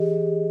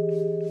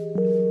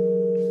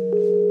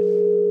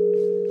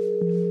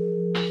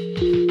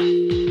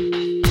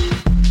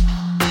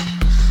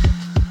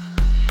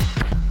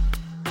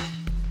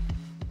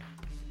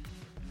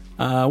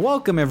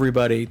Welcome,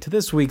 everybody, to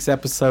this week's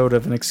episode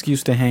of An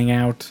Excuse to Hang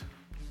Out.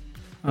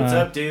 What's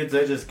up, dudes?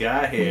 I just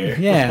got here.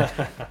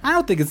 Yeah. I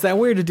don't think it's that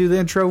weird to do the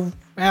intro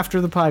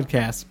after the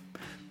podcast.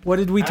 What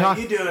did we talk...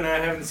 How you doing? I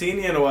haven't seen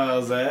you in a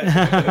while,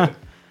 Zach.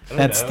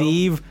 That's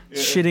Steve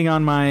shitting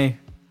on my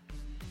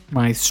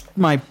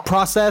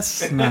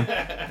process. No.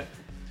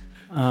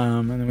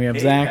 And then we have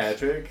Zach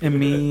Patrick. and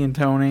me and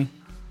Tony.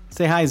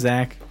 Say hi,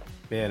 Zach.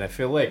 Man, I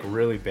feel like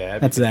really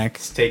bad. That's Zach.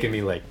 It's taken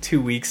me like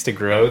 2 weeks to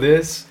grow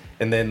this.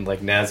 And then like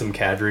Nazem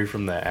Kadri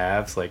from the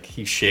Avs, like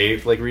he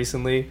shaved like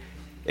recently.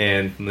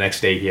 And the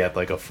next day he had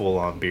like a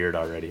full-on beard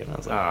already. And I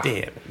was like, damn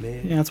it,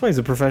 man. Yeah, that's why he's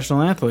a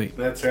professional athlete.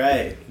 That's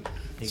right.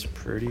 He's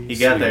pretty He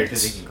got there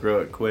because he can grow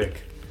it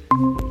quick.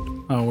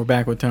 Oh, we're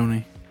back with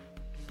Tony.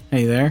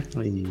 Hey there.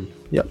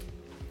 Yep.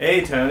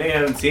 Hey, Tony. I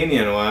haven't seen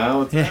you in a while.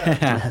 What's up?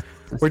 Yeah.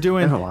 We're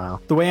doing Been a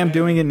while. the way I'm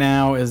doing it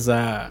now is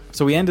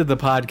so we ended the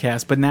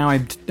podcast, but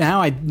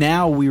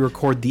now we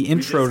record the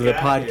intro to the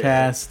just got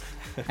podcast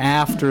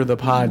after the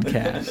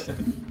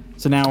podcast.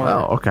 So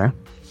now Okay.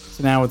 it's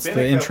Been the a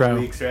couple intro.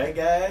 weeks, right,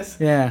 guys?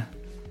 Yeah.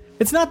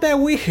 It's not that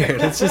weird.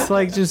 It's just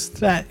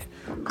that.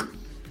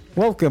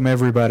 Welcome,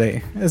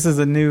 everybody. This is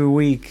a new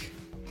week.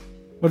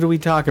 What did we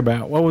talk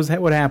about?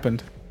 What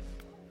happened?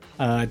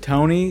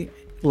 Tony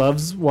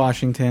loves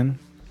Washington.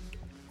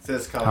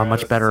 Says How Colorado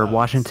much better sucks.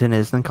 Washington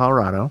is than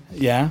Colorado.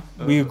 Yeah,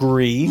 we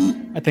agree.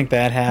 I think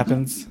that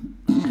happens.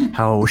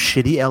 How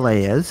shitty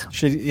LA is.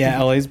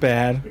 LA's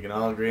bad. We can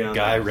all agree on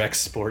Guy that. wrecks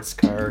sports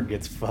car,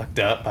 gets fucked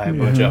up by a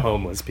bunch of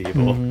homeless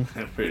people.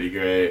 Pretty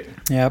great.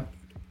 Yep.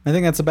 I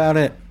think that's about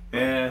it.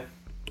 Yeah.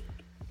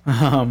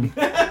 Um,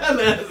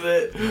 That's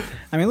it.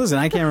 I mean, listen,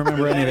 I can't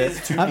remember any That of is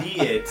it. to be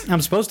it.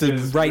 I'm supposed to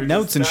Because write we're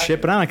notes just and stuck.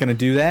 shit, but I'm not going to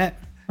do that.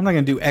 I'm not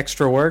going to do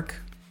extra work.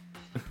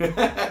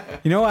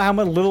 You know how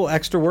much little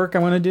extra work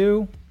I'm going to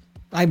do?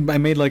 I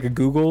made like a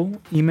Google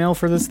email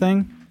for this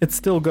thing. It's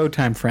still Go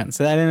Time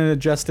Friends. I didn't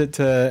adjust it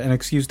to An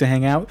Excuse to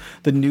Hang Out.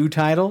 The new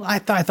title. I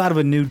thought of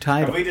a new Have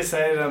title. we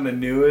decided on the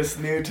newest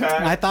new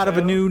title? I thought of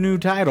a new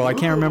title. I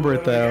can't remember it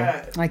what do we though.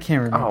 got? I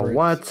can't remember. Oh, it.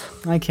 what?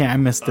 I can't. I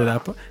messed it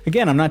up.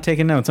 Again, I'm not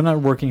taking notes. I'm not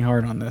working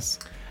hard on this.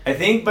 I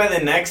think by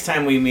the next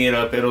time we meet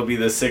up, it'll be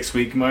the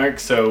 6-week mark,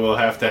 so we'll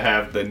have to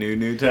have the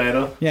new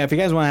title. Yeah, if you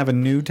guys want to have a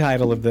new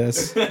title of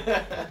this,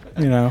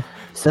 you know.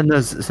 Send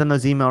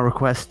those email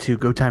requests to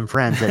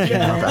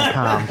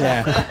gotimefriends@gmail.com.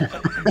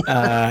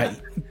 Yeah.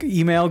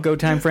 Email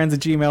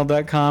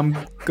gotimefriends@gmail.com.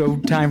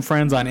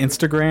 GoTimeFriends on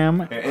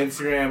Instagram.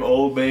 Instagram,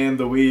 Old Man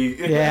the Week.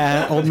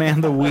 Yeah, Old Man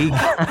the Week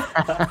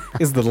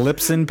is the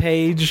Lipson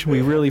page.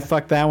 We really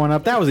fucked that one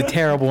up. That was a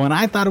terrible one.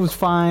 I thought it was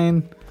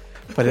fine,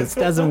 but it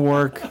doesn't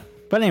work.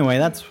 But anyway,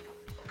 that's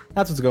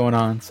what's going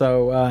on.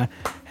 So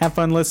have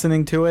fun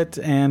listening to it,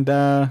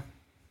 and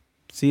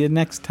see you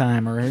next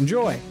time, or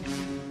enjoy.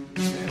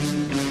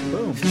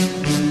 Boom.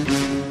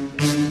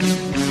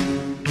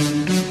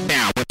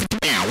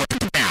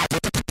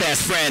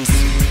 Best friends.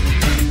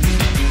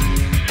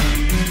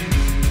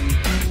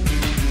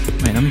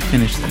 Wait, let me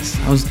finish this.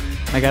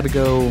 I got to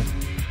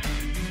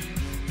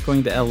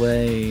going to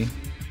LA.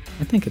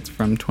 I think it's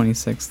from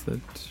 24th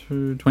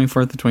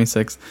to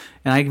 26th.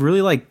 And I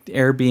really like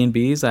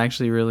Airbnbs. I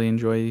actually really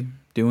enjoy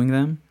doing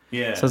them.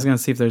 Yeah. So I was going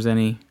to see if there's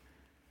any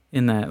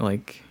in that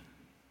like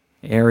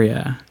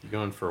area. You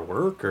going for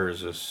work or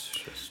is this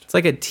just... It's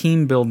like a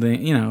team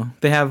building, you know.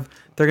 They're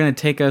going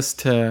to take us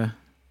to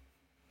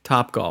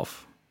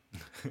Topgolf.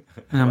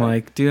 And I'm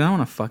like, dude, I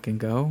want to fucking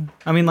go.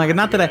 I mean, like,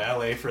 not that I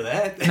LA for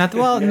that? not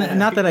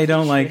that I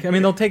don't like. I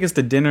mean, they'll take us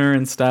to dinner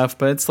and stuff,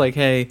 but it's like,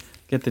 hey,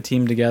 get the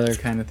team together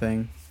kind of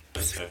thing.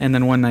 And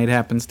then one night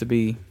happens to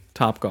be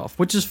Topgolf,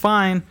 which is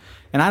fine.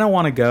 And I don't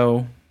want to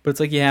go, but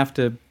it's like you have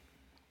to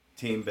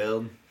Team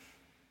build.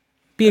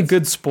 be a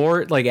good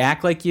sport, like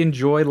act like you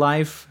enjoy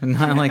life and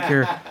not like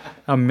you're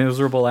a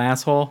miserable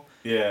asshole.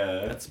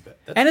 Yeah. That's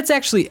And it's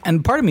actually,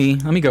 and part of me,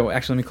 let me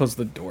close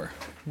the door.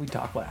 We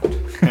talk loud.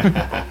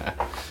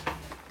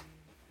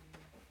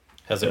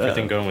 How's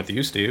everything going with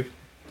you, Steve?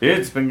 Dude,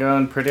 it's been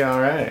going pretty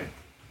alright.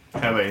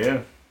 How about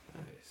you?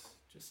 Nice.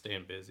 Just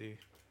staying busy.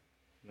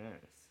 Nice.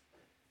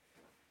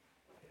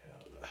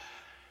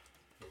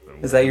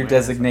 Is that your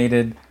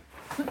designated?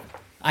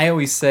 I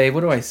always say,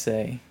 what do I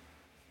say?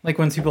 Like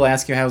when people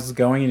ask you how's it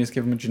going, you just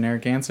give them a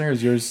generic answer.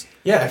 Is yours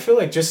Yeah, I feel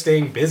like just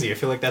staying busy. I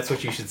feel like that's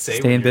what you should say.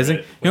 staying busy?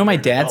 You know what my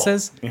dad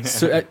says?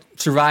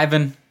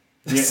 Surviving.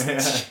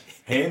 Yeah.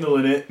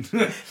 Handling it.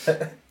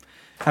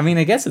 I mean,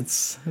 I guess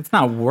it's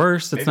not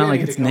worse. It's not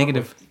like it's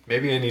negative.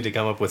 Maybe I need to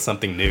come up with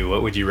something new.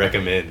 What would you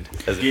recommend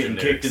as a Getting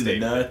generic kicked in the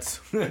statement?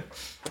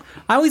 nuts.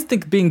 I always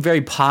think being very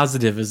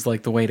positive is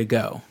like the way to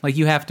go. Like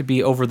you have to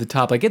be over the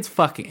top. Like it's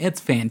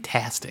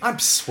fantastic. I'm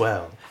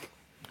swell.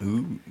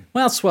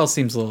 Well, swell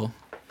seems a little.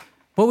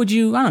 What would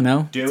you? I don't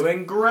know.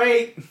 Doing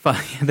great.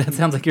 That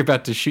sounds like you're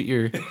about to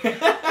shoot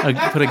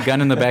put a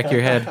gun in the back of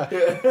your head.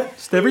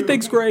 Just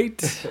everything's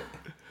great.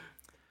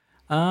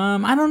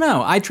 I don't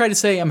know. I try to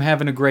say I'm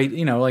having a great,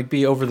 like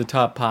be over the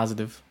top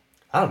positive.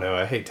 I don't know.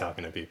 I hate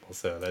talking to people,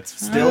 so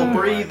that's Still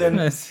breathing.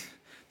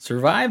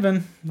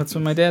 Surviving. That's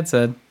what my dad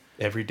said.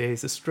 Every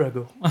day's a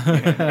struggle.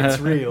 It's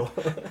real.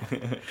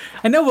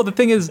 I know. Well, the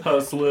thing is,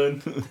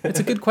 Hustling. it's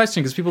a good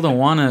question because people don't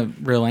want a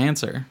real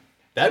answer.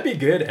 That'd be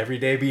good. Every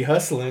day be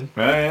hustling.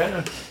 Oh,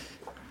 yeah.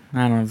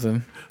 I don't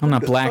know. I'm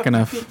not black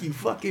enough. Think you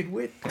fucking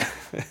with?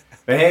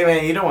 But hey,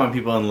 man, you don't want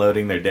people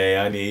unloading their day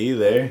on you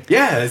either.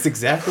 Yeah, that's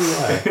exactly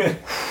why.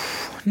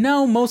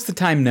 No, most of the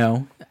time,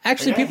 no.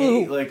 Actually, people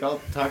who... Like,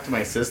 I'll talk to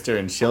my sister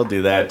and she'll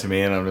do that to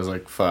me, and I'm just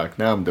like, fuck,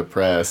 now I'm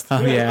depressed.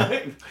 Oh,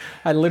 yeah.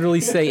 I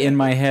literally say in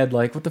my head,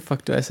 like, what the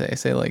fuck do I say? I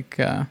say, like,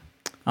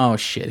 oh,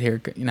 shit,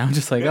 here. You know, I'm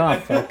just like, oh,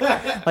 fuck.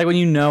 Like, when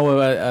you know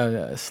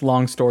a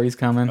long story's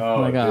coming.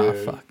 Oh, like, oh,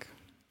 dude. fuck.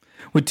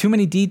 With too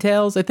many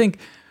details, I think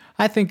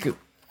I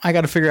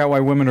got to figure out why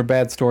women are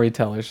bad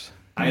storytellers.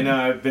 I know,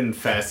 I've been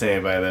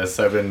fascinated by this.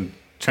 I've been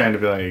trying to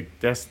be like,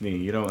 Destiny,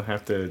 you don't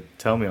have to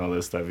tell me all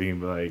this stuff. You can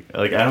be like,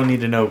 I don't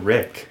need to know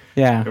Rick.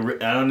 Yeah.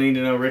 I don't need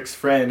to know Rick's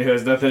friend who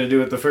has nothing to do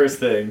with the first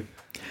thing.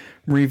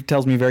 Reeve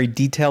tells me very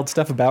detailed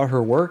stuff about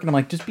her work, and I'm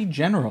like, just be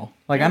general.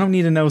 Like, I don't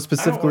need to know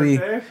specifically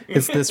there.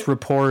 it's this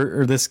report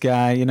or this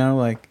guy, you know,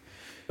 like...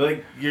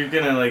 Like, you're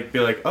gonna, like, be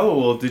like, oh,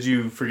 well, did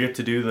you forget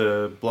to do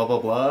the blah, blah,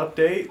 blah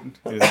update?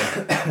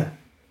 Did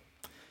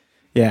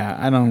Yeah,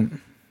 I don't...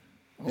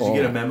 you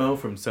get a memo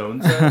from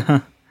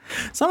so-and-so?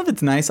 Some of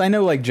it's nice. I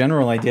know, like,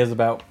 general ideas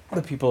about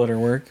the people at her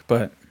work,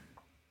 but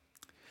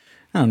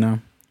I don't know.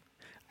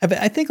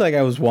 I think, like,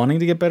 I was wanting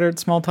to get better at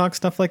small talk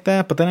stuff like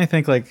that, but then I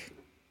think, like,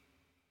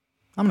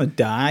 I'm gonna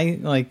die.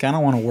 Like, I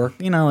don't want to work,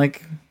 you know,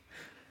 like...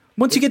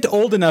 Once you get to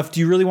old enough, do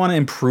you really want to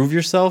improve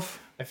yourself?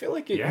 I feel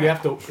like you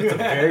have to. It's a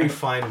very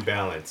fine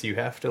balance. You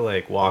have to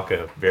like walk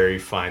a very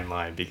fine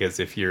line because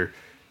if you're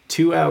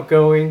too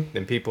outgoing,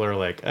 then people are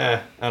like,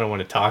 I don't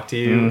want to talk to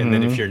you. And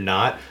then if you're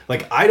not,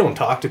 like, I don't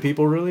talk to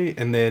people really.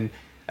 And then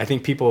I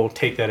think people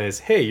take that as,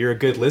 hey, you're a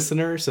good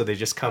listener, so they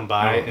just come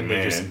by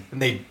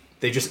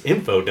they just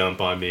info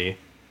dump on me.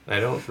 I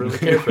don't really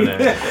care for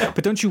that.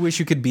 But don't you wish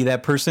you could be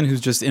that person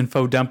who's just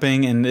info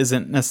dumping and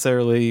isn't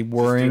necessarily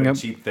worrying Doing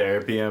cheap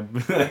therapy.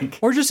 I'm like,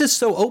 or just is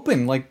so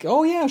open, like,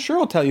 oh yeah, sure,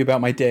 I'll tell you about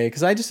my day,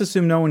 because I just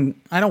assume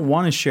I don't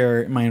want to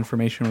share my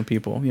information with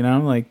people, you know,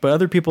 like, but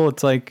other people,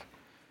 it's like,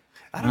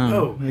 I don't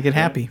know. they get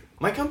happy.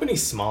 My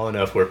company's small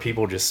enough where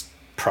people just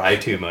pry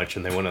too much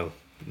and they want to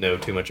know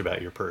too much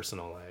about your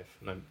personal life.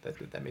 And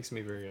that makes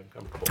me very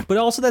uncomfortable. But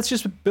also, that's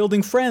just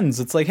building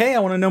friends. It's like, hey, I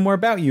want to know more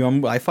about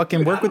you. I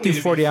fucking work with you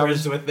 40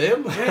 hours. With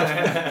them.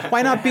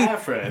 Why not be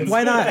friends.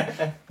 Why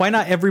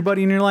not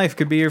everybody in your life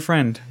could be your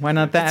friend? Why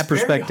not that It's very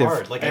perspective?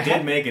 hard. Like I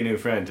did make a new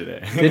friend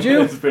today. Did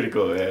you? It's pretty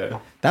cool, yeah.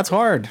 That's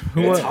hard.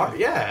 It's hard.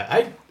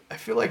 Yeah, I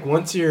feel like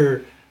once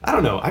you're, I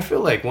don't know. I feel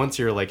like once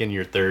you're like in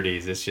your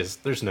 30s, it's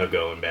just there's no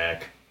going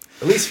back.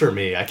 At least for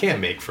me, I can't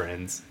make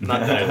friends. Not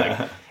that I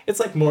like. It's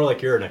like more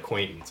like you're an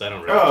acquaintance. I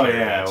don't really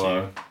care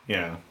about you.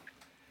 Yeah.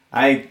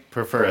 I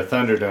prefer a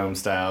Thunderdome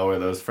style where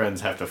those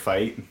friends have to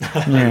fight.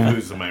 Yeah.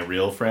 Who's my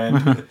real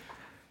friend?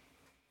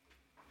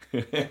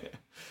 Let's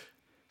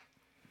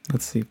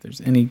see if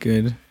there's any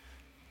good.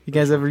 You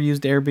guys ever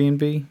used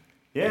Airbnb?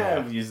 Yeah,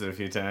 I've used it a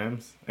few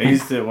times. I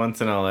used it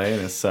once in LA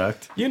and it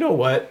sucked. You know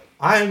what?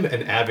 I'm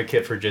an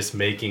advocate for just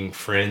making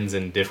friends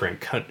in different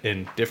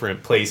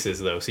places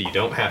though, so you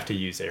don't have to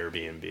use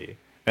Airbnb.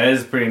 That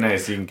is pretty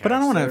nice. You can But I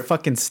don't want to surf,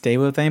 fucking stay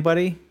with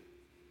anybody.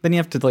 Then you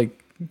have to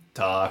like,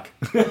 talk.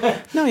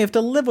 no, you have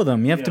to live with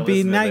them. You have to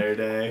be listen to nice. their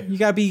day. You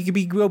gotta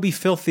be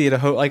filthy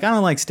at a like, I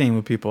don't like staying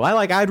with people.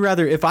 I'd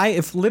rather if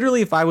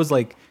I was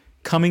like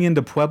coming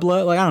into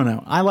Puebla, like, I don't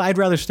know, I'd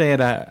rather stay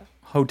at a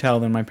hotel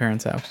than my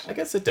parents' house. I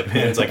guess it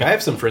depends. Like I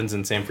have some friends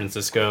in San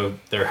Francisco.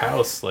 Their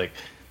house, like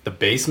the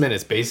basement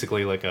is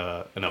basically like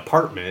an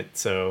apartment,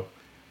 so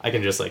I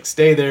can just like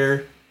stay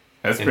there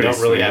That's and pretty don't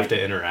really sweet. have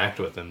to interact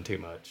with them too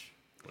much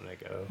when I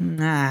go.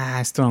 Nah,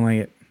 I still don't like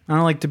it. I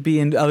don't like to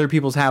be in other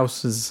people's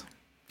houses.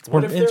 It's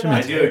more What if they're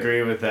intimate. I do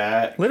agree with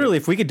that. Literally,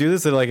 if we could do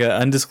this at like an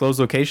undisclosed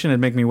location, it'd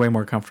make me way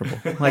more comfortable.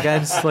 Like I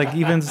just like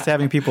even just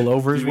having people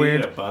over is We need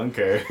weird. a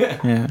bunker.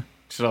 Yeah,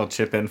 Should all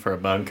chip in for a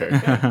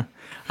bunker.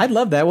 I'd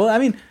love that. Well, I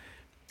mean,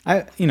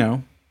 I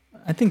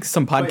think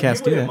some But podcasts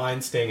you do wouldn't that.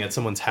 mind staying at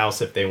someone's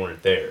house if they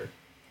weren't there,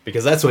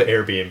 because that's what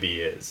Airbnb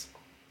is.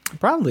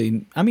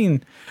 Probably. I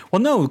mean,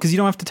 well, no, because you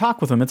don't have to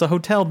talk with them. It's a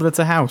hotel, but it's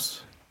a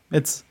house.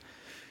 It's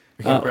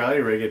We can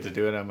probably rig it to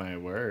do it at my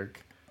work.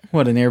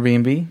 what, an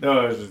Airbnb?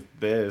 No, it was just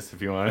this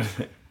if you want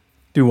to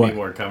Do be what?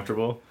 more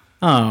comfortable.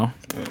 Oh.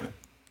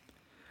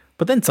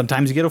 But then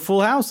sometimes you get a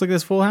full house, like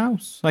this full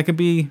house. I'm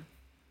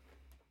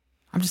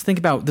just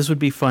thinking about this would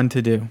be fun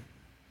to do.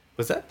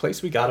 Was that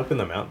place we got up in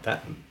the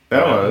mountain?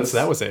 That was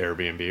an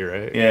Airbnb,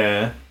 right?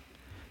 Yeah,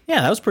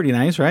 Yeah, that was pretty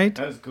nice, right?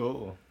 that was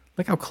cool.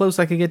 Look how close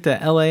I could get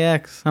to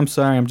LAX. I'm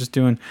sorry,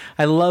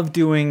 I love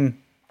doing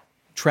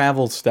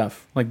travel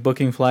stuff, like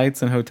booking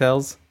flights and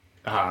hotels.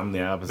 I'm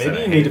the opposite. Maybe I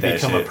you hate need to that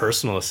become a shit.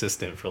 personal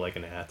assistant for like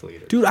an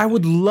athlete. Dude, I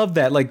would love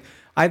that. Like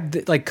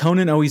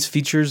Conan always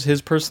features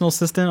his personal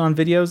assistant on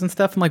videos and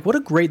stuff. I'm like, what a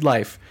great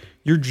life.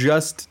 You're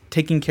just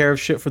taking care of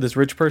shit for this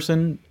rich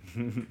person.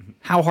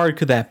 How hard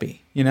could that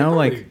be? You know,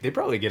 like They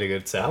probably get a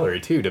good salary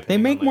too. they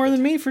make more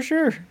than me for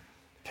sure.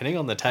 depending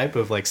on the type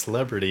of like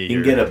celebrity,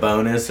 You can get a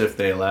bonus if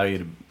they allow you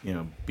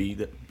to, beat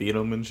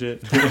them and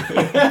shit.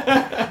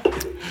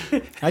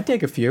 I'd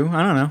take a few.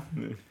 I don't know.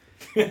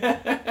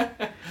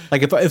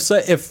 Like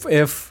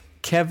if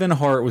Kevin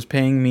Hart was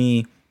paying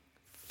me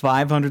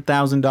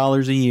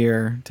 $500,000 a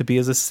year to be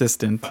his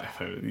assistant,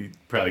 You'd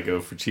probably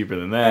go for cheaper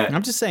than that.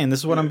 I'm just saying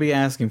this is what I'm be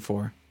asking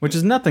for, which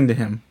is nothing to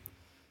him.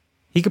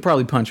 He could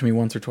probably punch me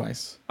once or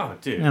twice, Oh,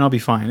 dude. and I'll be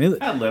fine.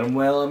 I'd let him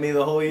wail on me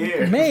the whole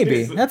year.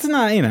 Maybe that's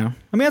not, I mean,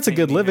 that's a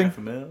good living.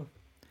 $500,000.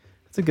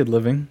 It's a good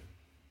living.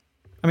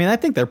 I mean, I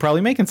think they're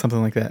probably making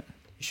something like that.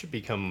 You should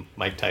become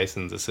Mike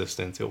Tyson's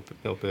assistant. He'll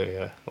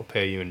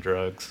pay you in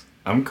drugs.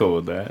 I'm cool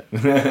with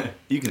that.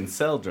 You can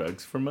sell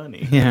drugs for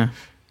money. Yeah.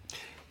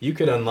 You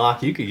could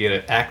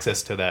get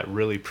access to that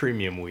really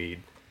premium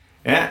weed.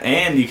 Yeah,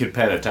 and you could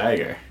pet a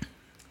tiger.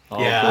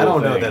 All Yeah, cool I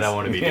don't know things. that I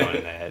want to be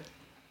doing that.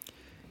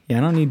 Yeah,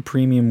 I don't need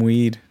premium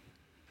weed.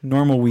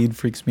 Normal weed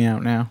freaks me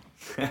out now.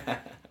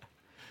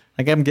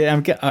 Like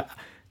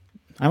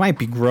I might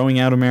be growing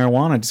out of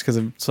marijuana just because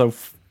I'm so.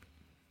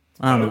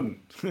 I don't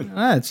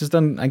know. It's just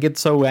I get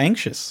so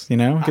anxious, I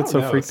get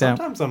so freaked out.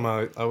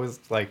 Sometimes I was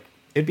like,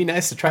 it'd be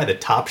nice to try the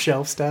top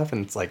shelf stuff,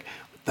 and it's like,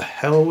 what the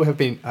hell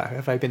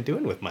have I been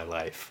doing with my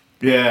life?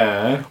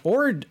 Yeah.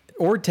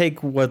 Or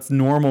take what's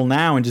normal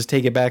now and just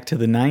take it back to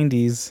the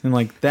 90s, and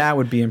like that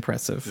would be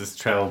impressive. Just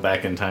travel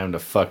back in time to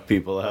fuck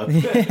people up.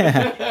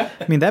 Yeah,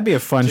 I mean that'd be a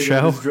fun Check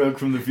out show. this drug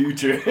from the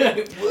future.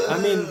 I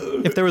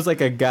mean, If there was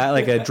like a guy,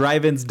 like a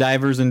drive-ins,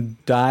 divers,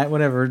 and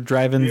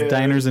drive-ins, Yeah.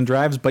 diners, and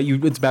drives, but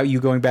it's about you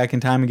going back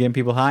in time and getting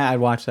people high. I'd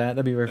watch that.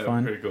 That'd be very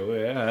fun. Pretty cool.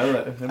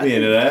 Yeah, I'd be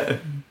into that.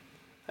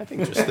 I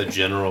think just the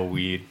general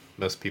weed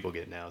most people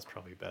get now is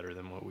probably better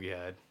than what we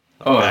had.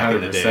 Oh, back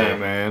in the 100%, day.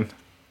 man.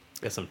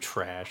 Got some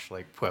trash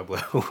like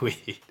Pueblo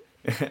weed.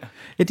 It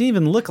didn't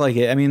even look like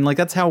it. I mean, like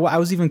that's how I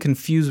was even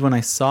confused when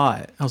I saw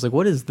it. I was like,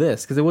 "What is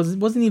this?" Because it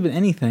wasn't even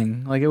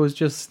anything. Like it was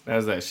just. That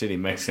was that shitty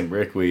Mexican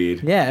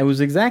brickweed. Yeah, it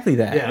was exactly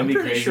that. Yeah, I'm be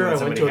pretty crazy sure when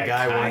I went to somebody a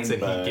had guy once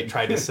kind and he bud.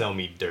 tried to sell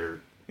me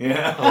dirt.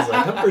 Yeah. I was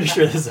like, I'm pretty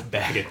sure this is a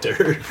bag of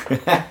dirt.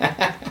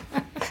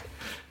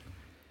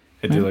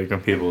 I do like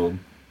when people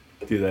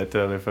do that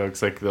to other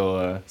folks. Like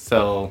they'll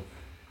sell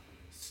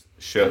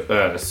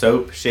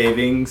soap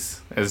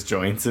shavings as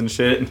joints and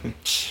shit.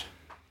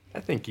 I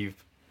think you've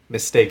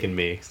mistaken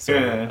me. So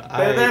Yeah, but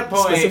I at that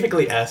point-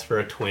 specifically asked for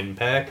a twin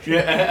pack.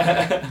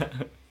 Yeah.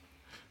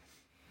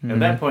 At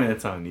that point,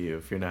 it's on you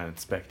if you're not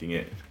inspecting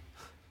it.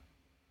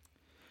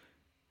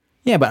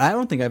 Yeah, but I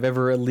don't think I've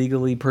ever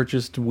illegally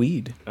purchased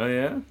weed. Oh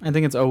yeah. I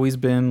think it's always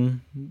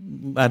been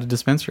at a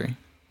dispensary.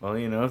 Well,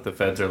 if the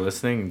feds are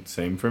listening,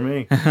 same for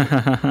me.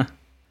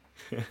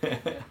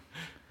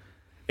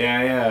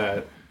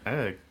 Yeah,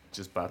 I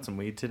just bought some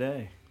weed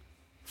today.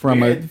 From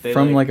Weird. They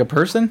like a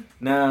person?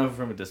 No,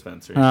 from a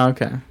dispensary. Oh,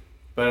 okay.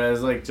 But it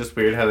was like just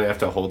weird how they have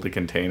to hold the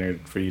container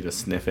for you to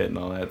sniff it and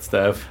all that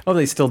stuff. Oh,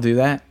 they still do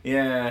that?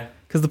 Yeah.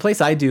 Because the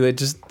place I do, they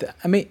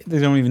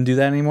don't even do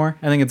that anymore.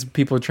 I think it's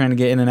people trying to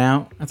get in and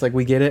out. It's like,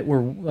 we get it.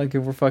 We're like,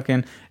 if we're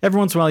fucking, every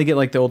once in a while you get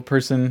like the old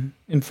person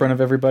in front of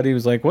everybody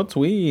who's like, what's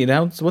weed?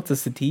 What's a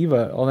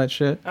sativa? All that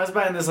shit. I was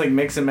buying this like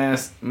mix and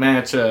match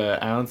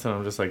ounce, and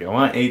I'm just like, I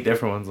want 8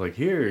 different ones. Like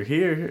here.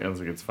 And I was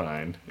like, it's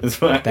fine. It's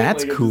fine.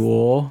 That's Like, it's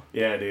cool.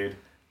 yeah, dude.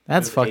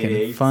 That's Just fucking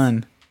 8/8.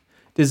 fun.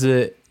 Is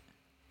it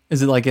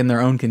like in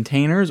their own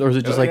containers, or is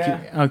it just Oh, like,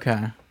 yeah.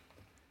 okay.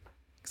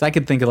 Because I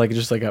could think of like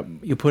just like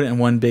you put it in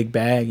one big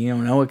bag. You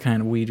don't know what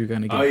kind of weed you're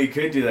going to get. Oh, you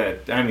could do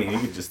that. I mean, you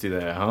could just do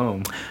that at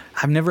home.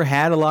 I've never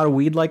had a lot of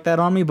weed like that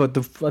on me, but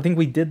I think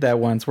we did that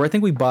once where I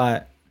think we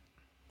bought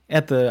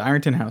at the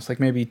Ironton house like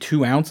maybe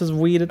 2 ounces of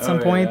weed at some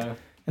Oh, point. yeah.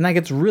 And that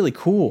gets really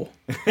cool.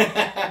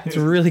 It's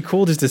really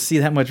cool just to see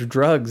that much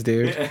drugs,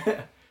 dude.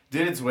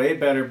 Dude, it's way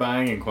better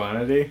buying in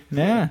quantity.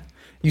 Yeah.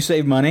 You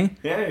save money.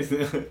 Yeah.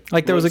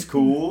 Like there was Looks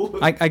cool.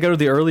 I go to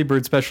the early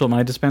bird special at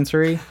my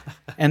dispensary,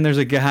 and there's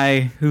a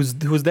guy who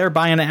was there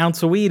buying an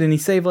ounce of weed, and he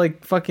saved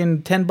like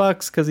fucking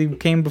 $10 because he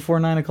came before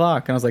 9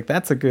 o'clock. And I was like,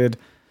 that's a good.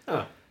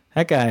 Huh.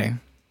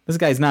 This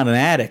guy's not an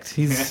addict.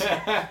 He's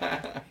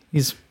I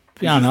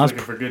don't know. I was, Looking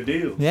for good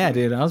deals. yeah,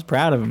 dude, I was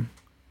proud of him.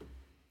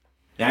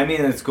 Yeah, I mean,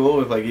 it's cool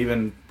with like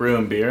even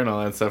brewing beer and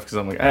all that stuff because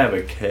I'm like, I have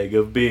a keg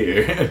of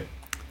beer. And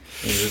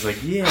he's just like,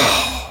 yeah.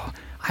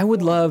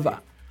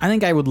 I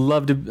think I would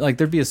love to like.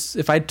 There'd be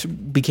if I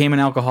became an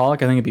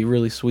alcoholic, I think it'd be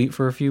really sweet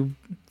for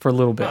a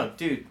little bit. Oh,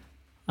 dude,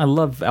 I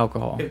love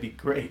alcohol. it'd be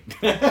great.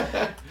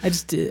 I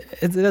just it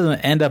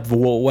doesn't end up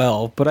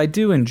well, but I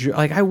do enjoy.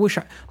 Like I wish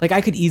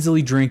I could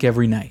easily drink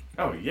every night.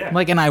 Oh, yeah.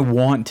 Like, and I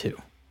want to.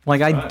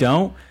 Like I Right.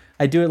 don't.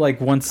 I do it like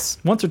once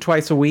or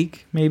twice a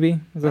week, maybe.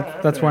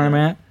 That's where I'm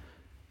at.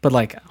 But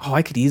like,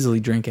 I could easily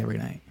drink every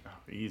night.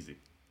 Easy.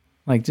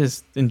 Like,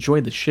 just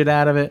enjoy the shit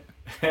out of it.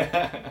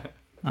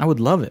 I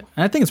would love it.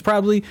 And I think it's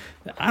probably,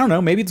 I don't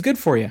know, maybe it's good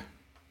for you.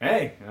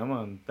 Hey, I'm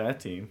on that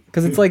team.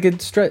 Because it's like it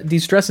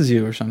de-stresses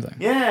you or something.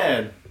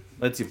 Yeah.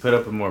 Lets you put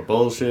up with more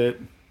bullshit.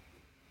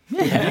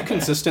 Have you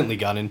consistently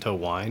got into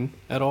wine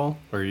at all?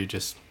 Or are you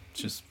just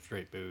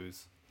straight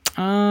booze?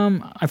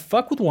 I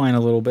fuck with wine a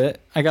little bit.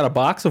 I got a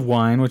box of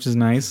wine, which is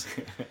nice.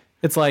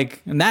 It's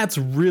like, and that's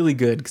really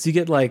good because you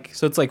get like,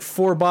 so it's like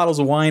 4 bottles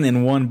of wine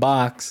in one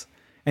box,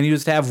 and you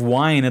just have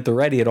wine at the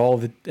ready at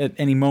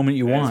any moment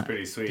you That's want.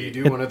 pretty sweet. Do you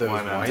do one of those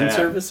Wine on wine tap.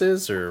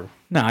 services or?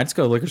 No, I just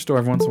go to the liquor store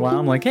every once in a while.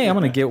 I'm like, hey, I'm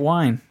gonna get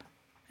wine.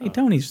 Hey,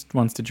 Tony just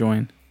wants to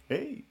join.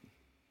 Hey.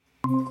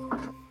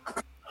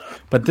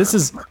 But this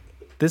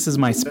is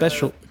my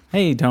special.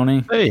 Hey,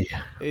 Tony. Hey.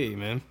 Hey,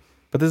 man.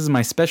 But this is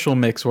my special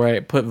mix where I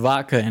put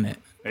vodka in it.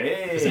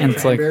 Hey. And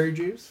it's like, Cranberry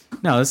juice?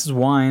 no, this is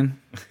wine.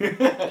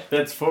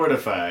 That's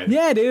fortified.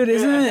 Yeah, dude,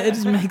 isn't it? It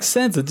just makes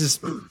sense. It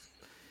just,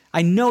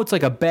 I know it's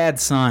like a bad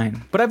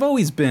sign, but I've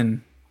always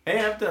been.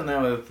 Hey, I've done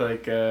that with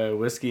like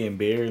whiskey and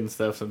beer and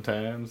stuff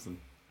sometimes. And,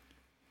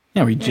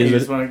 Yeah, we yeah, you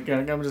just jizz it.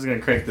 want I'm just gonna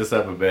crank this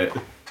up a bit.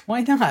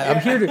 Why not?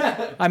 I'm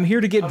here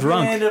to get I'm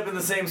drunk, gonna end up in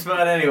the same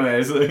spot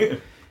anyways.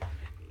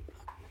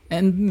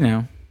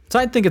 and so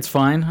I think it's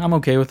fine. I'm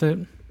okay with it,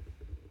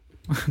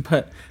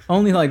 but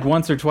only like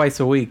once or twice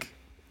a week.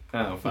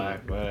 Oh, fine,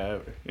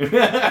 whatever.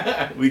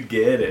 We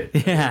get it.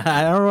 Yeah,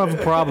 I don't have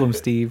a problem,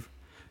 Steve.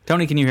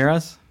 Tony, can you hear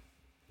us?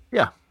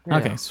 Yeah.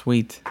 Okay,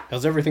 sweet.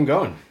 How's everything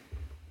going?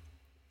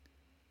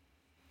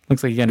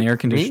 Looks like you got an air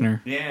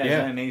conditioner. Yeah, Yeah. is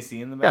that an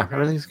AC in the Yeah,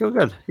 background? everything's going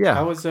good. Yeah,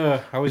 How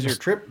was your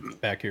trip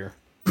back here?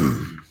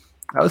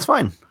 that was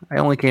fine. I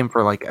only came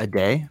for like a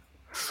day.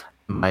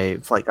 My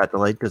flight got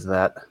delayed because of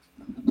that.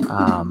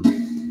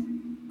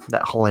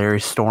 That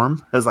hilarious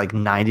storm. It was like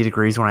 90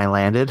 degrees when I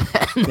landed,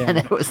 and then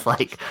it was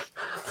like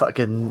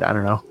fucking, I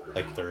don't know,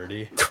 Like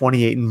 30.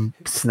 28 and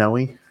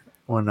snowy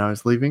when I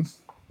was leaving.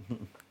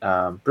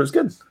 But it was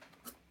good.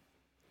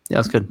 Yeah,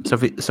 it was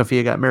good.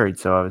 Sophia got married,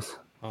 so I was.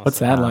 What's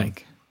that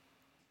like?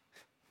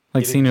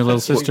 Like Getting seeing your little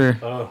that's sweet. sister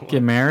Oh.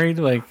 get married?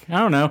 Like, I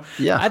don't know.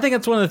 Yeah. I think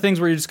that's one of the things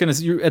where you're just gonna.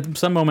 At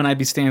some moment, I'd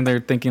be standing there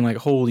thinking like,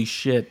 "Holy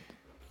shit,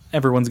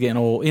 everyone's getting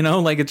old." You know,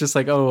 like it's just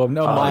like, oh,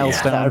 no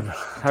milestone.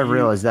 I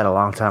realized that a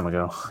long time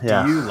ago.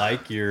 Yeah. Do you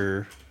like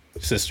your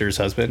sister's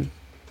husband?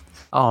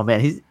 Oh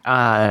man, he's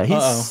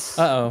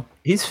Uh-oh.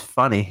 he's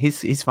funny.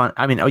 He's fun.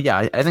 I mean, oh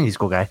yeah, I think he's a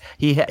cool guy.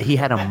 He's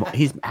had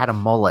a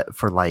mullet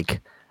for like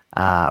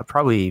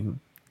probably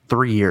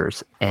 3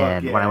 years,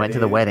 and yeah, when I went to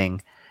the dude.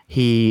 wedding,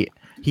 he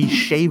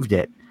shaved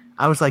it.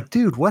 I was like,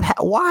 dude, what?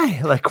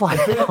 Why? Like, why?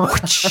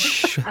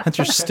 That's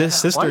your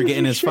sister Why did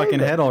getting you his shave fucking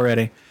it? head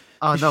already.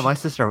 Oh no, my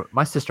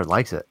sister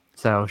likes it.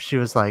 So she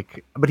was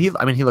like, but he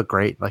looked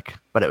great. Like,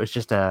 but it was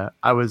just I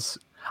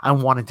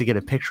wanted to get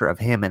a picture of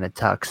him in a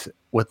tux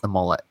with the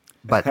mullet,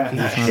 but he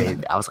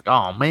shaved. I was like,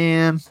 oh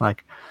man,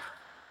 like,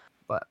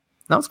 but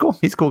that was cool.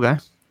 He's a cool guy.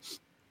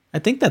 I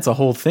think that's a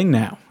whole thing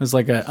now. It's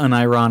like an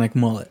unironic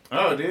mullet.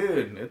 Oh,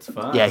 dude, it's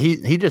fun. Yeah,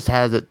 he just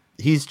has it.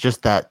 He's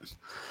just that.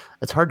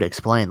 It's hard to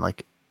explain.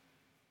 Like,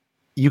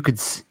 you could,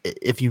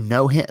 if you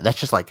know him, that's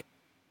just like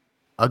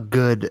a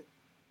good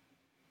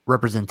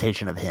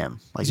representation of him.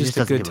 Like, he Just just a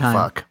doesn't good give time. a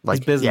fuck.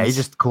 Like, business. yeah, he's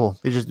just cool.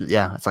 He's just,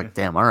 yeah, it's like,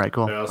 damn, all right,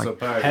 cool. But also Like,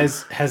 party.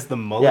 Has the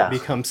mullet Yeah.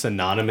 become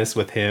synonymous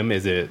with him?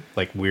 Is it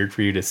like weird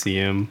for you to see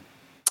him?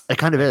 it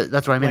kind of is.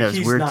 That's what I mean. Like, It was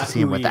he's weird not to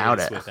see him who he without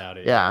is it. without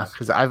it, Yeah, yeah.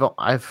 because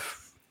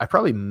I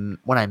probably,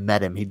 when I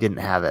met him, he didn't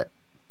have it.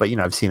 But, you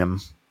know, I've seen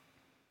him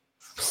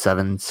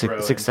Grow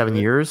 6, 7 into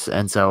it. years.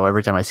 And so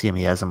every time I see him,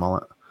 he has a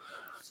mullet.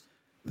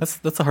 That's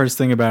the hardest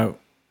thing about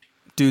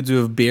dudes who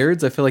have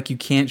beards. I feel like you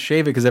can't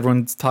shave it because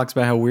everyone talks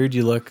about how weird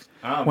you look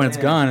Oh, when it's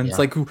man. gone. And it's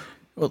like,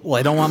 well,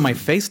 I don't want my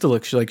face to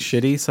look like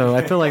shitty. So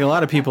I feel like a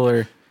lot of people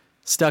are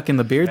stuck in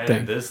the beard I had it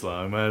thing. this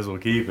long, might as well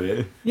keep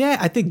it. Yeah,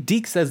 I think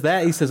Deke says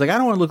that. He says like, I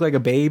don't want to look like a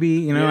baby,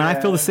 you know. And I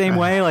feel the Yeah. same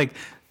way. Like,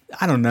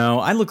 I don't know.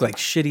 I look like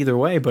shit either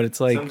way, but it's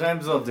like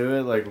Sometimes I'll do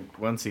it like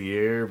once a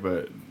year,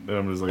 but then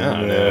I'm just like,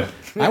 Oh, nah. no.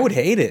 I would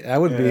hate it. I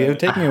would be. It would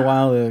take me a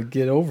while to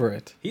get over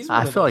it. He's one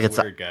I of feel like those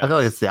it's weird guys. I feel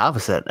like it's the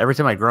opposite. Every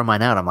time I grow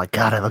mine out, I'm like,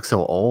 God, I look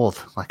so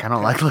old. Like I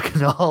don't like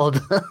looking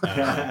old.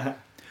 But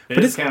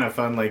it's kind of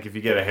fun, like if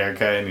you get a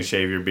haircut and you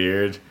shave your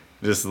beard,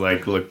 just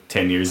like look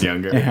 10 years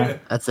younger. Yeah.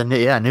 That's a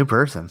new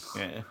person.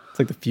 Yeah. It's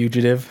like the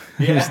fugitive.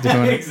 Just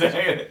doing it.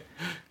 Exactly.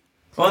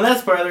 Well, and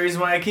that's part of the reason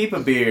why I keep a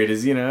beard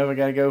is, you know, if I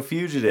gotta go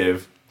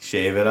fugitive,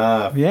 shave it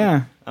off.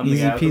 Yeah, I'm easy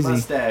the guy with the peasy.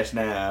 mustache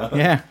now.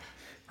 Yeah,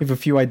 you have a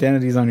few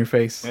identities on your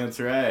face. That's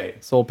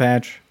right. Soul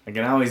patch. I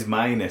can always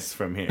minus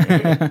from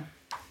here.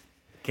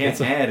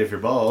 Can't add if you're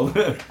bald.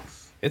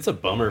 It's a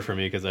bummer for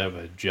me because I have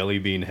a jelly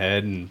bean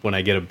head, and when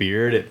I get a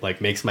beard, it like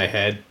makes my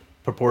head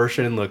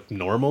proportion look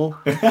normal.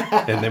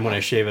 And then when I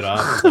shave it off,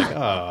 it's like,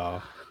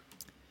 oh,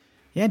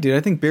 Yeah, dude.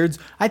 I think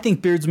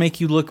beards make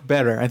you look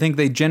better. I think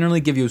they generally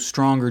give you a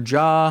stronger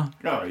jaw,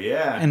 Oh,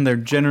 yeah. and they're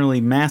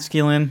generally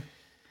masculine.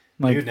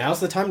 Like, dude, now's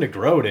the time to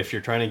grow it if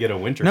you're trying to get a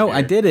winter. No, beard.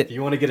 I did it. If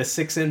you want to get a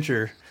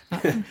 6-incher,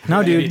 no,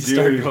 you need dude. to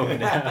start Dude.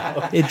 growing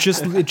out. It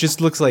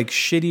just looks like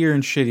shittier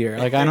and shittier.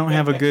 Like I don't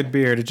have a good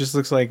beard. It just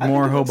looks like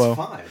more I think it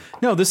hobo. looks fine.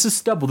 No, this is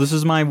stubble. This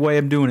is my way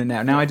of doing it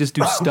now. Now I just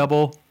do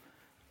stubble.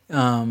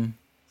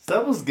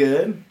 Stubble's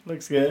good.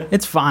 Looks good.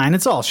 It's fine.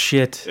 It's all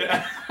shit.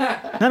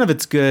 None of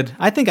it's good.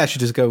 I think I should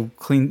just go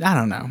clean. I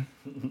don't know.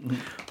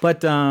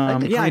 But yeah, I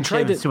tried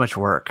Clean-shaven's to. too much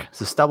work.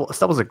 So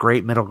stubble's a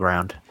great middle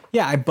ground.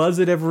 Yeah, I buzz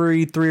it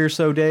every 3 or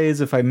so days.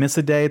 If I miss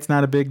a day, it's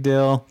not a big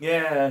deal.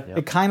 Yeah.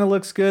 It kind of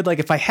looks good. Like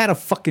if I had a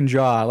fucking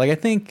jaw, like I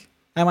think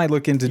I might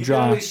look into You can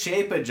jaw. always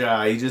shape a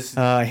jaw. You just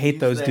I hate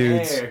use those the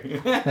dudes.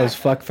 hair. Those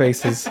fuck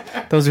faces.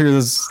 Those are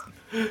those.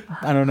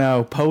 I don't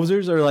know,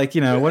 posers or like,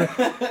 you know, what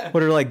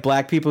are like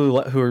black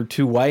people who are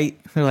too white?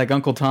 They're like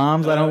Uncle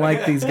Toms. I don't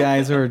like these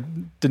guys who are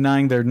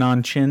denying their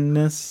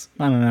non-chinness.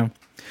 I don't know.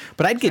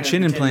 But I'd get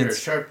chin Pretend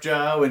implants. You're a sharp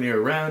jaw when you're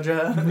a round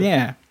jaw.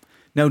 Yeah.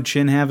 No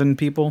chin having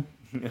people.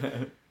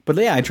 But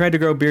yeah, I tried to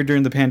grow a beard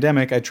during the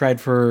pandemic. I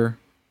tried for,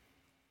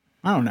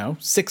 I don't know,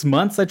 6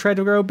 months I tried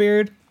to grow a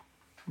beard.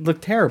 It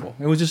looked terrible.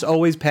 It was just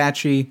always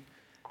patchy,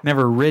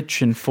 never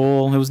rich and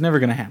full. It was never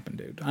going to happen,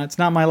 dude. It's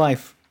not my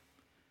life.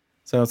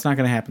 So it's not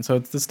going to happen. So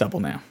it's the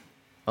stubble now.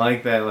 I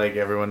like that, like,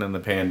 everyone in the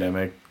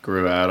pandemic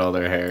grew out all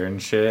their hair and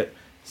shit.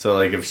 So,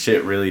 like, if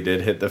shit really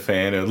did hit the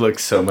fan, it would look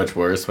so much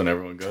worse when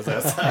everyone goes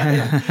outside.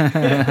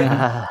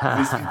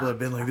 These people have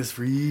been like this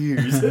for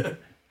years.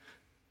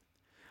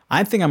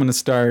 I think I'm going to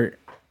start.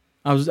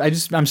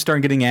 I'm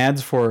starting getting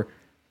ads for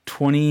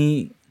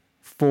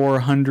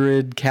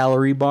 2,400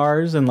 calorie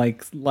bars and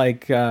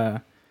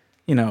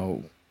you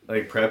know,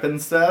 Like prepping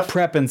stuff?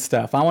 prep and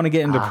stuff. I want to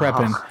get into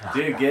prepping.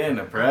 Dude, get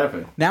into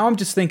prepping. Now I'm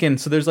just thinking,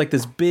 so there's like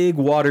this big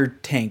water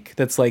tank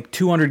that's like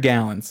 200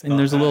 gallons, and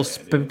there's a little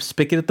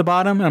spigot at the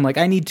bottom, and I'm like,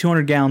 I need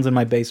 200 gallons in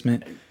my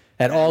basement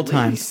at all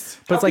times. least.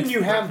 But it's How like, can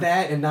you have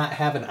that and not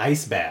have an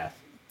ice bath?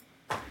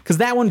 because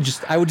that one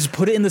I would just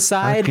put it in the I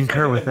side,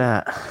 concur with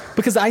that.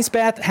 because the ice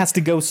bath has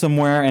to go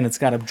somewhere, and it's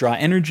got to draw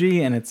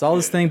energy, and it's all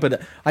this thing, but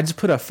I just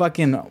put a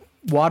fucking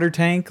water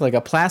tank, like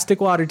a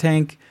plastic water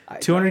tank,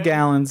 200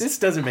 gallons. This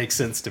doesn't make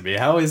sense to me.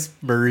 How is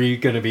Marie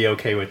going to be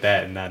okay with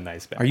that and not an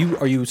ice bath? Are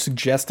you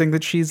suggesting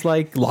that she's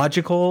like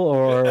logical,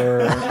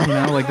 or you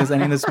know, like does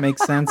any of this make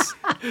sense?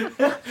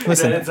 Then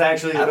Listen, it's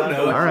actually I don't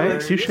know. All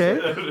right, touche.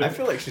 I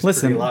feel like she's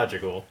Listen. pretty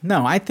logical.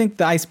 no, I think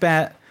the ice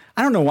bath.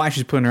 I don't know why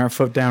she's putting her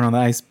foot down on the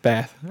ice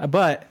bath,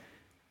 but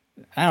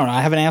I don't know.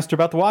 I haven't asked her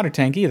about the water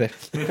tank either.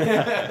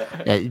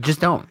 Yeah, you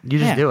just don't. You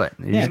just Yeah. do it.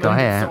 You Yeah, just go, don't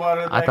hey, It's the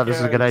water in the I thought this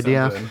was a good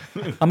backyard or idea.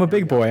 something. I'm a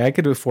big boy. I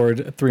could afford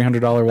a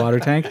 $300 water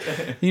tank.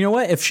 You know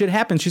what? If shit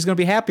happens, she's gonna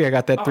be happy I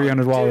got that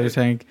 $300 water dude.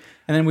 tank.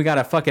 And then we got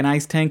a fucking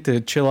ice tank to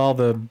chill all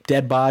the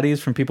dead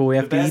bodies from people we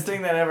have The to best eat.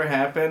 thing that ever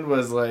happened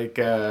was like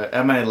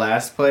at my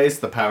last place,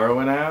 the power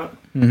went out,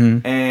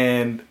 Mm-hmm.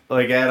 and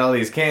like I had all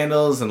these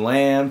candles and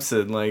lamps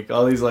and like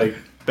all these like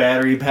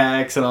battery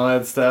packs and all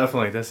that stuff.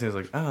 And like Destiny was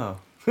like, oh,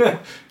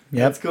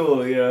 that's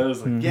cool. You know, I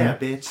was like, yeah,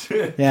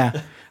 bitch,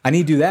 Yeah, I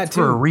need to do that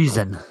For a too.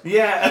 reason.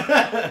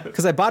 yeah.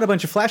 Because I bought a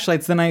bunch of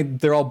flashlights. Then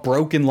they're all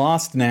broke and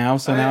lost now.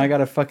 So now I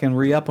gotta fucking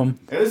re-up them.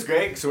 It was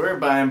great because we were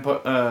buying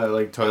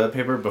like toilet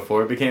paper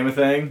before it became a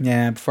thing.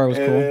 Yeah, before it was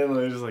And cool. then we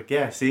were just like,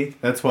 yeah, see,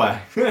 that's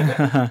why.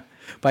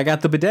 But I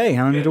got the bidet. I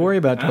don't need to worry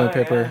about toilet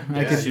paper. yeah.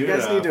 I Yeah. could, You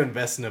guys Shoot need off. to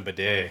invest in a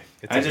bidet.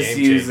 It's I a just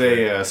game use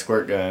changer. a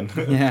squirt gun.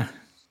 yeah.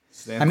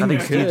 I mean, I you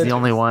think Steve's could. the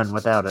only one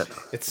without it.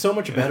 It's so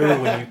much better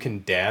when you can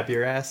dab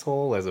your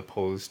asshole as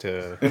opposed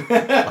to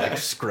like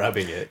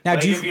scrubbing it. Now,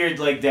 Like do if you? you're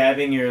like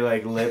dabbing your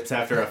like lips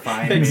after a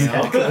fine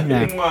Exactly.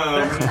 meal.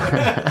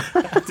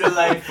 Mwah.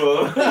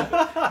 Delightful.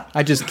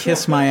 I just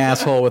kiss my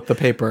asshole with the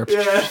paper.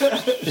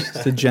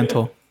 Just a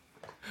gentle.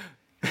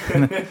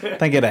 And then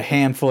I get a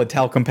handful of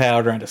talcum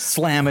powder and just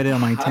slam it in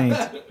my taint.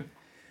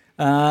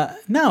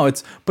 No,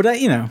 it's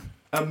but you know.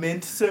 A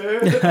mint,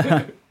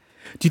 sir.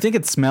 Do you think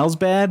it smells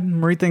bad?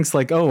 Marie thinks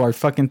like, oh, our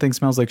fucking thing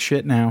smells like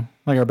shit now,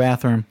 like our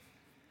bathroom.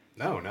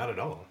 No, not at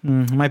all.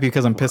 It might be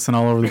because I'm pissing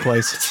all over the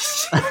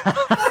place.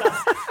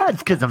 That's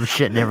because I'm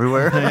shitting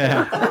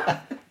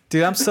everywhere.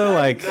 Dude, I'm so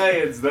like,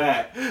 Say it's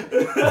that.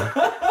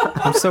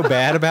 I'm so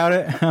bad about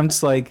it. I'm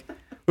just like,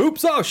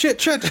 oops, oh shit.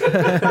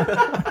 Then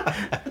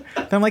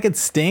I'm like, it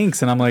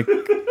stinks, and I'm like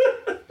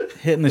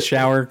hitting the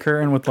shower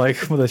curtain with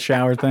a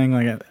shower thing.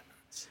 Like,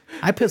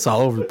 I piss all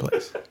over the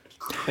place.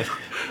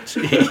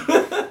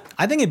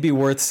 I think it'd be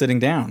worth sitting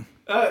down.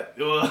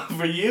 Well,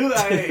 for you,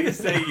 I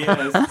say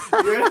yes.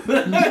 You're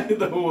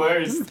the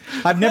worst.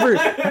 I've never.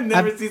 I've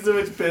never seen so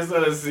much piss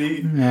on a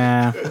seat.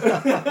 Yeah.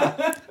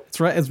 It's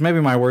right. It's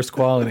maybe my worst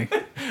quality.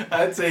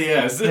 I'd say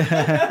yes.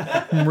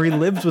 Marie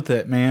lives with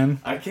it,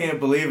 man. I can't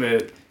believe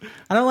it.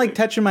 I don't like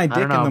touching my dick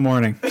in know. the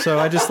morning, so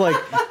I just like.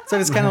 So I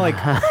just kind of like.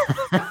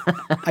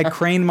 I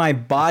crane my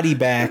body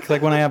back,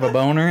 like when I have a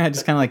boner. I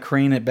just kind of like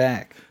crane it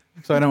back,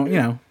 so I don't,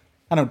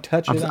 I don't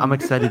touch it. I'm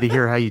excited to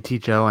hear how you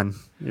teach Owen.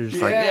 You're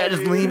just like, yeah,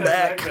 just dude, lean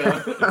that's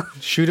back. like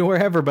Shoot it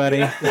wherever, buddy.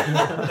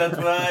 that's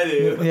what I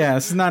do. Yeah,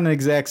 this is not an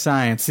exact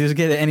science. You just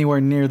get it anywhere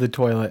near the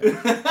toilet.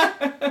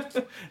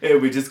 Hey,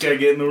 we just gotta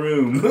get in the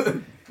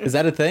room. Is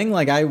that a thing?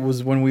 Like I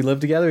was when we lived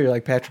together. You're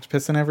like Patrick's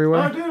pissing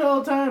everywhere. Oh, dude,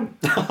 all the time.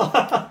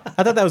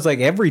 I thought that was like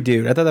every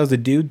dude. I thought that was a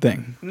dude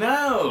thing.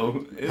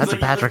 No, it's That's a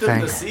like you Patrick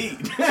lift up thing. the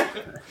seat.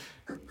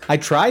 I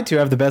tried to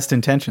have the best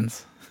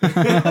intentions.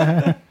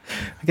 I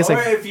guess Or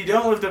if you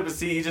don't lift up a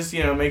seat, you just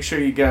make sure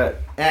you got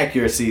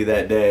accuracy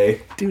that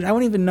day. dude, I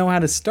wouldn't even know how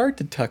to start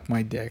to tuck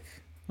my dick.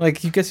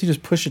 Like, you guess you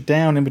just push it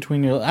down in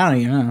between your. I don't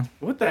even know.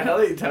 What the hell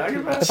are you talking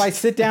about? If I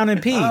sit down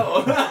and pee,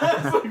 Oh,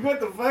 I was like, what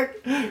the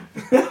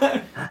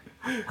fuck?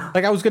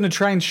 like I was gonna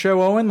try and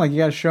show Owen, like you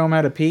gotta show him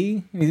how to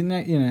pee, you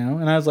know.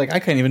 And I was like, I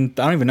don't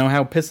even know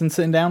how pissing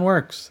sitting down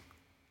works.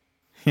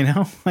 You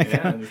know, like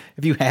Yeah.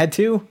 if you had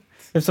to,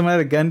 if someone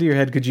had a gun to your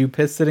head, could you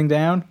piss sitting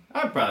down?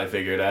 I'd probably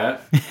figure it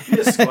out. You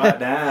just squat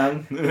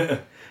down.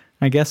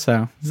 I guess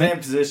so. Same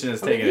position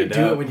as I mean, taking you a do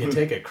dump. it when you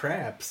take a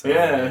crap. So,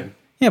 Yeah. I mean,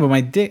 Yeah, but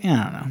my dick, I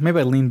don't know. Maybe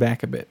I lean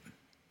back a bit.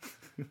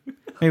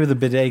 Maybe the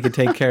bidet could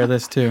take care of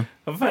this too.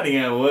 I'm finding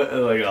out what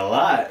like a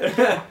lot.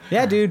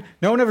 Yeah, dude.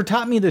 No one ever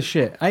taught me this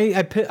shit.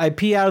 I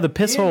pee out of the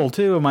piss hole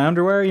too of my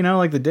underwear. You know,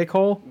 like the dick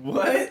hole.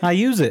 What? I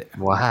use it.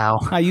 Wow.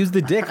 I use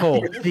the dick hole.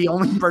 You're the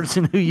only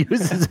person who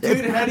uses it.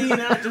 Dude, how do you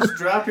not just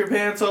drop your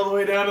pants all the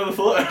way down to the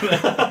floor?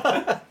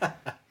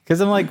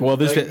 Because I'm like, well,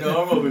 this like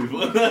normal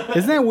people.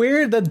 isn't that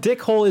weird? The dick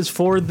hole is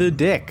for the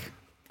dick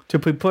to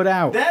be put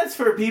out. That's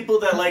for people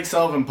that like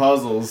solving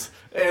puzzles.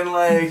 And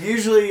like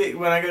usually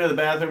when I go to the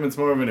bathroom, it's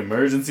more of an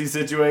emergency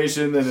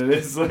situation than it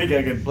is like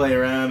I can play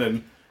around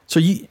and So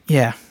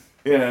yeah,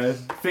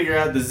 figure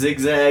out the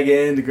zigzag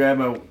end to grab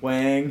my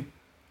wang.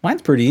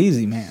 mine's pretty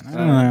easy, man. I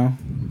don't know.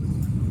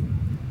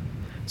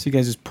 So you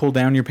guys just pull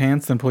down your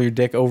pants, then pull your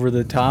dick over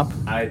the top.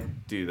 I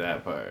do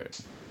that part.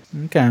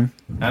 Okay.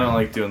 I don't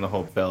like doing the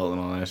whole belt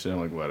and all that shit. I'm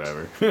like,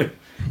 whatever.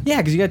 Yeah,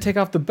 because you got to take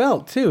off the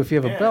belt too if you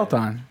have a Yeah. belt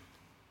on.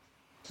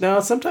 no,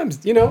 sometimes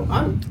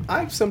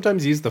I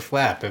sometimes use the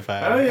flap if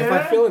Oh, if yeah?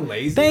 I'm feeling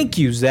lazy. Thank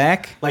you,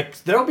 Zach.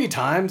 Like there'll be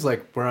times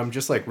like where I'm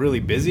just like really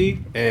busy,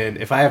 and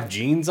if I have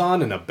jeans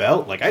on and a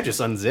belt, like I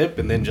just unzip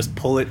and then just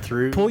pull it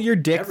through. Pull your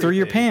dick through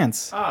your everything.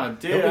 pants. Oh,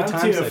 dude, There'll be I'm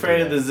times too I do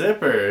afraid of that. the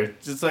zipper.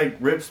 It just like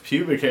rips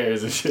pubic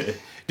hairs and shit.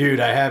 Dude,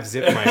 I have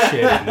zipped my shit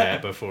in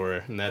that before,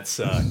 and that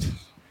sucked.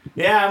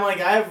 Yeah, I'm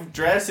like, I've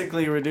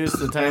drastically reduced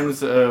the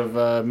times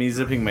of me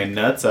zipping my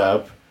nuts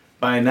up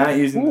by not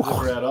using the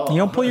zipper at all. You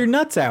don't pull your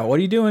nuts out. What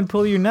are you doing?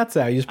 Pull your nuts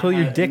out. You just pull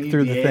your I dick need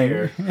through the thing.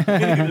 air. I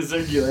need the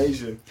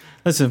circulation.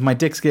 Listen, if my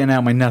dick's getting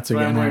out, my nuts are But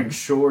I'm getting wearing out.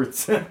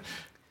 shorts.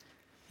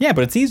 Yeah,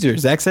 but it's easier.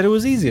 Zach said it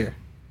was easier.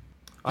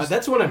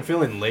 That's when I'm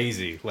feeling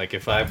lazy. Like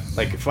if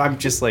I'm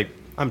just like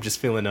I'm just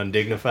feeling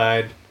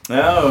undignified.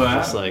 Oh,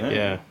 Just like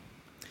yeah.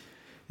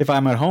 If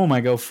I'm at home,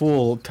 I go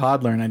full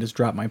toddler and I just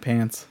drop my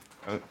pants.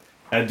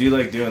 I do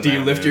like doing that. Do you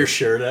lift move. your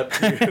shirt up?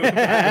 Too?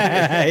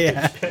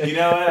 Yeah. You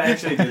know what? I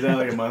actually did that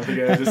like a month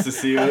ago just to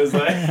see what it was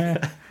like.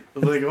 I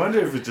was like, I wonder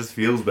if it just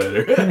feels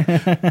better.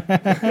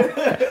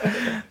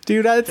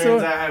 Dude, that's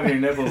Turns so, out having your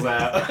nipples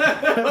out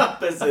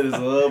opposite is a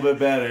little bit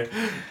better.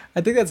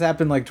 I think that's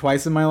happened like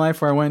twice in my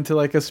life where I went to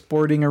like a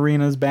sporting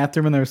arena's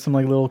bathroom and there was some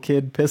like little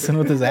kid pissing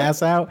with his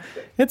ass out.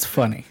 It's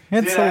funny.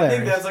 It's Dude, hilarious. I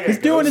think that's like He's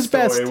a doing ghost his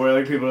best. story where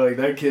like people are like,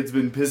 that kid's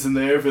been pissing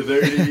there for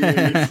 30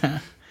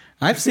 years.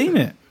 I've seen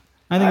it.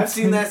 I think I've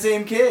seen that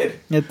same kid.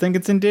 I think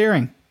it's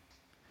endearing.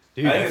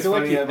 Dude, I think it's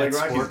funny at like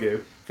Rockies sport-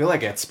 do. I feel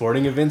like at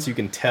sporting events you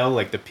can tell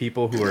like the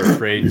people who are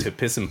afraid to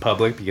piss in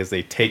public because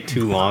they take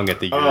too long at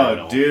the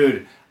urinal. Oh,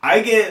 dude.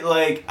 I get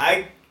like,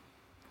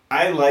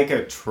 I like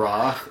a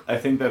trough. I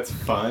think that's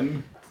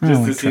fun. I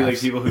don't Just to like see like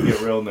troughs. people who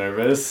get real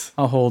nervous.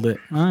 I'll hold it.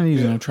 I don't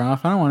use no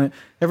trough. I don't want it.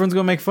 Everyone's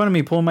gonna make fun of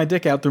me pulling my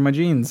dick out through my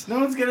jeans. No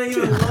one's gonna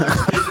even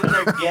look because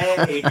they're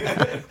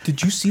gay.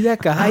 Did you see that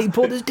guy? He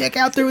pulled his dick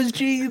out through his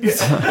jeans.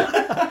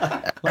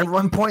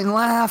 Everyone point and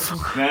laugh.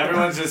 Now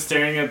everyone's just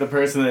staring at the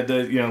person that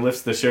does,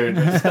 lifts the shirt.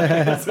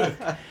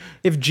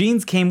 If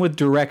jeans came with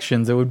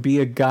directions, it would be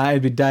a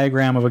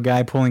diagram of a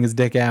guy pulling his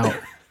dick out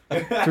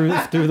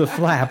through the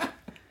flap.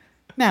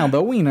 Now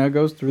the wiener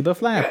goes through the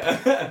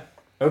flap.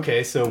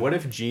 Okay, so what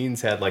if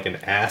jeans had like an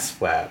ass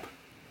flap?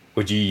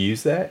 Would you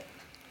use that?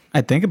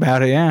 I think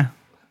about it. Yeah,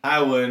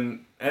 I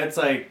wouldn't. That's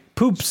like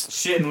poops.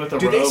 shitting with a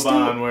Do they robe still-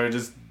 on where it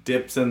just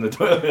dips in the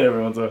toilet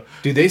every once in a while.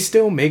 Do they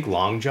still make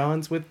long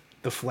johns with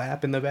the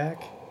flap in the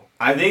back?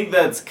 I think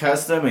that's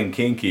custom and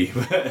kinky.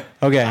 But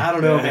Okay. I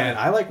don't know, man.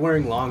 I like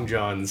wearing long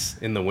johns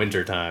in the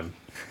wintertime.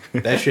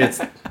 That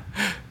shit's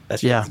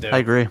Yeah, dope. I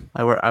agree.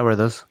 I wear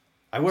those.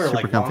 I wear Super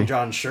like comfy. long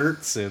john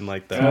shirts and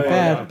like the Not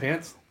bad. long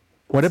pants.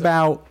 What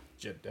about?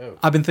 Shit dope.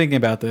 I've been thinking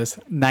about this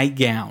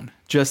nightgown,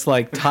 just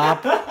like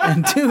top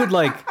and dude,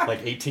 like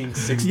Like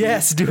 1860s.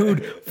 yes,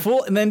 dude,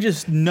 full and then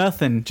just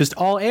nothing, just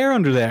all air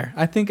under there.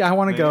 I think I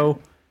want to go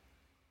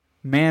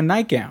man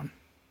nightgown.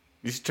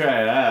 you should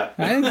try it out.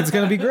 I think it's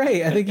gonna be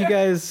great. I think you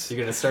guys, You're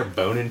gonna start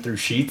boning through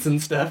sheets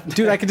and stuff.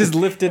 dude, I could just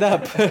lift it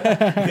up.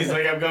 He's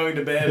like, I'm going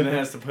to bed and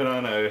has to put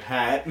on a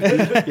hat.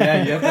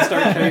 Yeah, you have to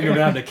start carrying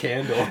around a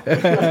candle.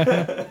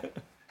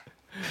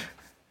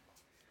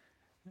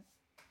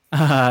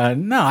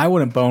 No, I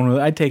wouldn't bone with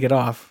it. I'd take it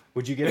off.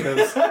 Would you get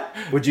those?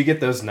 Would you get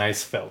those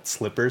nice felt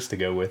slippers to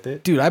go with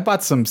it? Dude, I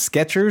bought some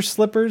Skechers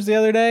slippers the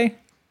other day.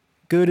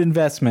 Good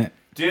investment.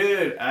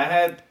 Dude, I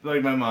had,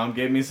 like, my mom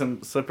gave me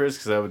some slippers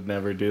because I would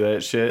never do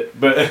that shit.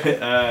 But,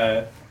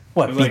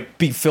 What? It was Be, like-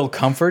 be Phil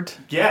Comfort?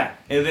 yeah.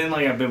 And then,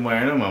 like, I've been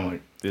wearing them. I'm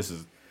like, this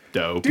is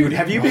dope. Dude,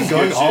 have you been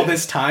going all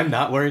this time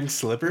not wearing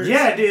slippers?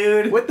 Yeah,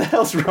 dude. What the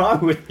hell's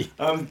wrong with you?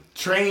 I'm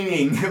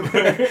training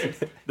for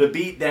the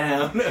beat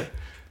down.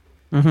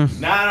 No,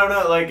 I don't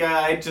know. Like,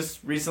 I just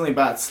recently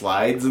bought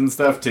slides and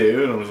stuff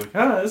too, and I was like,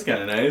 oh, that's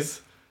kind of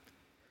nice.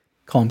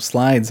 Call them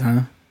slides,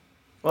 huh?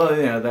 Well,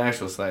 you know, the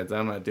actual slides.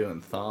 I'm not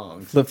doing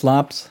thongs. Flip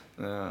flops.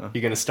 No.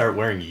 You gonna start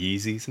wearing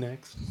Yeezys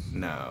next?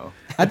 No.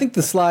 I think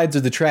the slides are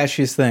the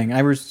trashiest thing. I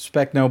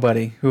respect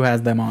nobody who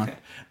has them on.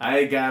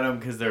 I got them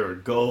because they were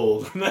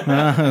gold.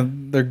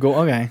 They're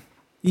okay.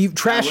 You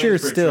trashier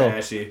still.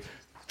 Trashy.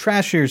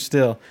 Trashier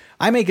still.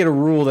 I make it a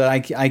rule that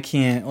I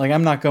can't. Like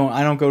I'm not going.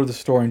 I don't go to the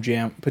store in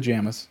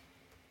pajamas.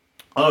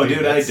 Oh, dude,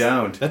 I that's-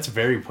 don't. That's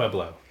very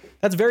Pueblo.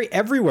 That's very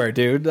everywhere,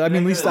 dude. I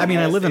mean, at least I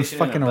live in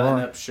fucking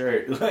Aurora. Up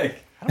shirt.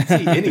 Like, I don't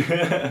see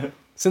any.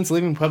 Since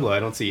leaving Pueblo, I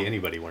don't see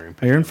anybody wearing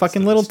pajamas. You're in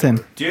fucking to the Littleton.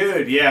 store.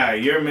 dude, yeah,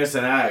 you're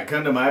missing out.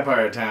 Come to my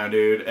part of town,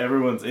 dude.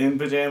 Everyone's in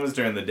pajamas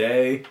during the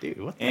day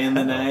Dude, what the and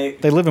the hell?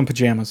 night. They live in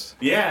pajamas.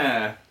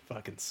 Yeah.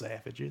 Fucking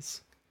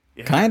savages.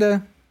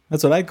 Kinda.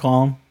 That's what I'd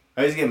call them.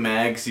 I always get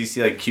mad because you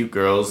see like cute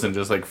girls in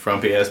just like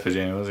frumpy ass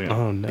pajamas. You're like,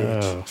 Oh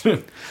no.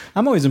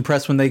 I'm always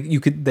impressed when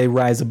they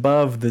rise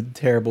above the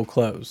terrible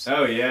clothes.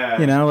 oh yeah.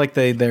 You know, like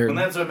they're. And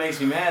that's what makes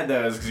me mad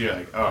though, is because you're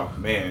like, oh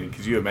man,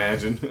 could you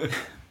imagine?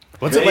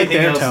 What's it like Anything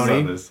there, else is on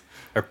Tony? this.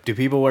 Do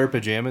people wear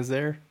pajamas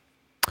there?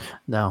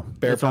 No,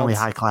 Bear it's only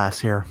pelts. high class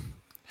here.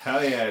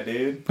 Hell yeah,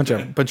 dude.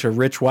 bunch of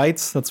rich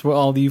whites. That's what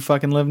all you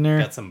fucking live near.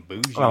 Got some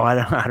bougie. Oh, I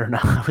don't know.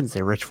 I wouldn't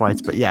say rich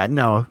whites, but yeah,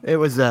 no, it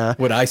was. Would I it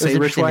was say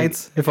rich interesting to-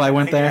 whites if I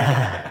went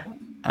there?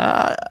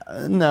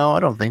 No, I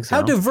don't think so.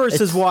 How diverse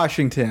is It's-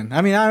 Washington?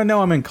 I mean, I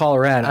know I'm in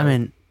Colorado. I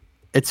mean,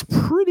 it's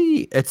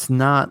pretty. It's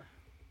not.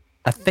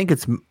 I think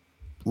it's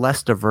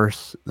less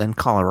diverse than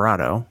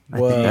Colorado. I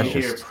Whoa. think You that's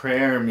hear just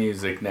prayer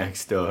music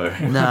next door.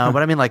 no.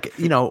 But I mean, like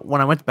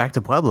when I went back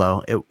to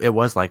Pueblo, it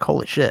was like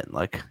holy shit.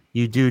 Like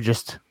you do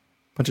just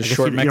bunch of I guess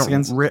short you don't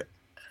Mexicans.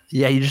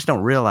 yeah, you just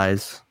don't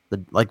realize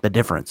the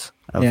difference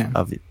of Yeah.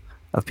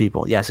 of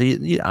people. Yeah, so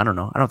I don't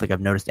know. I don't think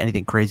I've noticed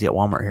anything crazy at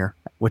Walmart here,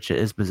 which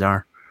is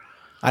bizarre.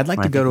 I'd like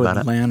when to I go think to about it.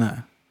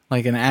 Atlanta,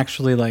 like an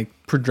actually like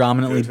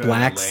predominantly Go to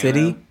black Atlanta,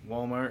 city.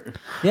 Walmart.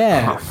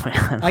 Yeah, Oh,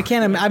 man. I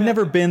can't. I've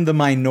never been the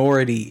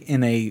minority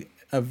in a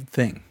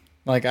thing.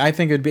 Like I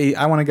think it'd be.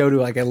 I want to go to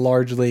like a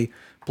largely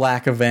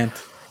black event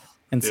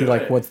and see Do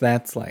like it. what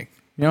that's like.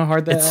 You know how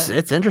hard that.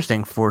 It's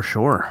interesting for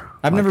sure.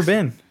 I've never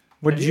been.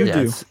 What did you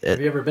Yeah, do?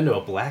 Have you ever been to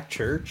a black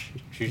church?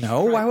 You should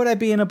No. try- Why would I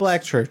be in a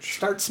black church?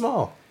 Start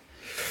small.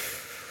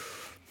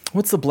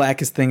 What's the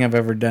blackest thing I've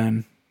ever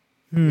done?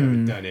 You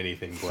haven't done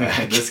anything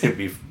black. This could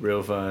be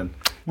real fun.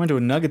 Went to a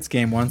Nuggets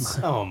game once.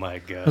 Oh my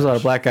god. There's a lot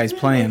of black guys I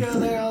playing. go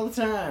there all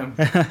the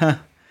time.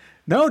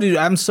 No, dude,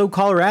 I'm so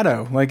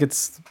Colorado. Like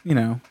it's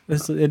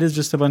it is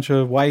just a bunch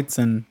of whites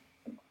and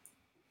a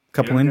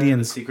couple You don't go to the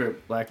Indians.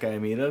 secret black guy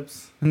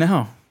meetups.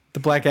 No, the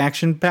Black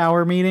Action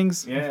Power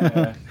meetings.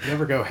 Yeah. You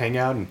ever go hang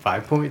out in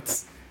 5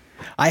 Points?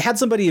 I had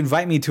somebody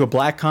invite me to a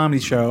black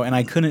comedy show and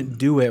I couldn't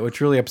do it,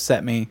 which really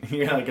upset me.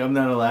 You're like, I'm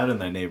not allowed in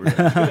that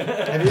neighborhood.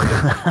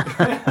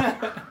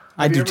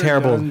 I do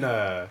terrible.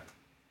 Done,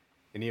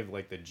 any of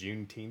like the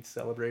Juneteenth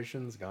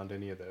celebrations? Gone to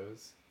any of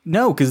those?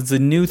 No, because it's a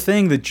new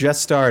thing that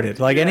just started.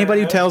 Like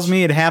anybody who tells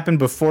me it happened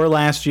before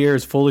last year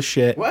is full of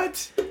shit.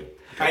 What?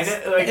 I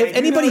know, like, If I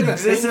anybody- knew it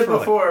existed Thing for, like-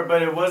 before,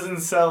 but it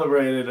wasn't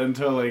celebrated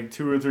until like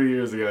 2 or 3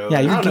 years ago. Yeah,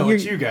 I you're- don't know what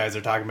you're- you guys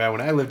are talking about.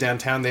 When I lived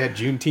downtown, they had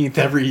Juneteenth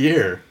every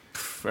year.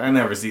 I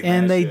never see that.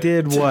 And they shit.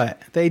 did what?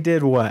 They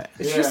did what?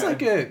 It's Yeah.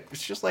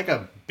 just like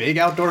a big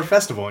outdoor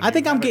festival. and I you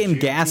think I'm have a getting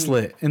Juneteenth-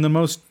 gaslit in the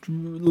most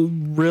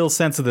real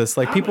sense of this.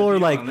 Like I'm people gonna are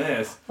be like, on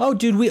this. "Oh,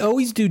 dude, we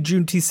always do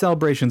Juneteenth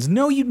celebrations."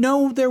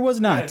 No, there was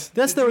not.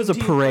 Yes, there was a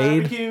Juneteenth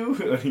parade.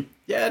 barbecue.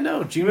 Yeah, no,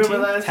 Remember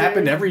Juneteenth last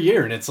happened year? every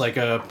year, and it's like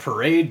a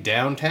parade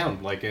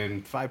downtown, like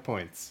in 5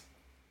 Points.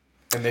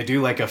 And they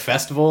do like a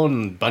festival,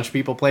 and a bunch of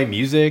people play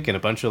music, and a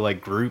bunch of like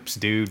groups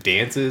do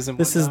dances and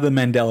This is the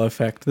whatnot. Mandela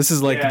effect. This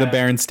is like the Yeah.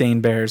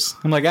 Berenstain Bears.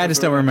 I'm like, I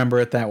just don't remember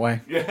it that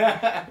way.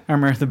 I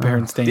remember the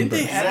Berenstain Didn't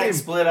they Bears. have Zach it?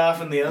 split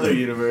off in the other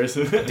universe.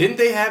 Didn't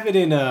they have it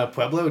in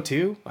Pueblo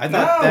too? I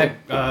thought No.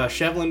 that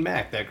Shevlin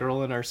Mack, that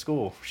girl in our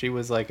school, she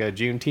was like a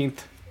Juneteenth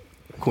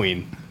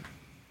queen.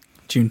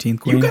 Juneteenth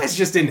Queen. You guys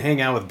just didn't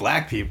hang out with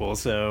black people,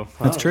 so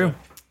I That's don't true. know.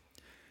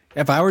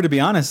 If I were to be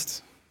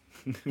honest,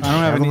 I don't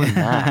have any.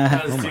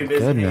 I was Oh too my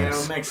busy hanging out goodness.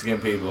 with Mexican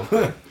people.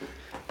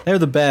 They're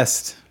the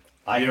best.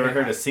 you ever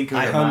heard of Cinco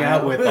de I hung Mayo?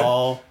 out with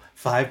all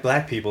 5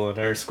 black people in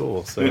our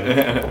school, so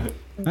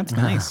That's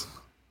nice.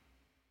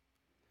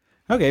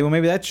 Okay, well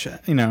maybe that's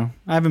I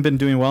haven't been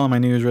doing well on my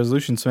New Year's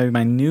resolution, so maybe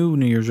my new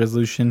New Year's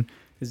resolution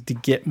is to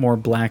get more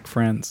black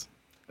friends.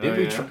 didn't, Oh,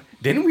 we yeah?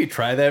 didn't we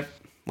try that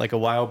like a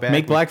while back?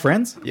 Make black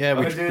friends? Yeah,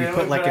 we, Oh, dude, we didn't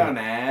put like out an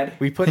an ad.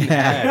 we put an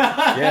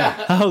ad.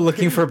 Yeah. Oh,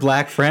 looking for a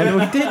black friend.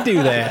 We did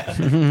do that.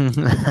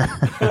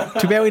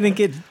 Too bad we didn't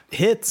get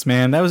hits,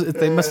 man.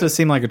 They must have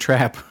seemed like a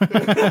trap.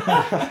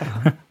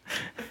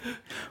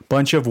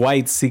 Bunch of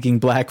whites seeking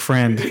black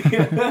friend.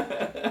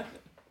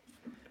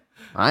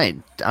 I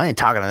ain't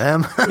talking to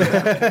them.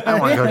 I don't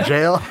want to go to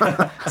jail.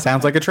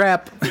 Sounds like a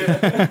trap.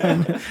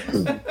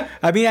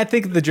 I mean, I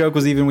think the joke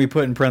was even we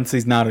put in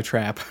parentheses, not a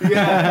trap.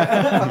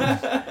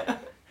 Yeah.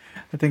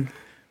 I think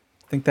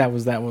that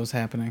was what was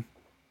happening.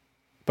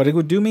 But it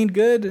would do me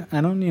good.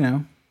 I don't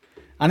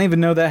even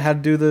know that how to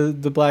do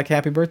the black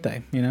happy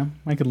birthday.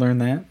 I could learn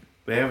that.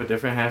 They have a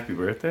different happy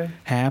birthday?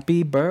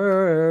 Happy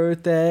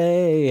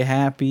birthday,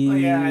 happy. Oh,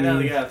 yeah, I know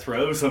they gotta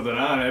throw something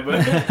on it,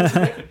 but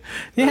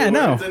yeah, I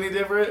know. It's any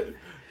different?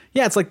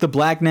 Yeah, it's like the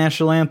black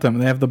national anthem.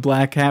 They have the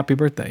black happy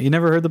birthday. You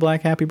never heard the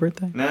black happy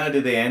birthday? No,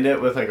 did they end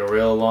it with like a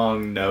real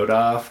long note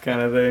off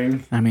kind of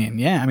thing? I mean,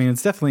 yeah. I mean,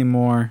 it's definitely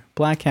more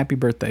black happy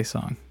birthday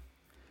song.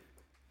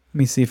 Let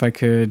me see if I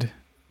could.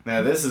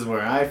 Now this is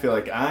where I feel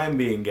like I'm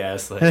being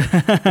gaslit.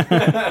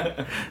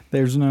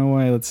 There's no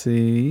way. Let's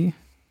see.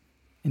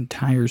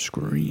 Entire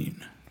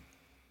screen.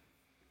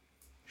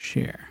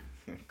 Share.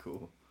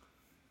 Cool.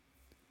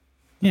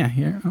 Yeah,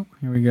 here. Oh,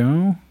 here we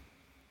go.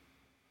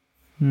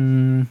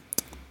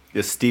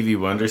 Does Stevie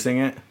Wonder sing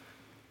it?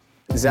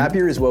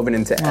 Zapier is woven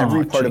into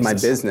every part of my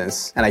Jesus.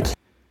 business, and I can't.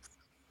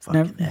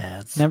 Fucking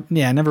ads.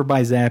 Never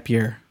buy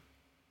Zapier.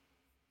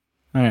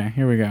 All right,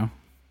 here we go.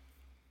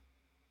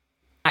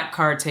 That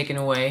card taken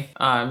away.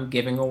 I'm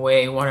giving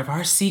away one of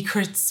our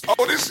secrets.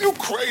 Oh, this you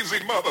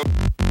crazy mother.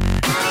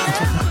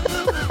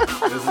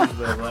 This is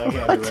the Black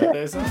Happy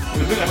Birthday song?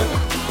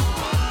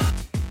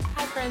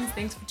 Hi friends,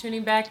 thanks for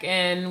tuning back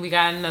in. We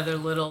got another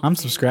little. I'm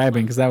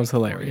subscribing because that was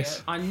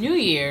hilarious. On New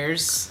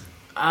Year's,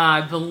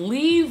 I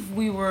believe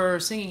we were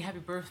singing happy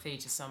birthday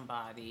to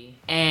somebody.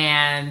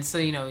 And so,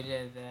 we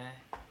did the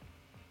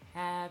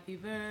happy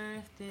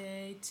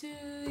birthday to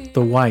you.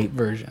 The white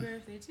version. Happy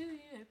birthday to you.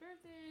 Happy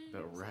birthday.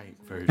 The right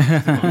version.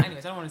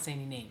 Anyways, I don't want to say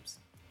any names.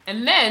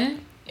 And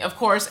then, of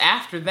course,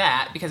 after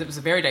that, because it was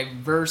a very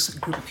diverse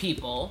group of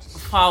people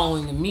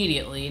following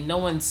immediately, no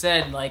one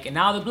said, and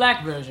now the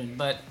black version,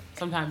 but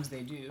sometimes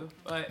they do.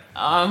 But,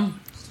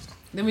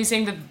 then we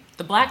sang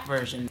the black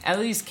version. At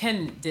least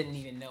Ken didn't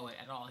even know it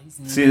at all.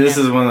 See, this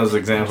is one of those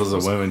examples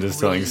of women just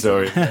telling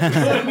stories. Yeah,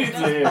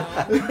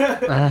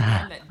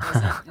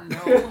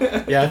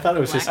 I thought it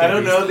was just. I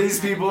don't know these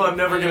people. I'm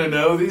never gonna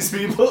know these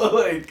people.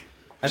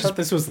 I thought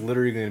this was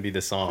literally going to be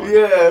the song.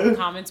 Yeah.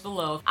 Comments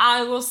below.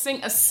 I will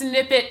sing a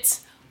snippet.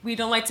 We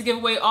don't like to give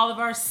away all of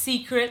our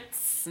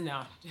secrets.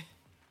 No.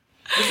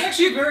 There's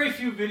actually very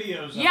few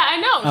videos. Yeah, I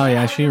know. Oh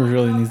yeah, she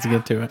really needs to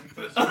get to it.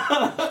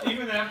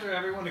 Even after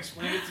everyone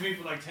explained it to me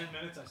for like 10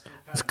 minutes, I still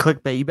It's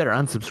clickbait. You better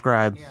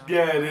unsubscribe.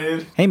 Yeah,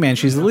 dude. Hey man,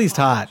 she's at least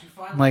hot.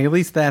 At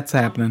least that's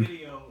happening.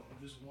 video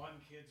of this one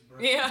kid's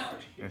birthday Yeah. party.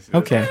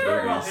 Okay.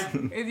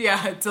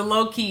 Yeah, it's a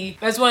low key.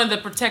 That's one of the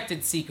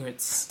protected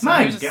secrets. So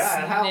My here's a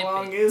God, how snippet.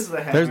 long is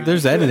the happy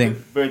There's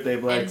editing. birthday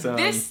black And song?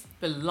 this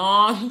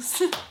belongs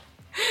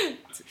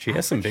She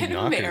has some big to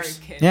knockers.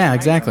 American. Yeah,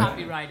 exactly.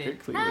 Copyrighted. Good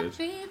cleavage.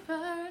 Happy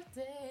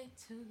birthday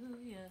to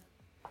you.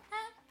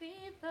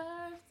 Happy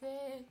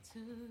birthday to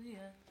you.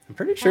 I'm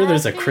pretty sure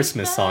there's a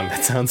Christmas song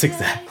that sounds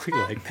exactly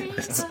like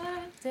this.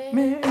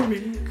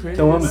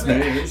 The one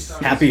that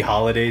Happy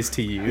Holidays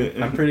to You.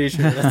 I'm pretty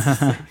sure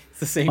that's it's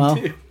the same Well,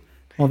 too.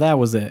 well, that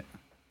was it.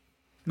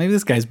 Maybe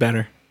this guy's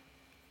better.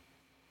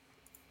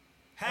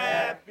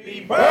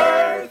 Happy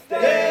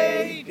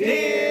birthday,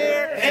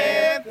 dear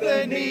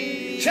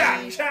Anthony.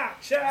 Cha, cha,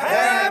 cha.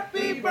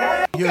 Happy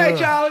birthday. Okay,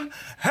 Charlie.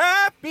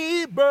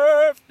 Happy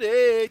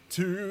birthday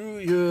to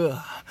you.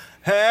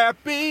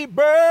 Happy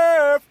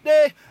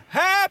birthday.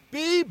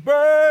 Happy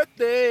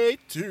birthday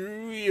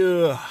to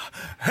you.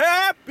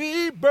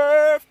 Happy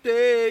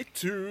birthday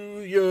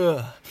to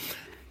you.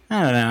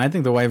 I don't know. I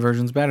think the white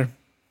version's better.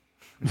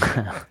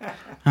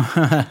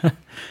 I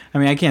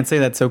mean, I can't say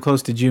that so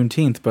close to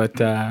Juneteenth, but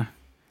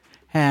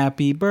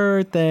happy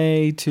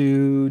birthday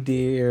to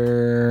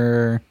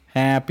dear.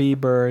 Happy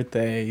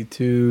birthday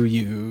to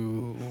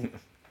you.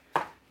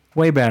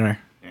 Way better.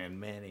 And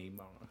many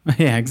more.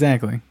 Yeah,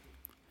 exactly.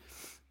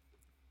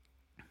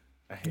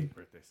 I hate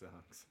birthday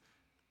songs.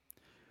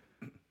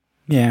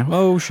 Yeah.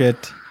 Oh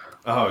shit.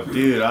 Oh,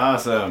 dude,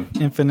 awesome.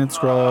 Infinite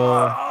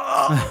scroll.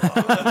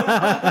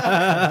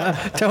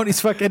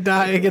 Tony's fucking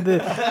dying in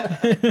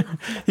the.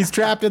 He's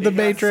trapped in the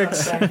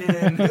Matrix.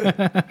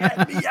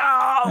 Get me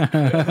out.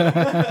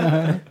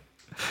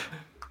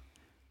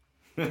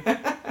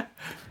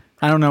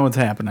 I don't know what's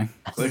happening.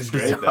 Looks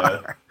great,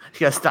 though. You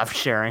gotta stop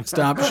sharing.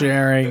 Stop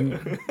sharing.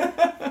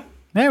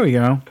 There we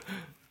go.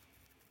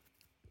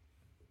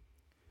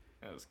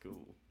 That was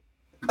cool.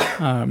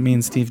 Me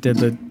and Steve did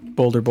the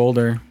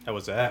Boulder. How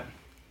was that?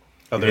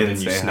 You Other didn't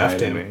than you say hi snuffed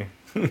to him.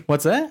 me.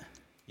 What's that?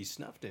 You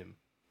snuffed him.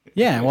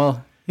 Yeah,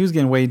 well, he was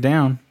getting weighed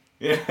down.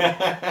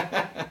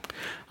 Yeah.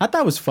 I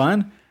thought it was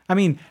fun. I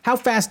mean, how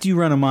fast do you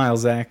run a mile,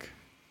 Zach?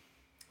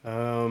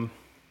 7:15.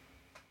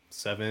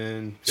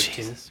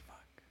 Jesus.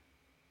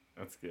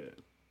 That's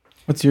good.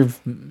 What's your?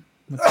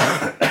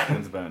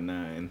 It's about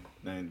 9,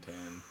 10,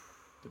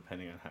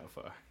 depending on how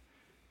far.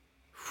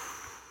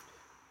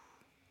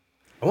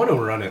 I want to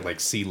run at like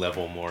sea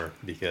level more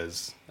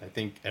because I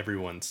think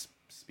everyone's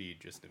speed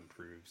just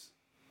improves.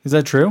 Is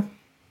that true?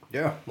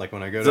 Yeah, like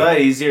when I go It's to. a lot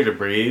easier to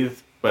breathe,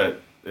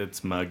 but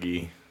it's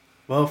muggy.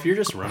 Well, if you're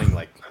just running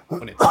like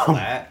when it's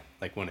flat,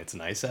 like when it's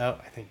nice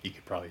out, I think you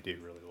could probably do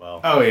really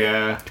well. Oh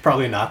yeah, You'd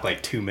probably knock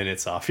like 2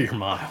 minutes off your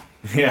mile.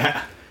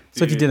 yeah.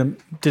 So if you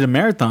did a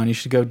marathon, you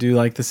should go do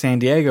like the San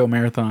Diego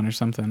Marathon or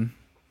something,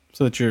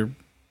 so that you're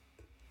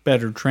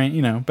better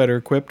trained, better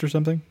equipped or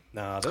something.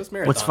 Nah, those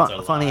marathons What's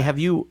are funny? live.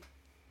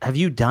 Have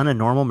you done a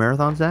normal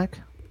marathon, Zach?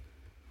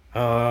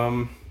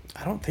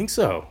 I don't think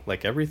so.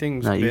 Like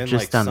everything's No, you've been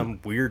just like done- some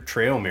weird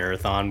trail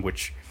marathon,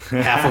 which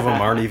half of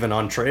them aren't even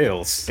on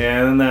trails.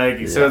 Yeah, and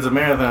then so it's a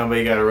marathon, but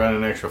you got to run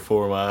an extra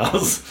 4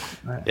 miles.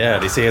 Yeah,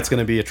 they say it's going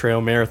to be a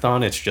trail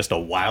marathon. It's just a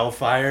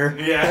wildfire.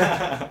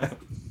 Yeah.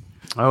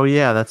 Oh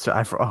yeah,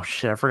 oh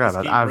shit, I forgot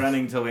about Keep that.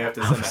 running till we have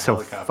to I send a was so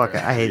helicopter. fucking.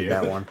 I after hated you.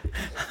 that one.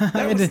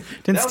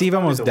 Didn't was Steve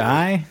probably almost the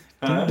die?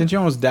 Didn't you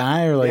almost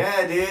die or like?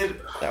 Yeah, dude.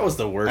 That was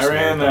the worst. I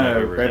ran marathon I've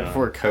ever right done.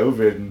 before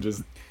COVID and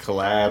just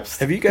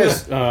collapsed. Have you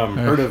guys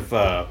heard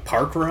of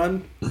Park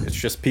Run? It's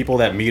just people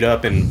that meet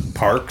up in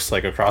parks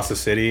like across the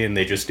city and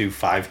they just do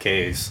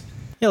 5Ks.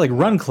 Yeah, like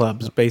run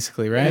clubs,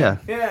 basically, right? Yeah.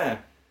 Yeah.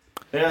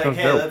 They're like, Sounds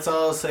hey, dope. let's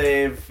all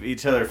save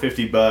each other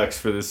 $50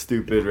 for this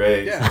stupid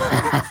race.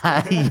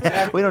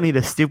 Yeah, we don't need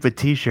a stupid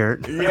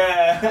T-shirt.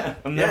 Yeah.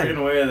 I'm never Yeah.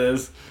 gonna wear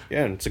this.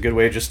 Yeah, and it's a good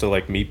way just to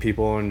like meet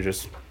people and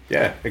just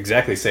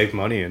exactly save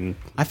money and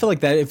I feel like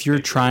that if you're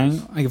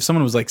trying, like if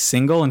someone was like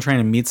single and trying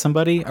to meet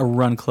somebody, a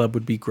run club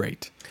would be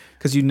great.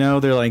 Because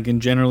they're like in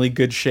generally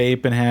good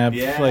shape and have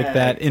like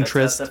that cuts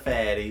interest. out the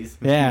fatties.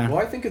 Yeah. well,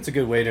 I think it's a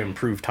good way to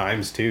improve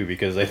times too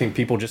because I think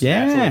people just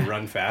Yeah. naturally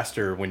run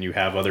faster when you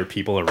have other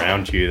people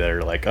around you that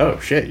are like,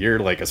 oh shit, you're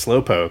like a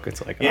slowpoke.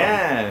 It's like, oh,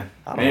 Yeah.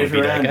 I don't And wanna if be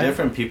you're that around guy.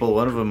 different people,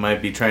 one of them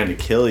might be trying to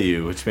kill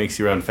you, which makes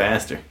you run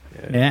faster.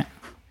 Yeah.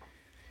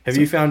 Have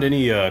you found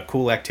any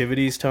cool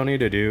activities, Tony,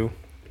 to do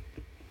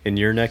in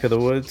your neck of the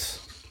woods?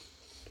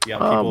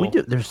 Yeah, We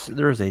do.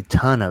 There's a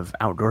ton of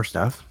outdoor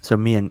stuff. So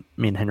me and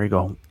Henry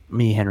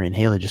and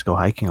Haley just go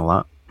hiking a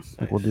lot.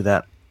 Like, we'll do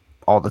that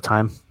all the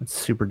time. It's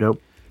super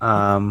dope.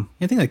 I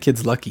think that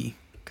kid's lucky.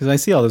 Because I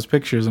see all those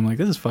pictures, I'm like,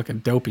 this is fucking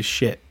dope as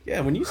shit.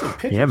 Yeah, when you see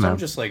pictures, Yeah, man. I'm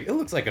just like, it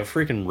looks like a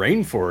freaking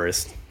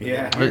rainforest.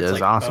 Yeah. Here It it's, is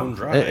like, awesome. bone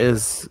dry. It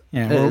is.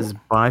 Yeah, It well- is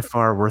by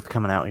far worth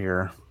coming out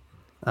here.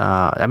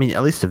 I mean,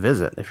 at least to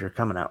visit if you're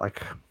coming out.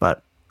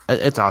 But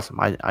it's awesome.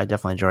 I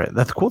definitely enjoy it.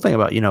 That's the cool thing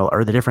about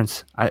or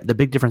the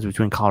big difference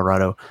between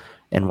Colorado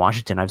and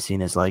Washington I've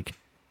seen is like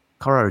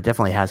Colorado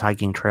definitely has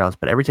hiking trails,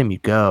 but every time you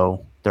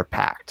go, they're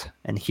packed.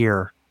 And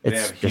here They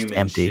it's have just human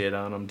empty. shit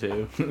on them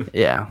too.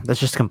 Yeah, that's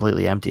just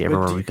completely empty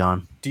everywhere we've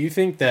gone. Do you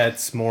think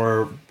that's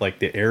more like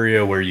the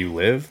area where you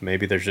live?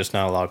 Maybe there's just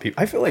not a lot of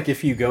people. I feel like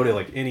if you go to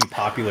like any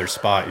popular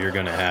spot, you're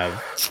gonna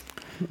have.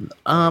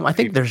 I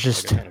think there's people,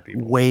 just like a ton of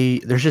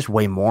people. there's just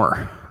way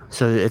more.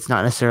 So it's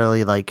not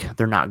necessarily like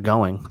they're not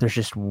going. There's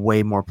just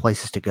way more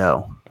places to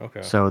go.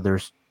 Okay. So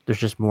there's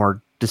just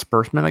more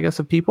disbursement, I guess,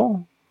 of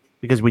people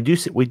because we do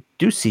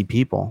see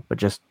people,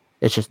 but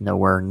it's just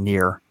nowhere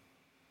near.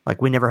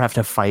 Like we never have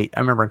to fight. I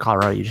remember in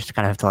Colorado, you just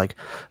kind of have to like,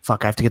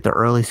 fuck, I have to get there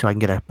early so I can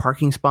get a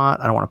parking spot.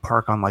 I don't want to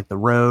park on like the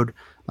road.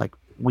 Like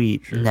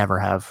we never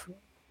have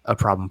a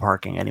problem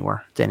parking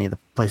anywhere to any of the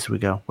places we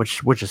go,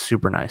 which is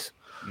super nice.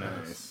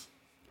 Nice.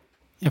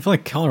 I feel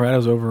like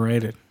Colorado's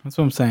overrated. That's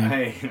what I'm saying.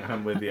 Hey,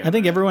 I'm with you. I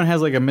think everyone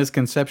has like a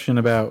misconception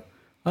about,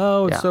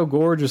 oh, it's Yeah. so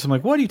gorgeous. I'm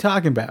like, what are you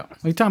talking about?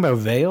 Are you talking about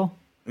Vail?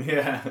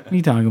 Yeah. What are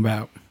you talking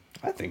about?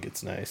 I think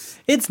it's nice.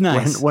 It's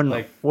nice.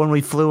 When we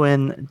flew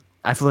in,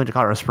 I flew into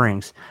Colorado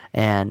Springs,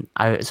 and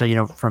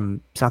from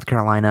South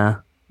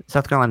Carolina.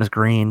 South Carolina's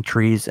green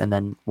trees, and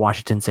then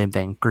Washington, same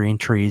thing, green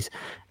trees.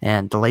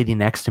 And the lady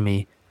next to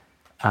me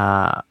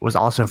was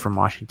also from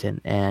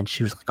Washington, and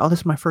she was like, "Oh, this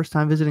is my first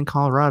time visiting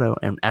Colorado."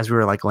 And as we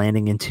were like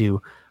landing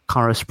into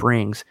Colorado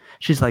Springs,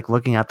 she's like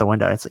looking out the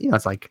window.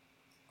 It's like,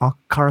 oh,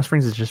 Colorado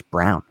Springs is just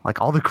brown.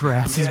 Like all the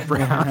grass is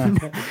brown.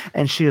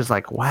 And she was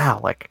like, "Wow,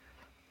 like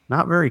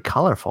not very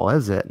colorful,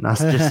 is it?" And I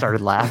just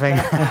started laughing.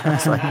 I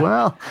was like,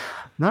 "Well,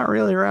 not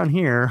really around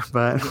here,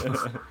 but."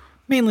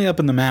 Mainly up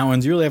in the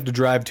mountains. You really have to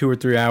drive 2 or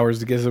 3 hours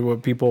to get to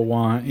what people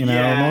want.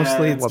 Yeah.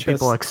 Mostly it's What just,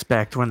 people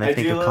expect when they I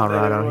think do of love that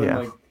Colorado. everyone, Yeah.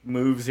 like,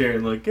 moves here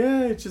and like,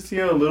 yeah, it's just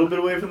a little bit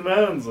away from the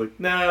mountains. Like,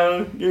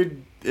 no,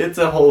 it's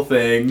a whole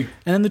thing.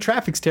 And then the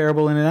traffic's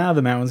terrible in and out of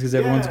the mountains because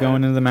everyone's Yeah.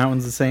 going into the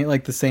mountains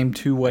the same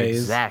 2 ways.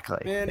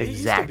 Exactly. Man, it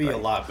exactly. used to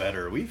be a lot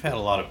better. We've had a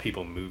lot of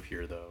people move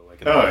here though.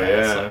 Like in Oh, the past,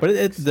 yeah. like-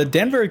 But the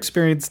Denver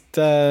experienced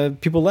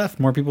people left.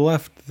 More people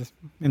left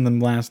in the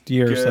last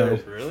year or so.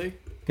 Good. Really?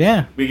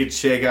 Yeah. We could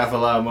shake off a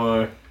lot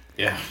more.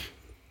 Yeah.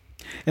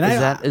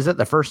 And Is that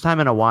the first time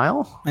in a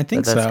while? I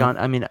think that's so. gone?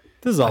 I mean,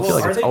 This is all. I feel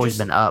like are it's they always just-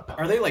 been up.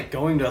 Are they like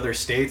going to other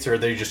states, or are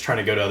they just trying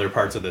to go to other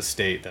parts of the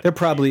state? They're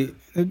probably.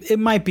 It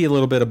might be a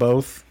little bit of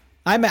both.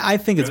 I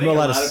think it's I think a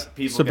lot of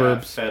people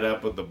suburbs. got fed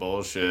up with the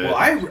bullshit. Well,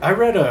 I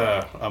read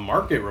a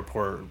market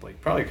report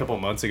like probably a couple of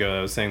months ago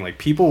that was saying like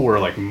people were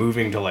like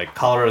moving to like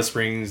Colorado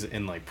Springs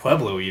and like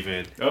Pueblo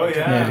even. Oh, like,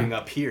 yeah. moving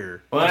up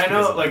here. Well, just I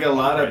because know of, like a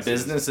lot of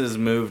prices. businesses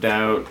moved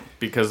out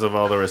because of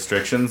all the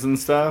restrictions and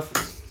stuff.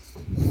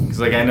 Because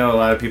like I know a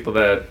lot of people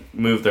that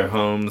move their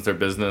homes, their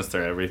business,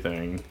 their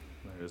everything.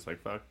 They're just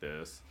like, fuck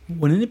this.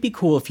 Wouldn't it be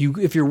cool if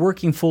you're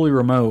working fully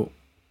remote,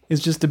 is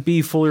just to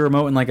be fully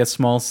remote in like a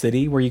small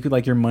city where you could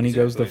like your money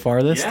goes the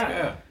farthest?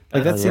 Yeah.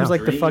 Like that Oh, seems yeah.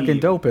 like the fucking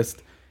Dream. dopest.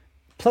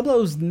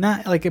 Pueblo's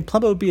not like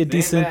Pueblo would be a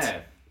decent.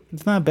 Bad.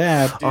 It's not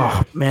bad.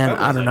 Oh man, that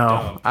I was don't a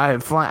know.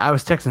 dump. I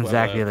was texting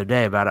Zach Well, the other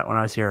day about it when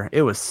I was here.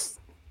 It was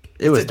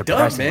a dump,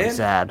 depressingly man.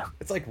 sad.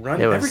 It's like run.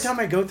 It Every was- time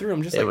I go through,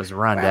 I'm just it like, was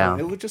run wow,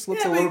 down. It just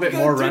looks Yeah, a little we bit go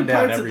more through run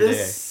down parts every of day.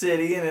 this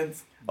city, and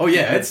it's Oh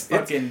yeah, it's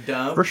fucking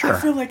dumb. For sure. I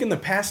feel like in the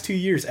past 2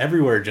 years,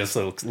 everywhere just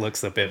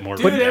looks a bit more.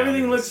 Dude, run down.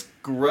 everything looks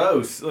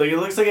gross. Like it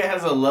looks like it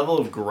has a level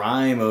of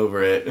grime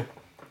over it.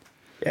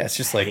 Yeah, it's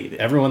just hate like it.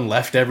 everyone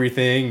left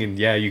everything, and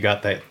yeah, you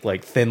got that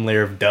like thin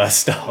layer of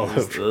dust all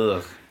over.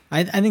 Ugh.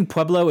 I think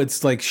Pueblo,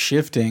 it's like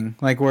shifting,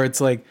 like where it's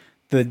like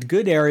the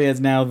good area is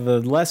now the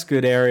less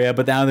good area,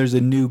 but now there's a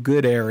new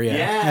good area.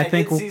 Yeah, I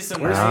think did see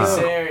some Where's, nice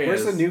the, areas.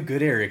 where's the new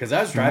good area? Because I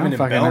was I driving don't in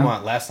fucking know.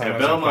 Belmont last time Yeah, I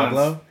was in Belmont's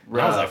Pueblo.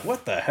 And I was rough. like,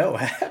 what the hell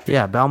happened?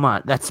 Yeah,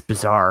 Belmont. That's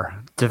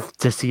bizarre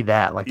to see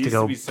that. Like to Used to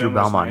go be so through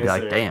much Belmont and be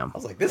like, nicer. damn. I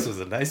was like, this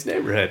was a nice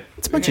neighborhood.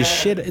 it's a bunch of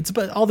shit. It's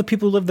about all the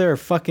people who live there are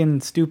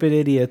fucking stupid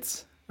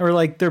idiots, or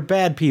like they're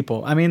bad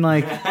people. I mean,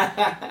 like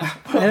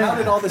How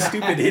did all the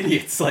stupid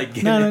idiots like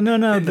get no.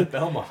 into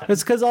Belmont?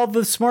 It's because all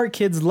the smart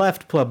kids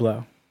left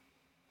Pueblo,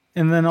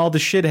 and then all the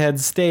shitheads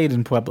stayed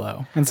in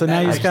Pueblo, and so now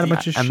you just got a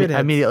bunch of I shitheads.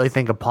 immediately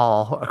think of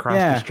Paul across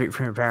Yeah. the street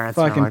from your parents.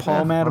 and I'm Fucking like, Paul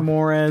 "Eh, well."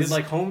 Matamoras. Did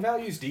like home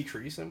values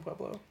decrease in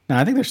Pueblo? No,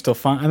 I think they're still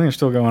fine. I think they're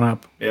still going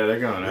up. Yeah, they're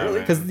going out.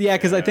 man.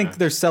 Because I think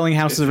they're selling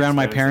houses It's around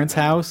my expensive parents'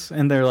 now. house,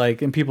 and they're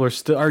like, and people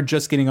are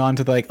just getting on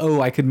to like,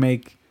 oh, I could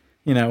make,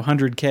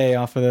 100K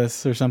off of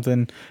this or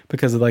something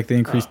because of like the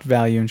increased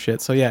value and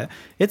shit. So yeah,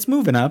 it's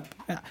moving up.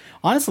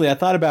 Honestly, I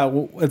thought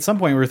about at some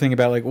point we were thinking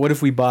about like, what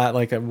if we bought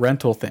like a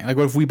rental thing? Like,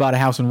 what if we bought a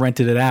house and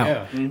rented it out?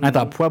 Yeah. And I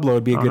thought Pueblo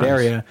would be a good nice.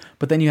 area,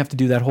 but then you have to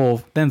do that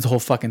then it's a whole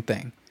fucking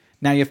thing.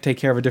 Now you have to take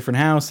care of a different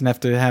house and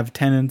have to have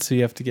tenants who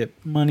you have to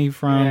get money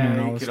from and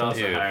Yeah, all you this could stuff. also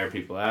Dude. hire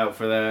people out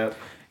for that.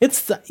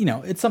 It's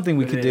it's something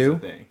we It could is do, a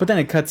thing. but then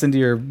it cuts into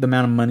the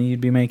amount of money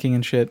you'd be making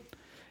and shit.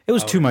 It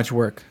was too much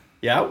work.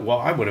 Yeah, well,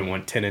 I wouldn't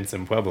want tenants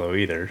in Pueblo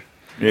either.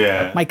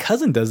 Yeah. My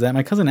cousin does that.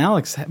 My cousin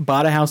Alex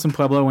bought a house in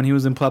Pueblo when he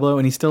was in Pueblo,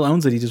 and he still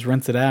owns it. He just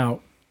rents it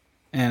out,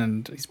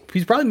 and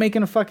he's probably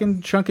making a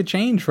fucking chunk of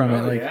change from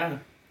it. Oh, Like,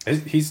 yeah.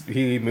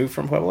 He moved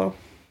from Pueblo.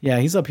 yeah,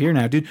 he's up here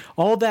now, dude.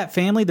 All of that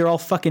family, they're all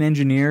fucking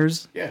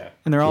engineers, Yeah.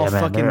 and they're all Yeah,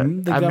 man,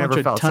 fucking. They've I've got never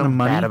a felt ton so of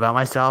money, bad about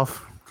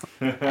myself.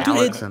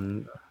 Alex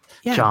and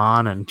yeah.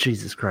 John and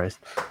Jesus Christ.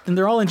 and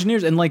they're all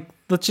engineers. And like,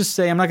 let's just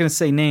say I'm not going to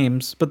say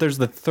names, but there's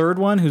the third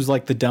one who's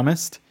like the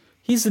dumbest.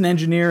 He's an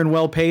engineer and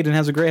well paid and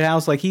has a great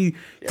house. Like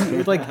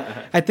like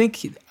I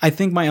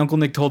think my uncle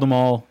Nick told them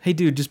all, "Hey,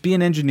 dude, just be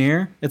an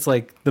engineer. It's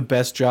like the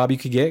best job you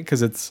could get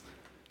because it's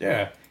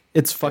Yeah.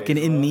 fucking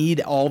in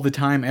need all the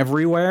time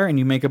everywhere, and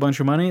you make a bunch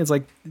of money. It's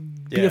like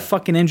be Yeah. a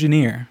fucking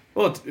engineer."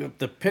 Well,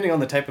 depending on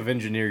the type of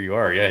engineer you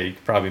are, yeah, you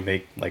could probably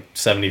make like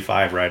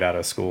 75 right out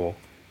of school.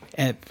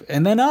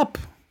 And then up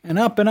and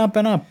up and up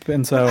and up.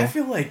 And so I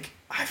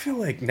feel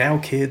like now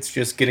kids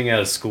just getting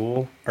out of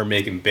school are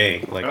making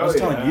bank. Like I Oh, was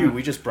telling yeah. you,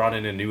 we just brought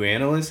in a new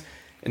analyst,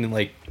 and then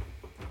like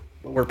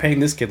we're paying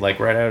this kid like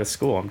right out of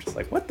school. I'm just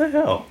like, what the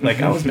hell?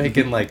 Like I was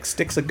making like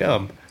sticks of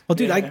gum. well,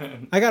 dude,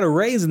 I got a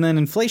raise, and then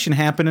inflation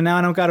happened, and now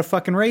I don't got a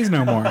fucking raise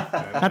no more.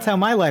 That's how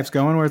my life's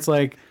going, where it's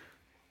like,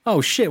 oh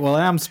shit, well,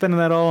 now I'm spending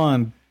that all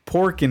on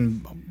pork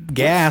and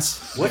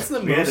gas. What's the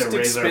We had to most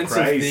raise our expensive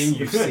price. thing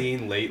you've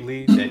seen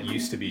lately that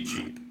used to be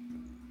cheap?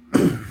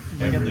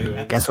 Like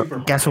at the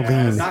supermarket.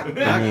 Gasoline.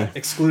 Not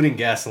excluding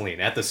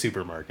gasoline at the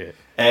supermarket.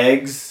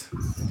 Eggs.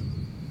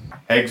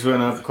 Eggs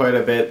went up quite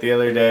a bit the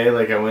other day.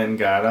 Like I went and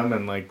got them,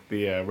 and like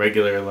the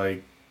regular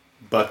like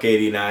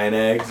 $1.89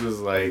 eggs was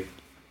like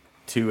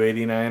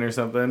 $2.89 or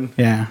something.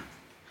 Yeah.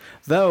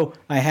 Though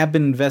I have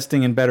been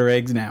investing in better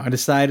eggs now. I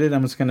decided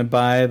I'm just gonna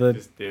buy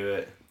Just do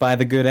it.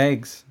 the good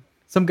eggs.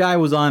 Some guy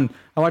was on.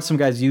 I watched some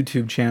guy's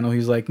YouTube channel.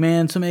 He's like,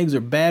 "Man, some eggs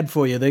are bad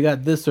for you. They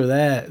got this or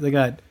that. They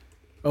got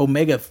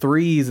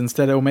omega-3s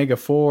instead of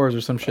omega-4s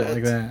or some shit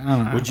like that." I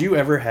don't know. Would you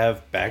ever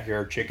have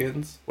backyard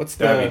chickens? What's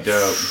the That'd be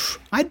dope.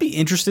 I'd be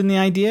interested in the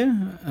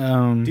idea.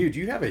 Dude,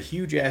 you have a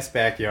huge ass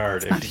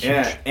backyard.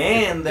 Yeah,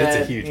 and It's a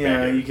that huge you know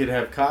backyard. you could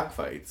have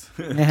cockfights.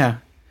 Yeah.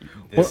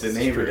 This the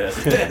neighbor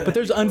does it. But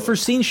there's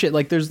unforeseen shit.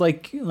 Like there's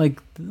like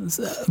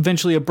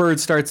eventually a bird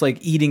starts like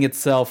eating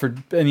itself,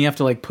 and you have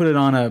to like put it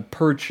on a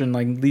perch and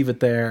like leave it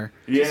there.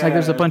 It's like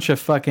there's a Yeah. bunch of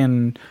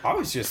fucking I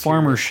was just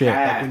farmer hearing, shit.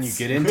 Like when you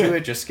get into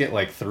it, just get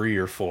like 3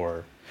 or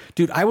 4.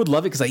 Dude, I would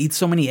love it because I eat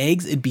so many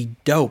eggs. It'd be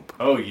dope.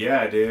 Oh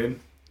yeah, dude.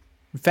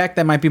 In fact,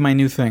 that might be my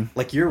new thing.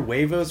 Like your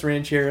huevos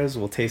rancheros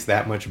will taste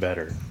that much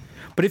better.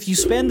 But if you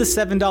spend the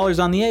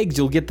 $7 on the eggs,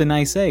 you'll get the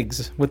nice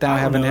eggs without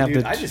I don't having know, to have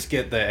dude. the. I just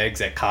get the eggs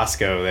at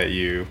Costco that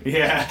you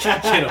Yeah.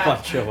 get a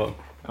bunch of them.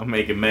 I'm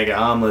making mega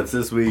omelets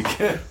this week.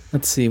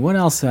 Let's see what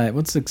else.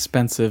 What's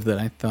expensive that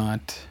I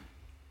thought?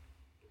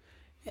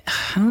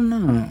 I don't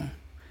know.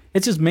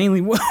 It's just mainly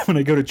when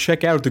I go to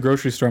check out at the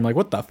grocery store. I'm like,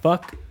 what the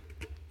fuck?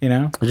 You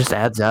know? It just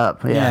adds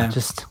up. Yeah. Yeah.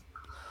 Just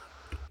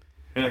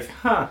You're like,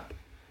 huh?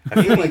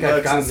 I feel like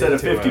I've $80 gotten instead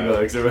of into,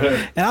 $50 or whatever.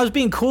 And I was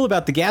being cool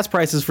about the gas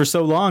prices for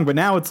so long, but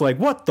now it's like,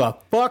 what the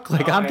fuck?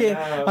 Like Oh, I'm I getting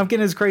know. I'm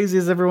getting as crazy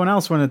as everyone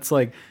else when it's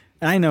like,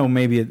 and I know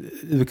maybe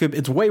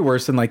it's way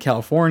worse than like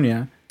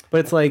California,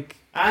 but it's like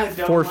I don't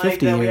like $4.50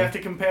 that we here. have to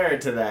compare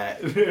it to that.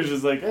 It's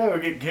just like, oh, we're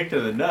getting kicked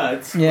in the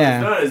nuts. Yeah.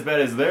 It's not as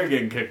bad as they're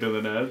getting kicked in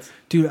the nuts.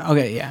 Dude,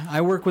 okay, yeah. I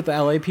work with the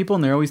LA people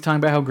and they're always talking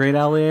about how great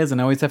LA is, and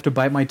I always have to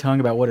bite my tongue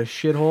about what a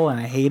shithole, and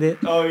I hate it.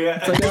 Oh,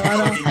 yeah. like, I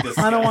don't want-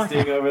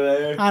 disgusting over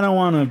there. I don't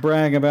want to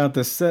brag about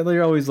the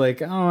they're always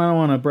like, oh, I don't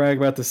want to brag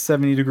about the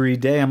 70-degree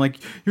day. I'm like,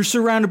 you're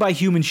surrounded by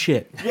human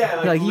shit. Yeah,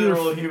 like you're-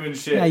 literal human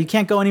shit. Yeah, you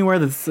can't go anywhere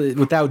that's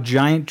without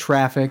giant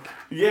traffic.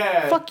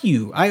 Yeah. Fuck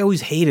you. I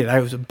always hate it. I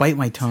always bite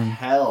my tongue.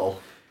 Hell.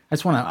 I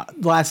just want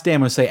to, last day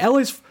I'm going to say,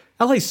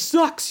 LA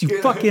sucks,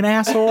 you fucking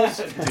assholes.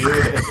 Dude.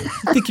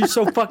 I think you're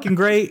so fucking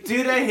great.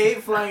 Dude, I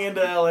hate flying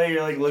into LA.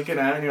 You're like looking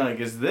out and you're like,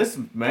 is this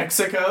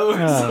Mexico?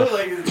 Oh. So,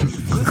 like,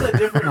 is this a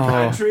different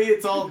country?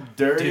 It's all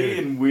dirty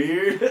and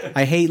weird.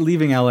 I hate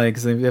leaving LA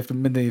because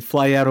they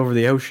fly out over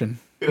the ocean.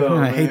 Oh,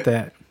 I man. hate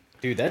that.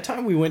 Dude, that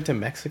time we went to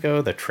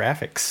Mexico, the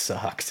traffic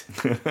sucked.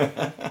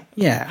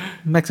 Yeah,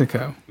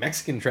 Mexico.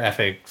 Mexican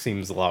traffic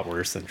seems a lot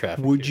worse than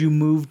traffic. Would here. you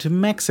move to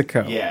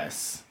Mexico?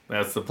 Yes,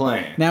 that's the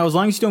plan. Now, as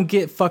long as you don't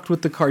get fucked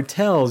with the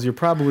cartels, you're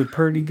probably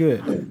pretty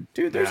good.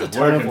 Dude, there's Yeah, a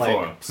ton of working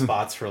for 'em. like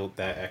spots for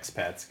that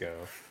expats go.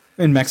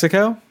 In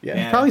Mexico?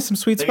 Yeah. Probably some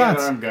sweet They spots.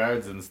 got armed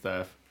guards and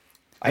stuff.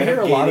 I hear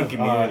a lot of gated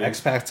communities.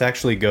 expats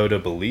actually go to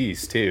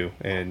Belize too,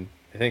 and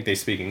I think they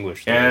speak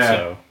English there. Yeah.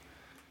 So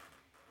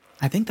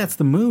I think that's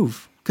the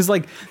move. Because,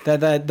 like,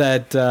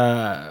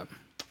 that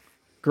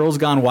Girls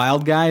Gone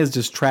Wild guy is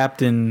just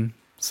trapped in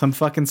some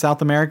fucking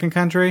South American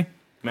country.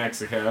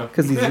 Mexico.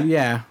 Because he's,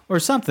 yeah, or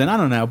something. I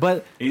don't know.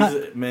 But He's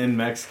in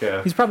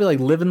Mexico. he's probably, like,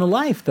 living the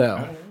life,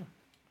 though.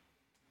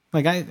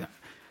 Like, I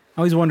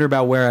always wonder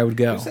about where I would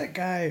go. who's that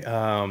guy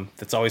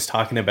that's always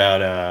talking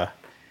about?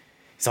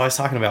 He's always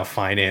talking about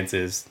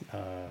finances.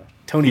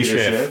 Tony Peter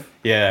Schiff. Schiff?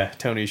 Yeah,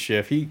 Tony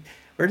Schiff.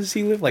 Where does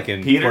he live? Like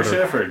in Peter Puerto-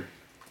 Schiff or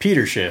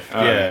Peter Schiff.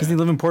 Oh, yeah. Doesn't he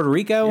live in Puerto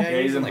Rico? Yeah,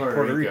 he's in like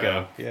Puerto Rico.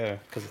 Rico. Yeah,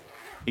 because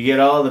you get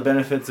all the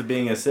benefits of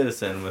being a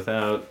citizen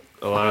without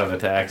a lot of the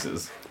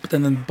taxes.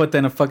 But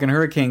then a fucking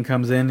hurricane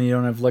comes in and you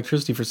don't have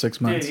electricity for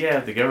 6 months. Dude, yeah,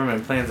 if the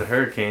government plans a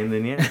hurricane,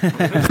 then yeah.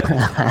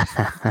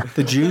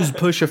 The Jews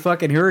push a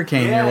fucking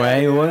hurricane yeah, your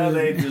way. you What- know,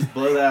 they just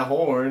blow that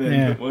horn and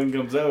Yeah. one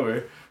comes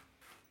over.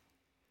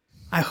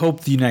 I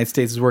hope the United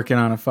States is working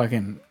on a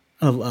fucking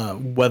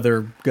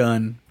weather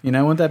gun. You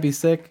know, wouldn't that be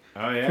sick?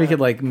 Oh, yeah. We could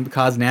like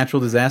cause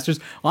natural disasters.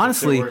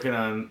 Honestly, They're working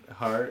on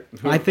heart.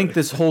 I think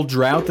this whole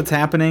drought that's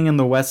happening in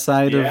the west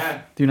side of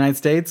Yeah. the United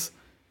States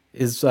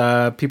is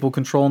people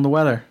controlling the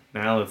weather.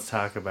 Now let's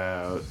talk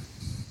about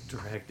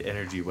direct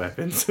energy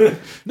weapons.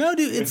 No,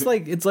 dude, it's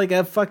like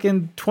a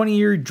fucking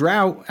 20-year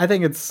drought. I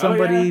think it's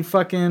somebody Oh, yeah?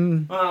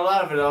 fucking. Well, a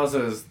lot of it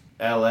also is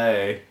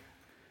L.A.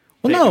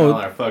 Well, taking no. all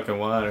our fucking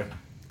water.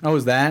 Oh,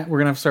 is that? We're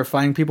gonna have to start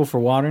fighting people for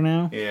water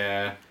now?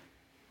 Yeah.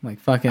 Like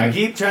fucking. I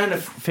keep trying to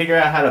figure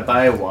out how to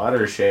buy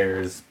water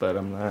shares, but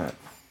I'm not.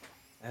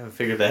 I haven't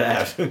figured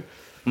that out.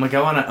 I'm like,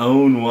 I want to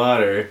own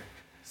water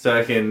so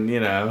I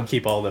can,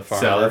 keep all the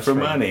farmers sell it for from-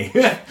 money.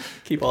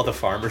 Keep all the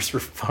farmers from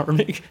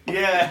farming.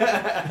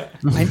 Yeah.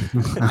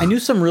 I knew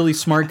some really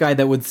smart guy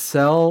that would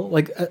sell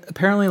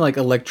apparently like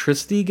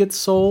electricity gets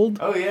sold.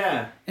 Oh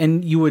yeah.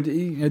 And you would,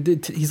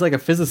 he's like a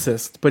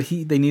physicist, but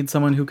they need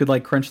someone who could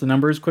like crunch the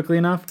numbers quickly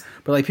enough.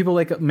 But like people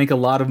like make a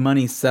lot of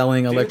money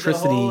selling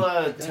electricity. Dude, the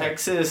whole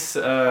Texas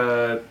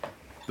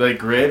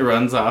grid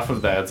runs off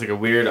of that. It's like a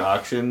weird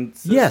auction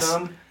system.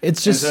 Yes,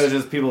 it's just and so it's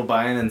just people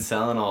buying and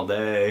selling all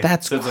day.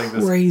 That's so it's like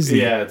crazy.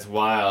 Yeah, it's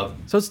wild.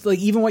 so it's like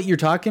even what you're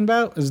talking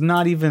about is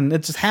not even.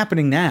 It's just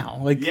happening now.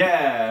 Like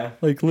Yeah.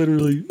 like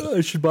literally, I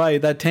should buy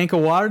that tank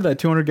of water, that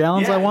 200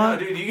 gallons Yeah, I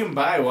want. no, dude, you can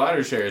buy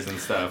water shares and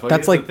stuff. Like, That's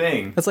it's like the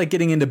thing. that's like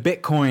getting into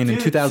Bitcoin in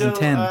Dude,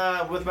 2010.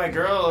 So, with my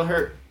girl,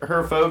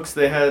 her folks,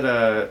 they had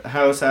a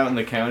house out in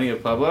the county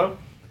of Pueblo,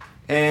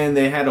 and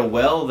they had a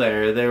well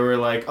there. They were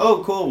like,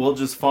 "Oh, cool, we'll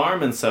just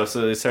farm and stuff."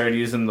 So they started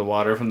using the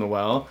water from the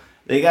well.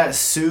 They got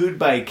sued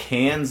by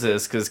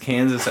Kansas because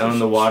Kansas owned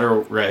the water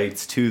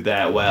rights to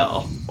that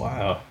well.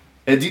 Wow.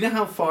 And do you know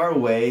how far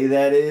away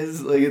that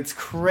is? Like, it's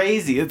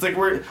crazy. It's like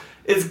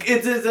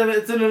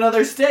it's in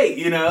another state.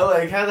 You know,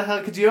 like how the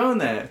hell could you own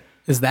that?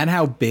 Is that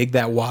how big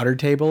that water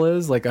table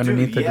is? Like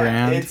underneath Dude, the yeah,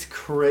 ground? It's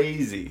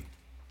crazy.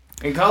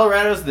 And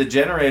Colorado's the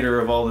generator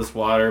of all this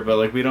water, but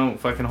like we don't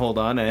fucking hold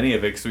on to any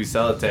of it because we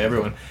sell it to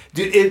everyone.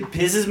 Dude, it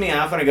pisses me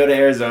off when I go to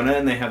Arizona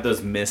and they have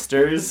those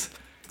misters.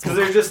 Because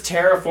they're just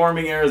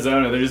terraforming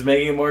Arizona. They're just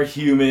making it more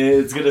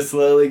humid. It's going to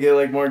slowly get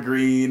like more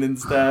green and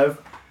stuff.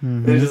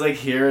 They're just like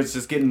here, it's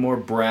just getting more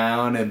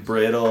brown and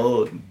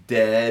brittle and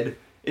dead.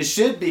 It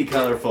should be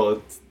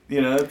colorful.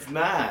 It's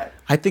not.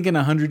 I think in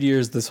 100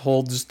 years,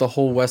 just the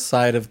whole west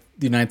side of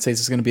the United States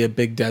is going to be a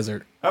big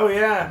desert. Oh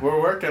yeah, we're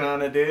working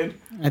on it, dude.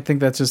 I think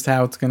that's just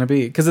how it's going to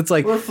be. Because it's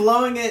like, We're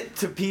flowing it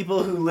to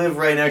people who live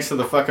right next to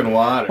the fucking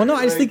water. well, no,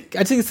 I think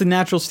it's the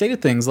natural state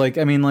of things. Like,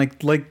 I mean,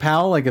 like Lake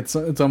Powell, like it's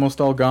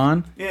almost all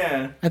gone.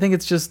 Yeah. I think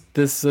it's just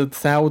this.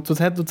 It's how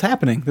what's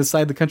happening. This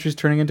side of the country is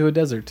turning into a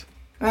desert.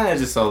 I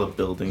just saw the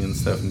building and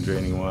stuff and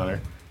draining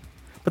water.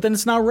 But then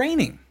it's not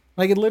raining.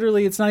 Like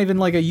it's not even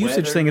like a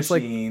usage Weather thing. It's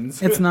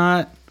machines. like it's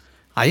not.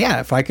 Yeah,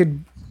 if I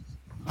could,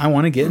 I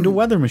want to get into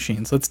weather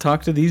machines. Let's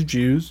talk to these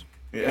Jews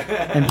Yeah.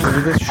 and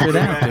figure this shit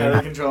out, How they're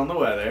dude. controlling the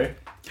weather.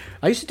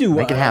 I used to do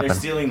Make it happen. They're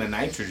stealing the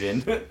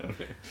nitrogen.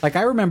 like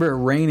I remember it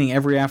raining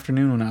every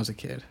afternoon when I was a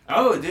kid.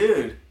 Oh,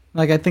 dude.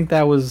 Like I think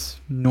that was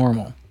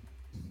normal.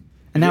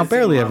 And now It seems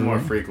barely a lot more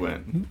everywhere.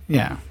 frequent.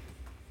 Yeah.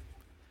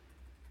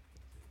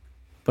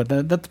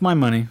 But that's my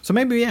money. So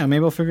maybe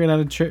I'll figure out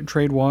how to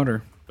trade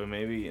water. But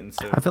maybe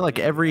instead I feel like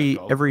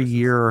every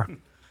year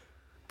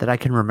that I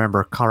can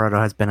remember, Colorado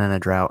has been in a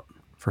drought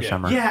for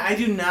summer. Yeah, I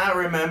do not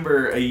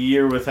remember a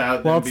year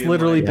without. Well, them it's being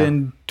literally like,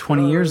 been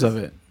 20 years of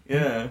it.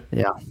 Yeah.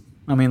 Yeah.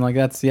 I mean, like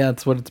that's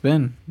what it's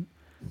been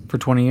for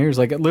 20 years.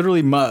 Like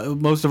literally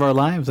most of our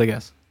lives, I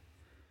guess.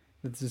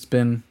 It's just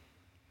been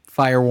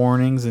fire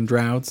warnings and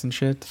droughts and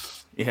shit.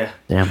 Yeah.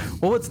 Damn.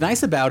 Well, what's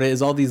nice about it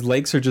is all these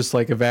lakes are just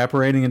like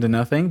evaporating into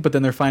nothing, but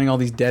then they're finding all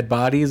these dead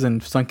bodies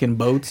and sunken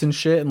boats and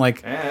shit and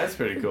like Yeah, that's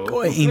pretty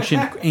cool.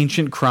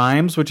 ancient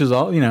crimes, which is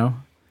all,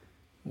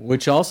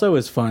 which also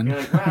is fun. You're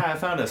like, wow, I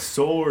found a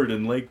sword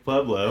in Lake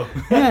Pueblo.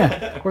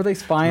 Yeah. Or they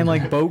find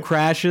like boat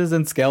crashes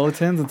and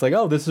skeletons. It's like,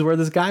 oh, this is where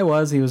this guy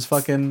was. He was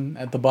fucking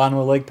at the bottom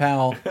of Lake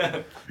Powell.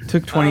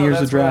 Took 20 years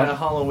that's of where that drought.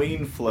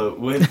 Halloween float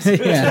went to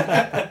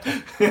Yeah.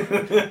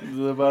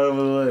 the bottom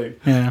of the lake.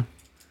 Yeah.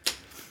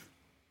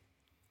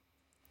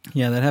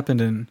 Yeah, that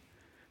happened in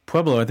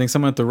Pueblo. I think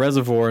someone at the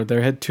reservoir,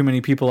 there had too many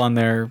people on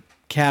their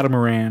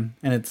catamaran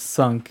and it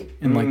sunk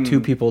and like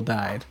 2 people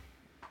died.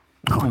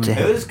 Oh, It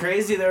damn. was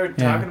crazy. They were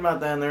talking about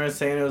that, and they were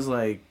saying it was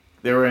like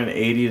they were in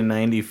 80 to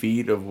 90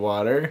 feet of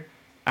water.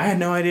 I had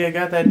no idea it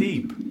got that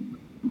deep.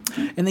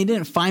 And they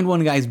didn't find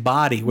one guy's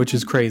body, which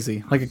is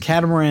crazy. Like a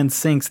catamaran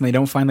sinks and they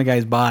don't find the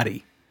guy's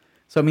body.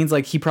 So it means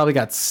like he probably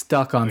got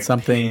stuck on Like,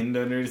 something. pinned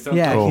under something.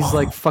 Yeah, he's Oh.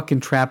 like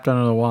fucking trapped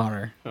under the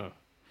water.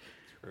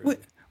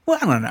 Well,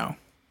 I don't know.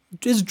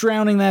 Is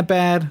drowning that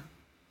bad?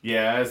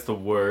 Yeah, it's the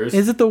worst.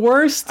 Is it the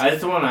worst?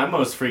 That's the one I'm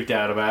most freaked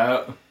out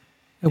about.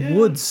 It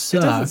would It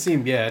suck.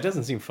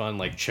 doesn't seem fun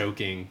like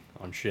choking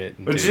on shit.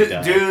 But until you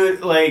die.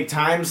 dude, like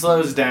time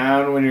slows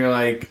down when you're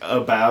like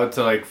about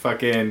to like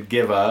fucking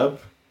give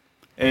up.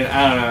 And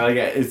I don't know,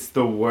 like it's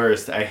the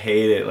worst. I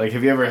hate it. Like,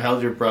 have you ever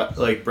held your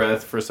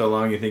breath for so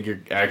long you think you're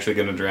actually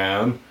gonna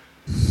drown?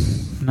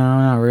 No,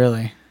 not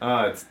really.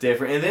 Oh, it's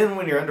different. And then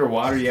when you're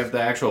underwater, you have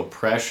the actual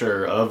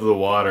pressure of the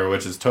water,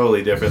 which is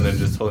totally different than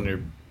just holding your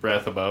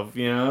breath above,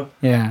 you know?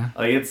 Yeah.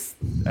 Like,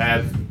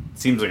 that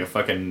seems like a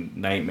fucking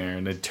nightmare,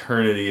 an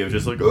eternity of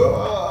just like,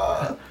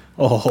 "Ugh."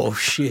 Oh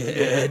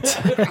shit.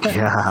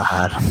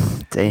 God.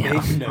 Damn. Maybe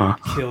Huh.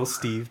 not kill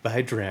Steve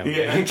by drowning.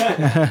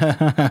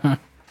 Yeah.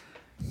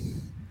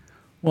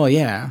 Well,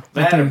 yeah.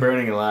 That and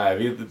burning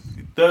alive.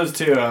 Those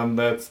two,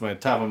 that's my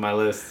top of my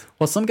list.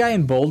 Well, some guy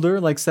in Boulder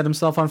like set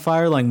himself on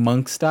fire, like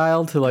monk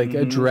style, to like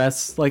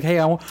address, like, hey,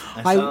 I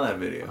saw that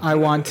video. I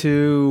want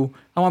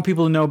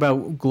people to know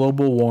about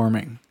global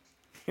warming,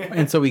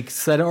 and so he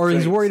said, or So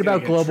he's he's worried gonna about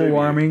get global tribute.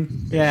 warming.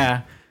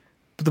 Yeah,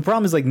 but the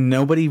problem is like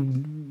nobody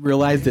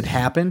realized it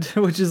happened,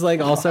 which is like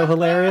also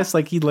hilarious.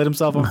 Like he lit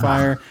himself on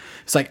fire.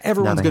 It's like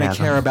everyone's Nothing gonna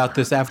care happened. about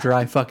this after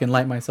I fucking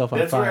light myself on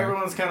That's where fire.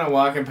 everyone's kind of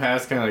walking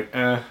past, kind of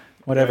like,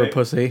 Whatever, right?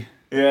 pussy.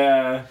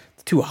 Yeah.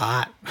 It's too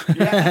hot.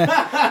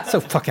 It's so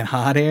fucking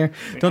hot here.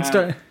 Don't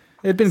start.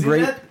 It'd been See,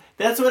 great.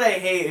 that's what I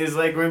hate is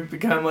like we've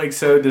become like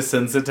so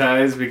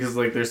desensitized because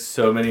like there's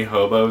so many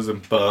hobos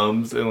and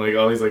bums and like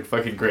all these like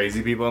fucking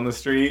crazy people on the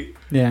street.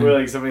 Yeah. Where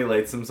like somebody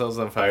lights themselves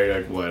on fire, you're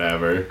like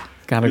whatever.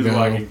 Gotta Just go.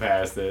 walking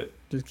past it.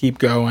 Just keep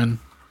going.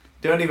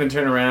 Don't even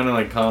turn around and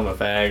like call him a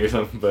fag or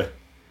something. But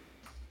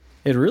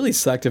It really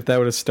sucked if that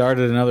would have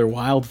started another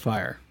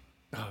wildfire.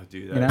 oh,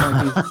 dude, You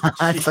know,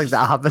 like, It's like the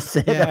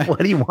opposite Yeah. of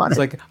what he wanted. it's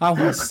like I'm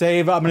gonna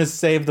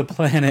save the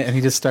planet, and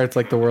he just starts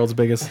like the world's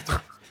biggest. it's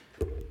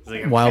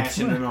like I'm wild-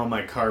 cashing in all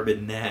my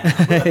carbon now.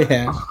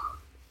 Yeah.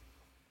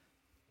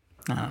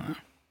 I don't know.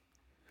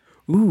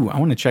 Ooh, I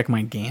want to check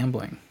my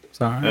gambling.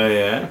 Sorry, Oh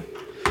yeah.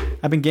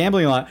 I've been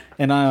gambling a lot,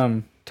 and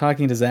I'm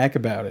talking to Zach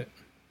about it.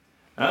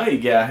 Oh, you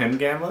got him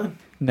gambling?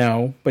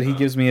 No, but he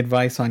gives me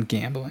advice on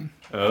gambling.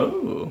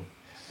 Oh.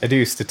 I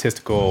do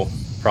statistical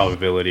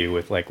probability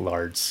with like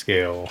large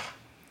scale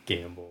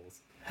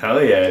gambles.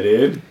 Hell yeah,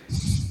 dude.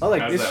 Oh,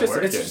 like How's it's that just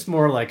working? it's just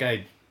more like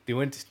I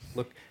went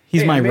look.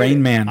 He's my I made-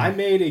 Rain Man. I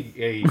made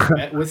a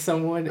bet with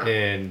someone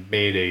and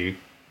made a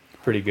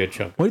pretty good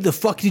chunk. What the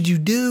fuck did you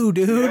do,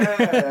 dude?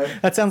 Yeah.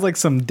 That sounds like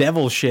some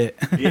devil shit.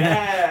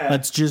 Yeah.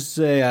 Let's just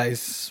say I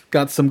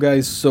got some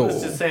guy's soul.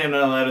 Let's just say I'm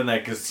not allowed in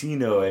that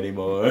casino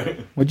anymore.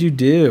 What'd you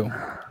do?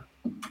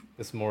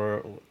 It's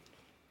more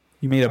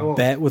You made a Oh.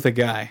 bet with a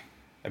guy.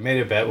 I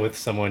made a bet with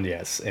someone,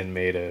 yes, and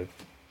made a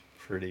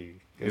pretty.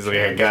 Good He's like,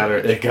 I got her.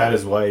 It got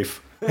his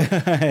wife.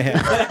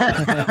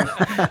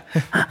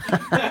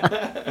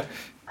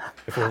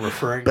 If we're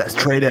referring Best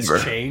to trade this ever.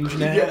 change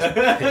now,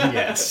 then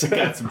yes.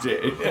 Got some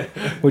change.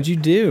 What'd you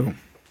do?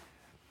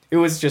 It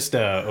was just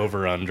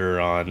over under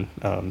on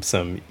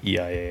some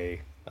EIA,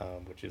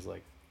 which is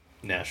like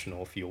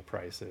national fuel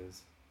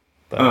prices.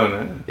 But, Oh,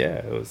 no. yeah,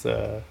 it was.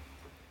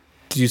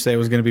 Did you say it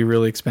was going to be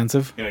really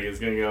expensive? Like, it's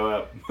going to go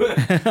up.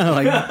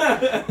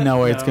 Like,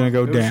 no way, it's going to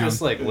go it was down.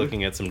 just like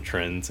looking at some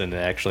trends, and it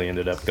actually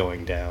ended up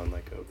going down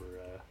like over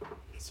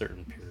a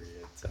certain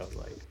period. So I was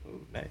like,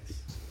 "Ooh, nice."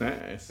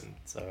 Nice. And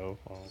so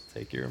I'll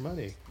take your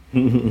money. I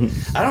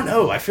don't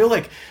know. I feel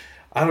like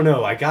I don't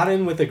know. I got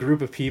in with a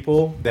group of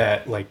people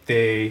that like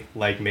they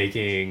like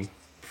making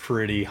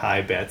pretty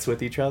high bets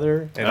with each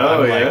other, and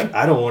Oh, I'm yeah? like,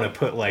 I don't want to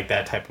put like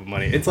that type of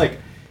money. It's like,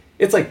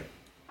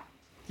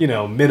 you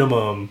know,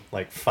 minimum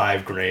like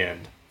 $5,000.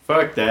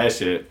 Fuck that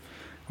shit.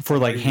 For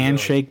like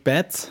handshake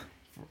bets?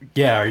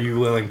 Yeah, are you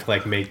willing to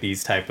like make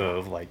these type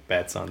of like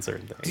bets on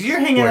certain things? Dude, you're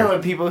hanging Where- out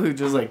with people who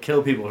just like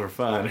kill people for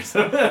fun or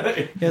something.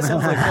 Yeah, it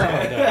sounds like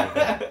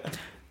that.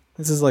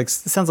 This is like, it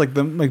sounds like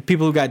the like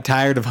people who got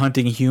tired of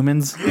hunting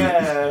humans.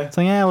 Yeah. It's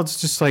like, yeah, let's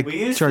just like We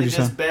used charge to you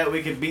just some. bet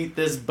we could beat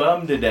this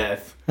bum to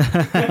death. But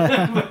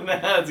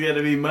now it's got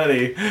to be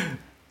money.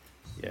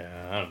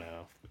 Yeah, I don't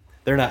know.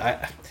 They're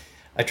not.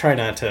 I try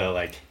not to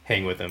like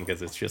hang with them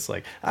because it's just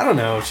like I don't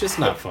know. It's just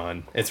not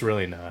fun. It's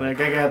really not. Like,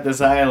 I got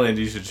this island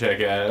you should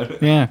check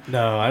out. Yeah.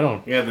 No, I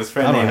don't. You got this I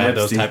friend don't named have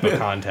those Epstein. type of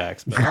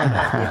contacts. But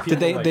when Did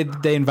they people, like-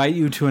 did they invite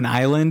you to an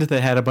island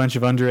that had a bunch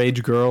of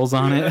underage girls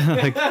on it?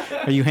 Like,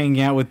 are you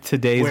hanging out with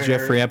today's Where-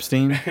 Jeffrey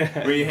Epstein?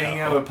 Where you hang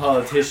out with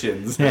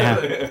politicians.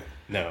 Yeah.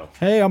 No.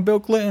 Hey, I'm Bill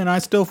Clinton. I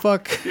still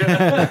fuck.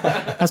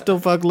 I still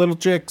fuck little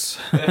chicks.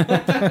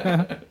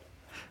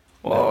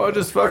 Oh,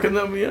 just fucking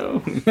them, you know.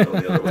 Go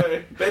the other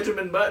way.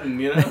 Benjamin Button,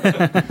 you know.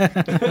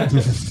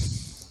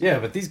 Yeah,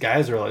 but these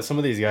guys are like some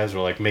of these guys are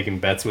like making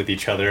bets with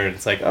each other, and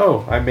it's like,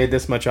 oh, I made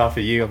this much off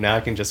of you. Now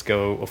I can just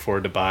go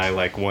afford to buy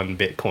like 1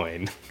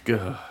 Bitcoin.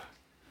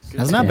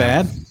 That's not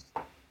bad.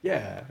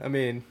 Yeah, I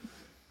mean,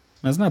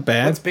 That's not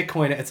bad. what's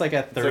Bitcoin? It's like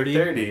at It's like 30.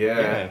 30,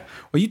 yeah.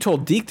 Well, you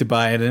told Deke to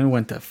buy it and it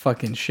went to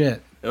fucking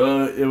shit.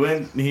 It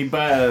went. He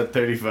bought a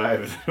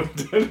 35.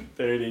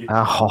 30.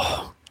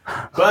 Oh,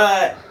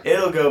 But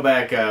it'll go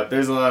back up.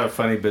 There's a lot of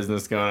funny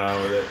business going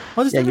on with it.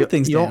 Well, just yeah. put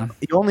things down.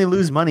 You only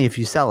lose money if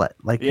you sell it.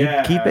 Like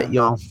Yeah. you keep it,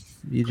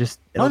 you just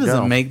Well,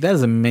 it'll go. that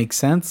doesn't make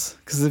sense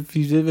because if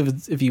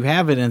you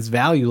have it and it's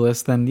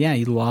valueless, then yeah,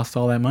 you lost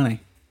all that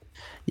money.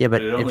 Yeah,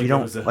 but But it if only you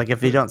don't goes up. like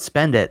if you don't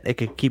spend it, it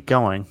could keep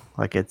going.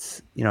 Like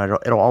it's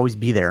it'll always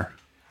be there.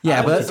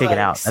 Yeah, I but just, take it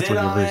out, that's sit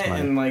when you on lose it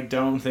money. and like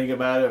don't think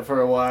about it for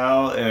a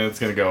while, and it's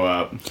gonna go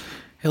up.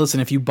 hey, listen,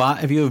 if you have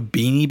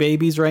Beanie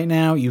Babies right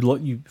now,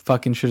 you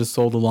fucking should have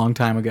sold a long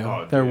time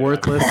ago. Oh, They're dude,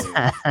 worthless.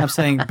 absolutely. I'm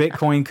saying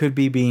Bitcoin could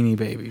be Beanie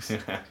Babies.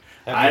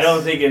 I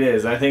don't think it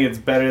is. I think it's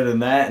better than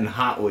that and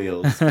Hot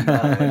Wheels.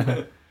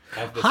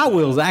 Hot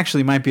Wheels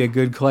actually might be a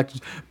good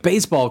collection.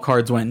 Baseball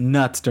cards went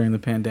nuts during the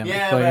pandemic.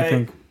 Yeah, like, I but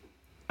think.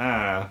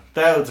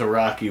 That was a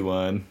rocky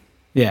one.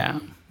 Yeah.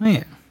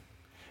 Yeah.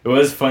 It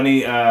was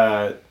funny.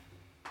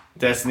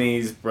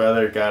 Destiny's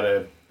brother got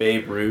a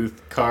Babe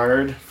Ruth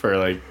card for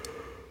like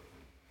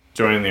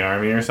joining the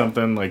army or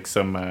something. Like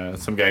some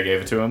guy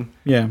gave it to him,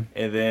 Yeah.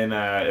 and then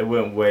it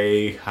went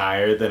way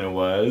higher than it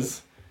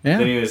was. Yeah.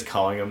 Then he was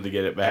calling him to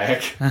get it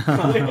back.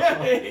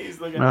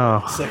 He's looking.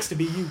 Oh, Sucks to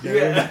be you, dude.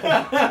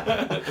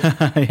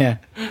 Yeah.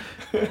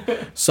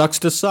 Sucks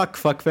to suck,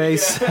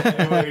 fuckface.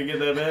 You want to get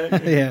that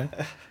back? Yeah.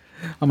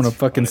 I'm gonna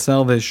fucking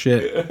sell this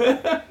shit.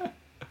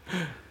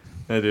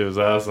 That dude was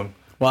awesome.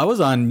 Well, I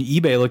was on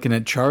eBay looking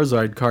at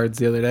Charizard cards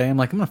the other day. I'm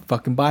like, I'm gonna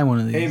fucking buy one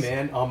of these. Hey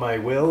man, on my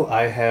will,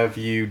 I have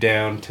you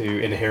down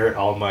to inherit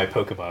all my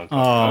Pokemon.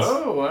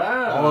 Oh. Oh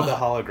wow! All of the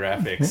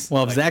holographics.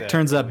 Well, if like Zach that,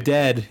 turns up really.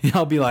 dead,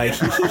 I'll be like,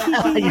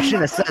 you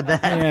shouldn't have said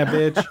that. yeah,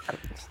 bitch.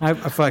 I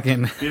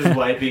fucking. You're just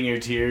wiping your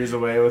tears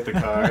away with the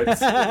cards.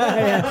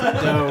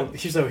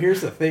 So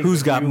here's the thing.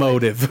 Who's got You,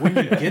 motive? When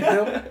you get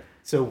them,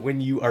 so when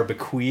you are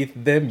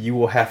bequeathed them, you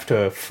will have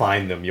to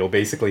find them. You'll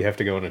basically have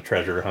to go on a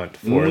treasure hunt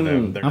for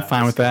them. They're I'm not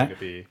fine just with going that. to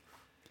be-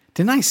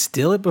 Didn't I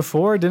steal it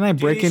before? Didn't I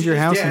break you into your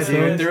should house just- and Yeah,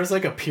 steal dude, it? there was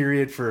like a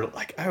period for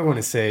like I want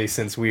to say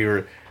since we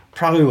were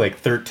probably like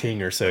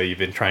 13 or so. You've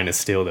been trying to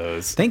steal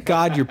those. Thank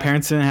God your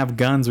parents didn't have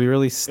guns. We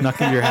really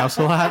snuck into your house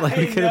a lot. Like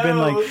we could have been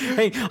like,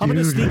 "Hey, I'm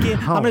gonna sneak in.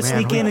 I'm gonna man,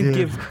 sneak we in and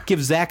did.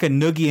 give Zach a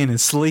noogie in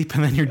his sleep,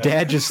 and then your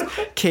dad just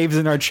caves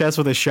in our chest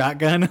with a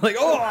shotgun. Like,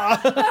 oh,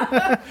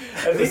 I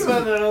think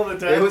about that all the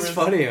time. It was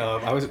funny.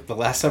 I was the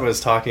last time I was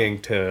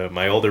talking to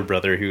my older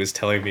brother. He was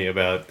telling me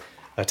about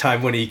a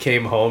time when he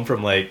came home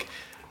from like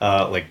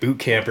like boot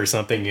camp or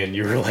something, and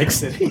you were like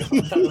sitting on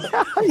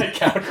the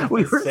couch.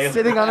 We were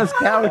sitting on his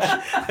couch.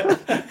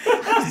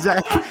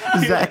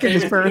 Zach and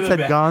his parents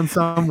had gone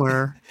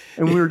somewhere,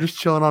 and we were just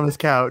chilling on his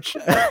couch.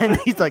 And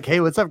he's like, "Hey,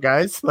 what's up,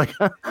 guys?" Like,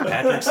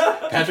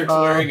 Patrick's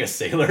wearing a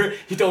sailor.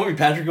 He told me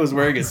Patrick was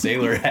wearing a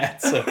sailor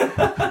hat. So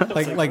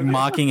like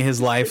mocking his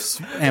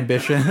life's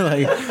ambition.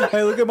 Like,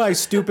 hey, look at my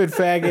stupid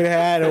faggot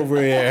hat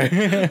over here.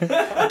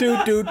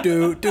 Doot doot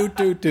doot doot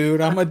doot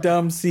doot. I'm a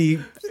dumb sea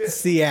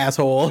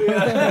asshole.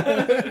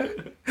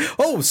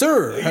 Oh,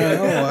 sir.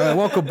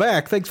 Welcome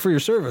back. Thanks for your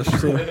service.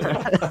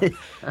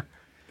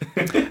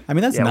 I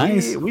mean, that's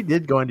nice. We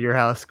did go into your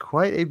house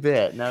quite a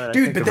bit. Now that I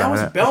dude, think but that about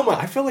was it. Belmont.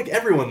 I feel like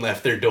everyone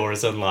left their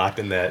doors unlocked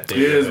in that day.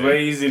 Dude, it's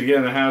way easy to get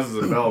in the houses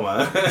in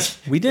Belmont.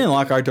 We didn't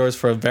lock our doors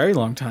for a very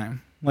long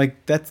time.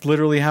 Like, that's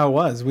literally how it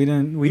was. We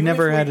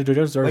never had to do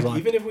doors like, locked.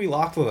 even if we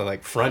locked the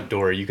like front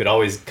door, you could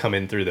always come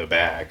in through the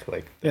back.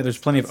 Like, Yeah, there's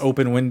plenty of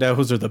open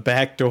windows or the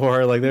back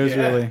door. Like, there's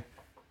really...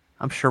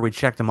 I'm sure we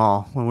checked them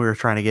all when we were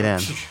trying to get in.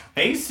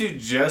 I used to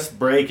just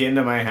break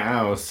into my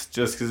house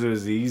just because it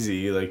was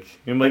easy. Like,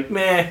 I'm like,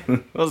 meh,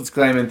 I'll just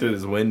climb in through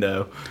this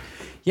window.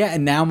 Yeah,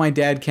 and now my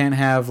dad can't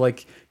have,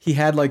 like, he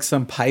had, like,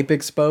 some pipe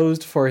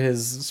exposed for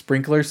his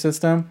sprinkler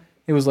system.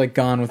 It was, like,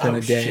 gone within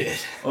a day.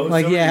 shit. Oh,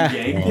 Like, somebody yeah.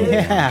 yanked it?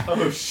 Yeah.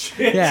 Oh,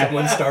 shit. Yeah.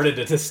 Someone started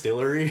a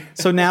distillery.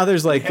 So now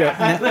there's, like,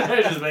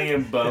 They're just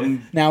making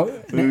bum now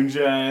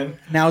moonshine.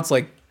 it's,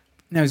 like,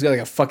 now he's got, like,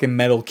 a fucking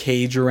metal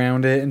cage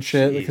around it and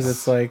shit because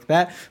it's, like,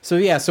 that. So,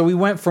 yeah, so we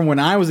went from when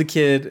I was a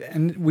kid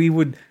and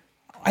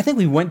I think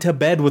we went to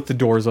bed with the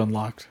doors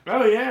unlocked.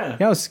 Oh, yeah. You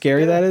know how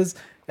scary that is?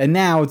 And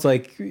now it's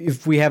like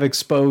if we have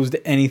exposed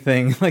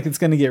anything, like it's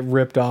going to get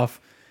ripped off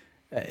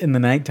in the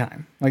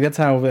nighttime. Like that's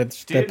how that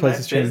Dude, place my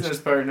has changed. business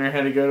partner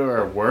had to go to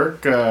our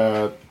work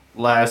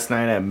last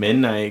night at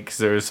midnight because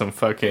there was some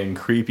fucking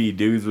creepy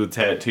dudes with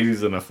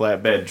tattoos in a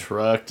flatbed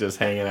truck just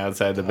hanging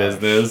outside the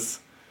business.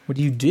 What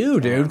do you do,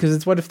 dude? Because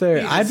it's what if they're...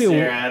 You just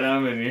stare at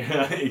them and you're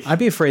like... I'd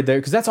be afraid there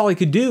because that's all he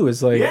could do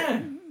is like...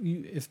 Yeah.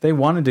 If they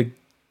wanted to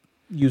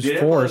use Dude,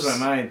 force... it blows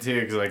my mind too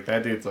because like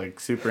that dude's like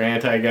super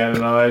anti-gun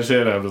and all that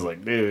shit. I was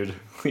like, dude,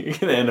 you're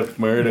gonna end up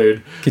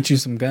murdered. Get you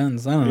some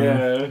guns. I don't know.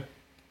 Yeah.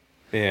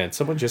 Man,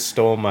 someone just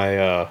stole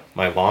my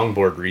my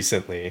longboard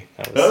recently.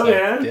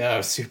 Yeah, I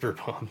was super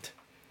pumped.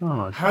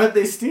 Oh, How did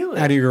they steal it?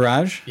 Out of your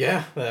garage?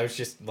 Yeah, I was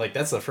just like,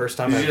 that's the first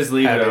time Did you just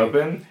leave it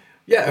open?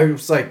 Yeah, it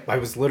was like I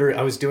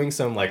was doing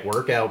some like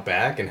workout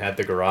back and had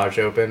the garage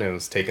open and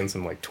was taking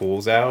some like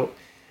tools out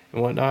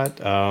and whatnot.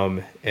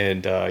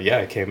 Yeah,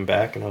 I came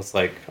back and I was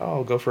like, oh,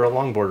 I'll go for a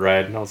longboard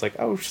ride, and I was like,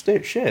 oh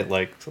shit,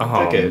 like,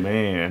 Oh took it.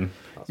 man.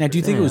 Now, do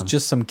you think it was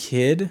just some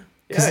kid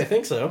Yeah, I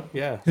think so.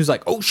 Yeah. who's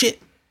like, oh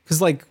shit?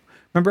 Because like,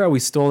 remember how we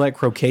stole that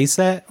croquet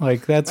set?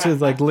 Like that's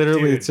just, like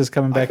literally Dude, it's just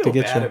coming back I feel to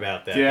get bad you.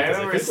 about that. Yeah, I because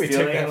remember think we took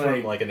stealing, that from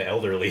like- like an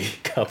elderly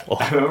couple.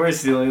 I remember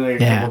stealing like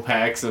a Yeah. couple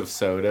packs of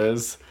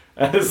sodas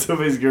out of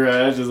somebody's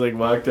garage. Just like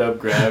walked up,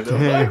 grabbed them,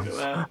 Damn. walked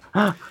them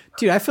out.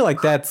 Dude, I feel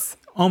like that's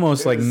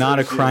almost like was not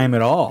so a crime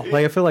at all.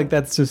 Like I feel like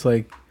that's just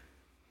like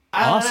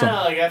I don't Awesome.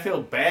 know, like I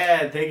feel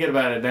bad thinking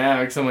about it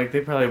now because I'm like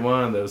they probably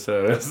wanted those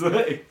sodas.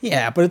 Like,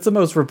 yeah, but it's the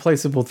most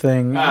replaceable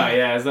thing. oh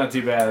yeah, it's not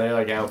too bad. They're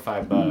like out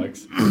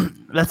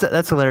 $5.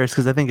 that's hilarious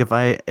because I think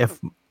if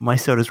my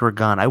sodas were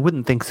gone, I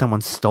wouldn't think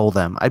someone stole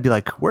them. I'd be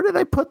like, where did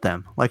I put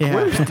them? Like,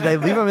 Yeah. did I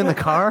leave them in the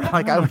car?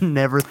 Like, I would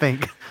never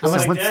think someone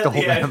Like that, stole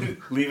yeah,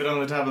 them. leave it on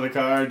the top of the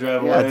car,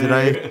 drive Yeah, away. did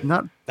I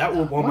not? That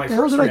was well, What my the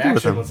hell first did I do with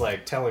reaction them? was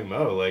like telling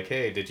Mo, like,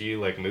 "Hey, did you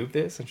like move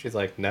this?" And she's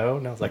like, "No."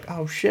 And I was like,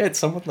 "Oh shit,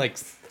 someone like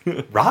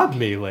robbed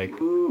me!" Like,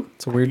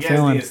 It's a weird You guys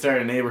feeling. need to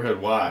start a neighborhood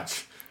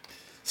watch.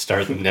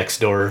 start the next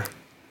door,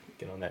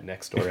 get on that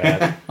next door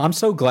ad. I'm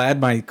so glad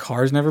my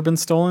car's never been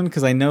stolen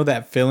because I know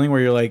that feeling where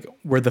you're like,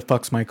 where the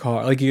fuck's my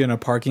car? Like you're in a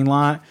parking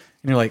lot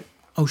and you're like,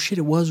 oh shit,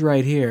 it was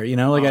right here. You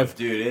know, like Oh,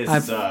 dude, it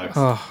sucks.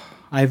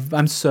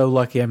 I'm so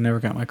lucky I've never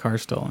got my car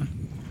stolen,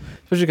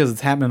 especially because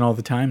it's happening all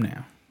the time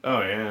now,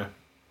 Oh yeah.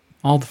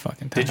 all the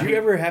fucking time. Did you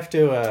ever have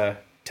to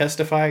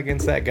testify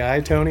against that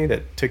guy, Tony,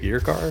 that took your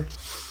car?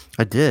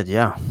 I did,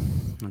 yeah,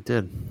 I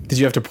did. Did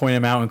you have to point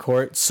him out in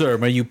court, sir?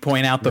 May you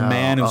point out the No.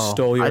 man who Oh,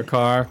 stole your I-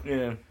 car?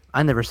 Yeah.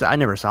 I never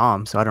saw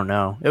him, so I don't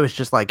know. It was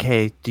just like,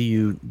 hey, do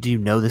you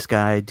know this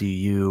guy?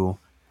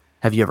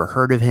 Have you ever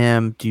heard of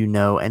him? Do you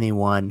know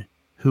anyone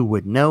who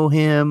would know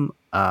him?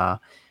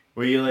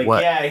 Were you like,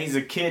 What? yeah, he's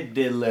a kid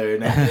diddler.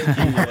 And I think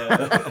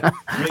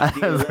he,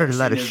 I've heard a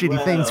lot of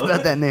shitty things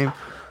about that name.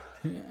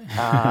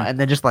 And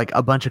then just like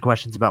a bunch of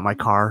questions about my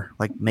car,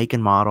 like make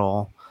and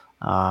model,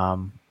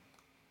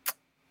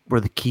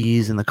 where the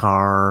keys in the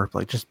car,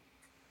 like just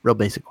real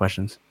basic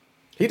questions.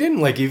 He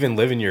didn't like even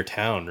live in your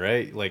town,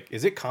 right? Like,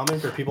 is it common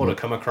for people to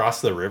come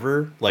across the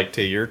river, like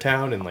to your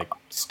town, and like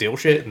steal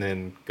shit and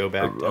then go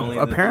back? To... Only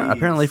the Apparently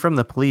police. from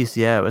the police,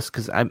 yeah, it was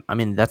because I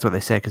mean that's what they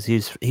said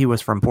because he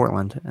was from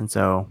Portland, and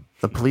so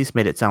the police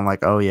made it sound like,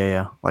 oh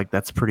yeah, like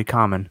that's pretty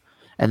common.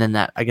 And then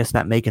that I guess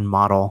that make and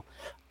model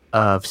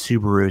of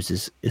Subarus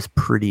is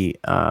pretty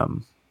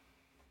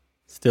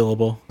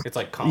Stillable. It's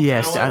like compound.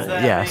 Yes, Was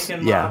that yes,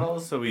 making yeah,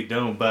 models, so we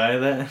don't buy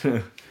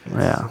that.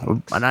 yeah.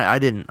 And I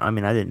didn't. I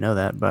mean, I didn't know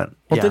that, but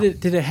Well, yeah.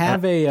 did it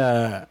have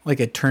a like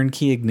a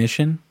turnkey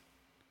ignition?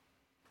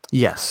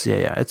 Yes,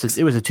 yeah.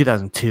 It was a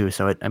 2002,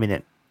 so I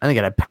think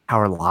it had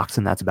power locks,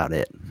 and that's about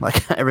it.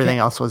 Like everything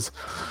else was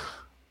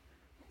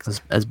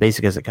as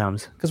basic as it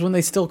comes. Because when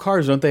they steal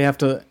cars, don't they have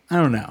to? I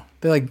don't know.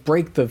 They like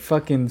break the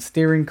fucking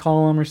steering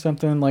column or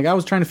something. Like I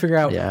was trying to figure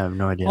out. Yeah, I have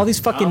no idea. All these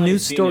fucking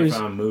news stories.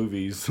 on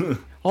movies.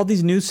 All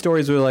these news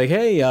stories were like,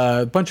 "Hey,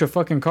 a bunch of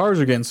fucking cars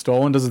are getting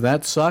stolen. Does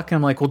that suck?" And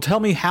I'm like, "Well, tell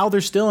me how they're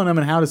stealing them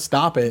and how to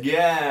stop it."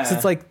 Yeah. So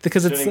it's like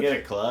because it's Shouldn't get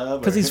a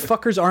club. because these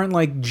fuckers aren't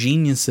like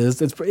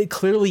geniuses. It's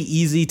clearly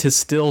easy to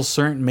steal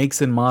certain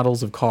makes and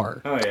models of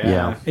car. Oh yeah.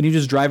 Yeah. And you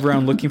just drive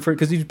around looking for it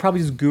because you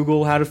probably just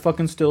Google how to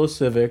fucking steal a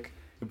Civic.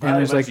 Probably and a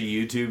there's bunch like of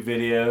YouTube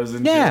videos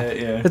and yeah,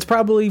 shit. Yeah. it's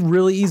probably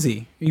really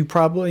easy. You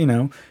probably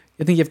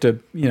I think you have to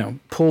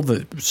pull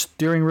the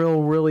steering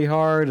wheel really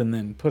hard and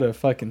then put a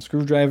fucking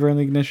screwdriver in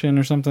the ignition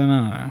or something. I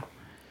don't know.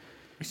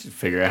 We should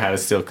figure out how to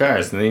steal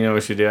cars, and then you know what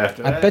we should do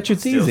after that. bet you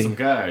it's Steal easy. some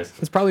cars.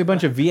 There's probably a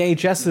bunch of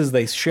VHSs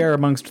they share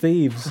amongst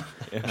thieves,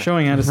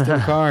 showing how to steal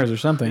cars or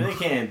something. They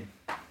can't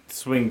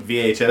swing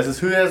VHSs.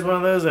 Who has one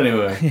of those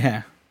anyway?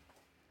 Yeah.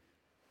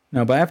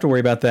 No, but I have to worry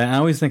about that. I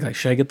always think like,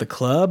 should I get the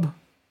club?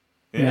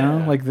 You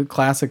know, like the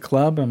classic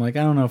club. I'm like,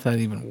 I don't know if that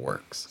even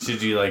works.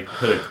 Should you like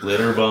put a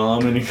glitter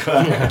bomb in your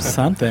car?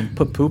 Something.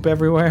 Put poop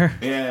everywhere.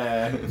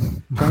 Yeah.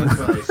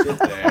 Probably shit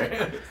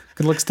there.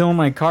 Good luck stealing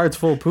my car. It's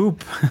full of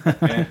poop.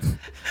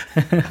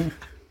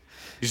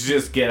 You should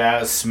just get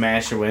out,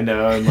 smash a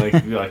window, and like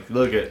be like,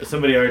 look at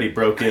somebody already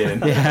broke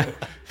in. Yeah.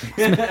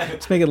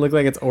 Just make it look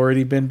like it's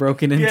already been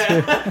broken into.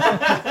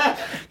 Yeah.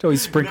 It's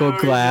always sprinkled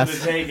No glass.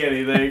 reason to take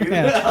anything.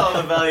 Yeah. All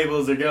the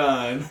valuables are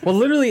gone. Well,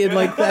 literally,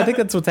 I think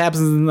that's what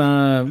happens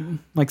in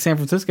like San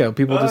Francisco.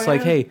 People just like,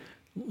 yeah. hey,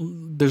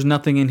 there's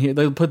nothing in here.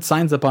 They'll put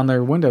signs up on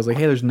their windows like,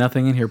 hey, there's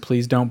nothing in here.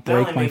 Please don't That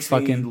break only my makes me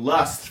fucking.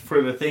 lust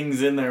for the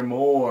things in there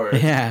more.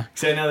 Yeah.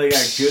 Because I know they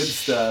got good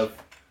stuff.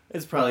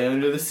 It's probably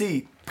under the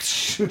seat.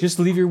 Just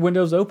leave your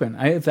windows open.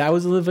 If I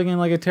was living in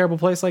like a terrible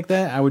place like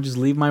that, I would just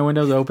leave my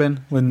windows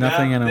open with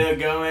nothing in them. They'll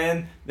go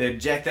in, they'll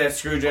jack that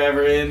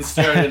screwdriver in,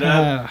 start it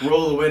up,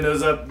 roll the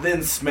windows up,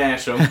 then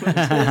smash them.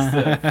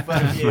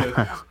 Fuck you.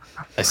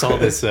 I saw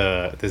this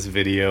this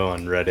video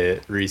on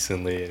Reddit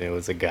recently, and it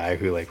was a guy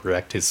who like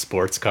wrecked his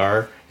sports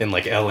car in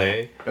like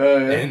LA,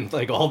 and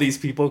like all these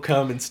people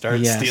come and start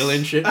Yes.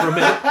 stealing shit from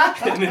it,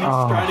 and then he's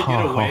trying to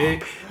get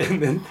away,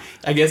 and then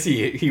I guess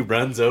he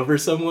runs over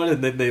someone,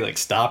 and then they like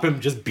stop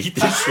him, just beat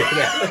the shit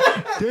out of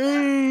him.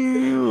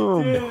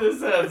 Damn. Dude, this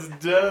sounds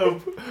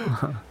dope.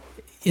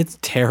 It's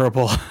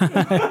terrible.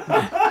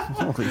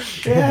 Holy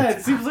shit. Yeah,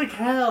 it seems like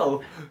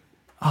hell.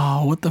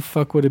 Oh, what the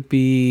fuck would it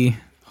be?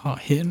 Oh,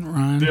 hit and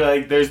run. They're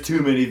like, there's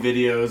too many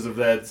videos of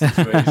that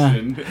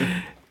situation.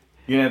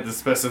 You're gonna have to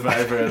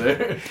specify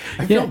further.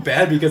 I feel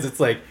bad because it's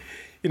like,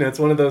 it's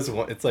one of those.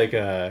 It's like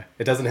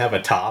it doesn't have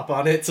a top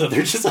on it, so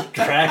they're just like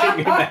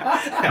dragging him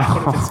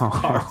out of his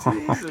car.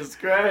 Jesus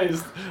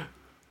Christ.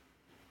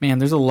 Man,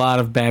 there's a lot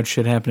of bad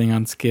shit happening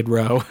on Skid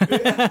Row.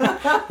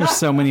 There's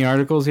so many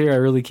articles here. I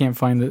really can't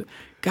find it.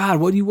 God,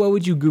 what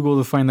would you Google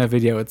to find that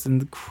video? It's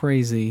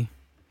crazy.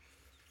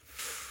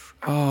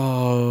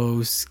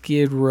 Oh,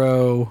 Skid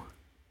Row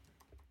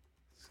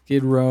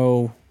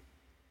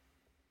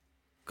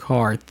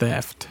car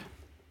theft.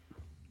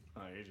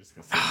 Oh, you're just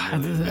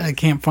gonna say I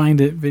can't find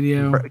it.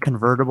 Video.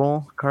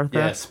 Convertible car theft?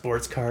 Yeah,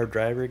 sports car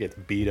driver gets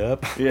beat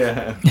up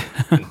yeah.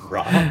 and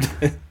robbed.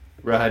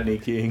 Rodney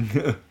King.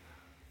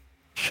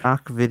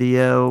 Shock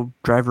video.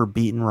 Driver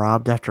beaten,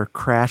 robbed after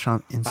crash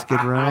in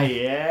Skid Row.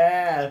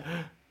 Yeah.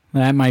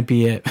 That might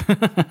be it.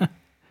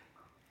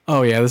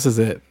 Oh yeah, this is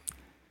it.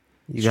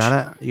 You got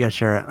it? You gotta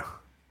share it.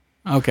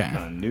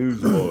 Okay.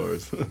 News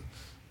Wars.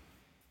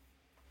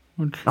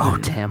 Oh,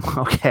 damn.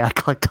 Okay, I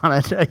clicked on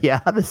it. Yeah,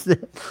 this is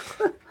it.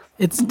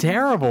 It's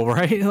terrible,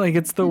 right? Like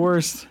it's the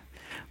worst.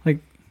 Like,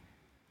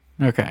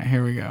 okay,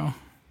 here we go.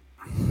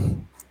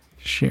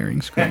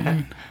 Sharing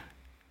screen.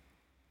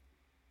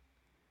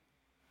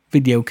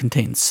 Video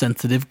contains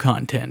sensitive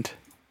content.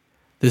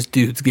 This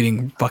dude's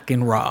getting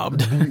fucking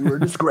robbed. Viewer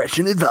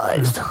discretion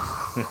advised.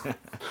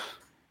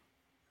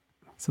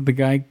 So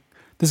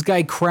this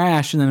guy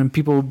crashed, and then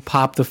people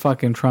pop the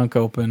fucking trunk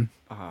open,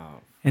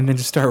 and then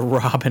just start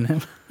robbing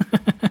him.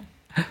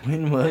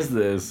 When was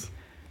this?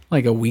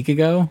 Like a week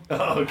ago.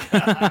 Oh,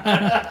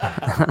 God.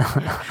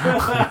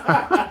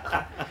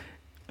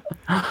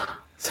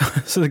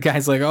 So the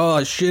guy's like,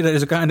 "Oh shit, I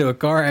just got into a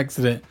car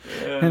accident,"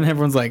 and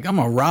everyone's like, "I'm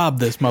gonna rob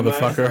this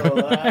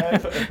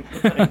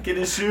motherfucker." Get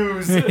his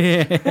shoes.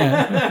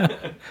 Yeah.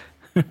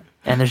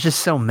 And there's just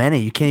so many,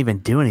 you can't even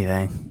do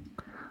anything.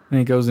 And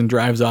he goes and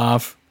drives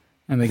off,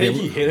 and they I think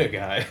get. he hit a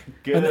guy.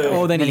 Good.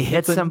 Then And he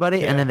hits it.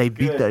 somebody, and then they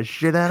beat the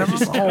shit out of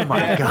him. Oh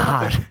my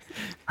god!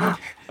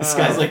 This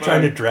guy's like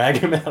trying to drag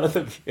him out of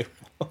the vehicle.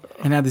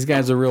 And now these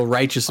guys are real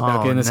righteous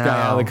about Oh, getting this guy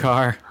out of the no.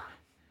 car.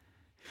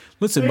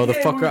 Listen, Like,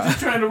 hey, we're motherfucker. just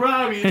trying to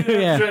rob you. You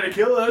didn't Yeah. have to try to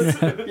kill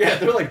us. Yeah,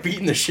 they're like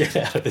beating the shit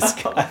out of this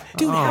guy.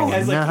 Dude, Oh, that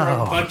guy's like throwing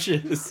no.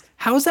 punches.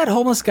 How is that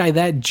homeless guy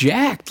that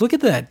jacked? Look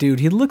at that dude.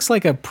 He looks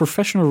like a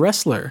professional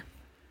wrestler.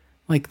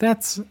 Like I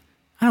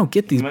don't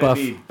get these Might buff.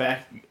 be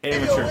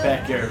amateur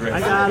backyard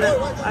wrestling.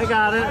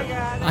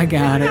 I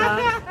got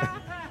it.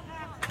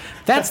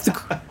 That's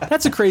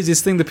the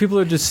craziest thing. The people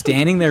are just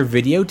standing there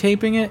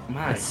videotaping it.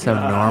 My So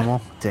God.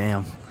 normal.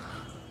 Damn.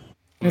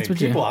 I mean,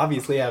 what you- people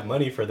obviously have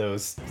money for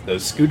those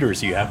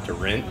scooters you have to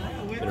rent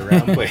at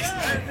around places.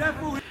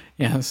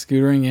 Yeah,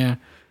 scootering. Yeah,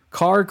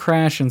 car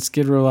crash in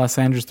Skid Row, Los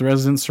Angeles. The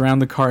residents surround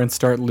the car and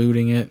start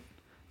looting it.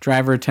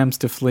 Driver attempts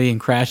to flee and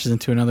crashes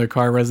into another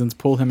car. Residents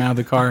pull him out of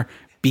the car,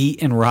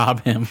 beat and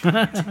rob him.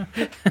 Damn.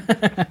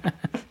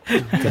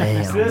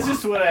 That's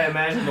just what I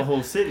imagine the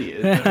whole city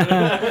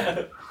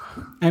is.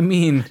 I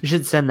mean, You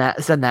should send that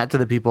to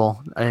the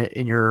people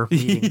in your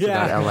meetings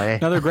about LA.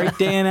 another great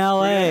day in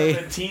LA.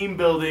 A team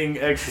building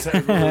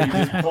exercise where you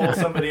just pull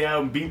somebody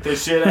out and beat the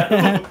shit out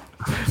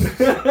of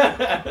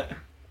them.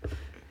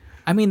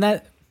 I mean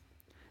that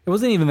it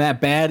wasn't even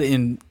that bad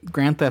in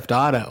Grand Theft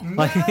Auto.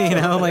 Like like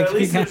At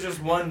least you it's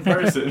just one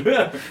person.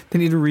 they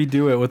need to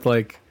redo it with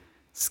like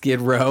Skid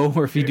Row,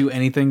 or if you do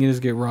anything, you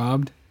just get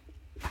robbed.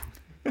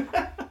 No,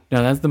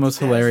 that's the most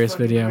hilarious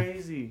That's fucking video.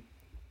 Crazy.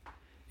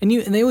 And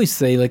they always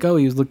say like, oh,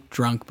 he looked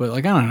drunk, but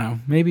like I don't know,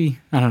 maybe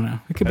I don't know.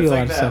 It could be That's a lot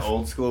like of that stuff.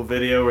 old school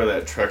video where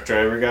that truck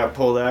driver got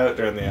pulled out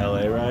during the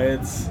LA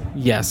riots.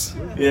 Yes,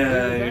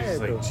 Yeah, you're just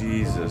like,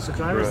 Jesus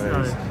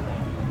Christ.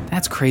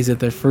 that's crazy. That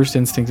their first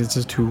instinct is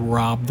just to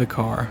rob the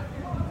car.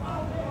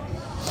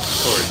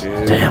 Poor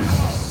dude. Damn.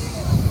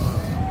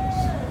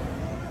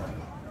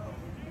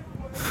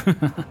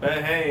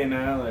 But hey,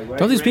 like, why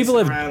Don't you these people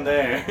racing have- around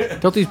there?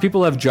 Don't these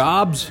people have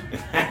jobs?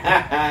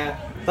 They're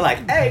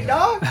like, hey,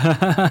 dog.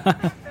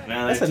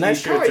 Now That's their a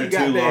nice t-shirts car you are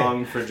got too there.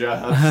 long for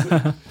jobs.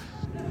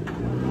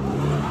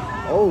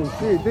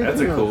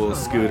 That's a cool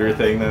scooter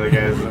thing that the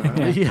guy's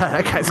on.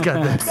 Yeah, that guy's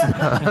got those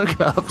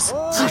hookups.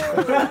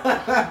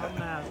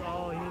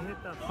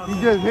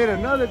 He just hit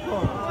another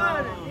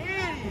car.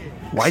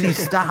 Why'd you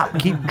stop?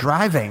 Keep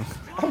driving.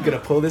 I'm gonna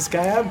pull this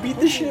guy out and beat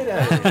the shit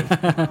out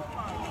of him.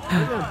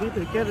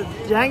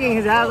 Janging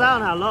his ass out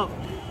now, look.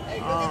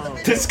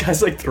 This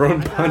guy's like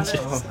throwing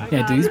punches.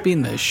 Yeah, dude, he's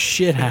beating the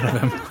shit out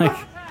of him. Like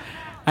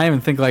I didn't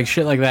even think like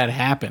shit like that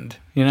happened.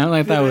 You know,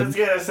 like that It's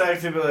would. gonna suck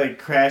to be like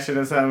crashing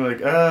into something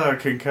like, oh,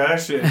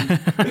 concussion.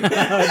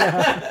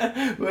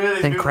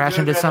 Then crash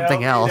into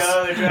something else.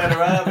 No, they're trying to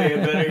rob me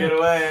and better get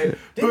away.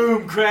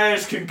 Boom,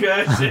 crash,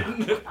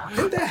 concussion.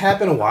 Didn't that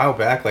happen a while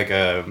back? Like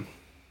a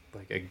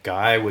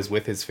guy was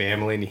with his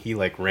family and he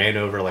like ran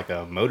over like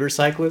a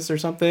motorcyclist or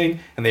something,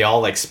 and they all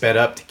like sped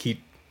up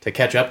to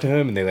catch up to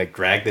him, and they like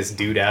dragged this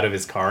dude out of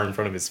his car in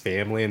front of his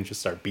family and just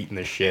start beating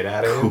the shit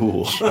out of him.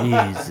 Cool. Jesus.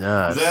 Is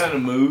that in a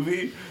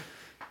movie?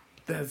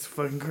 That's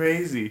fucking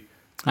crazy.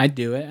 I'd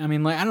do it. I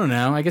mean, like I don't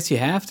know. I guess you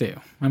have to.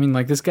 I mean,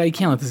 like this guy, you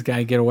can't let this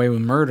guy get away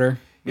with murder.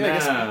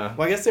 Yeah,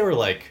 I guess they were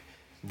like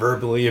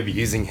verbally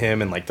abusing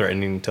him and like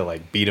threatening to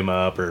like beat him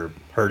up or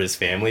hurt his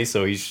family.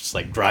 So he's just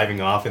like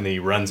driving off and then he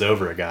runs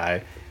over a guy.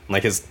 And,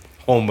 like his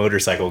whole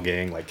motorcycle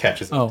gang like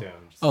catches up to him.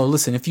 Oh,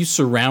 listen, if you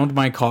surround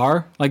my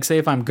car, like say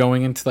if I'm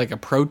going into like a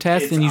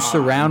protest It's and you on.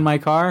 surround my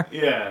car,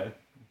 Yeah.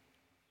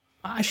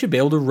 I should be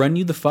able to run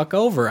you the fuck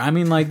over. I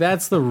mean, like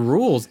that's the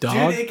rules,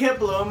 dog. Dude, it kept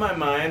blowing my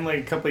mind like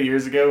a couple of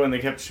years ago when they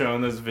kept showing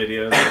those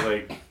videos of,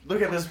 like,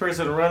 look at this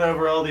person run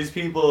over all these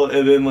people,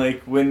 and then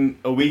like when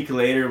a week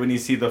later when you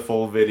see the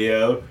full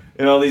video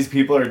and all these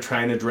people are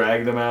trying to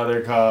drag them out of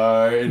their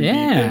car and beat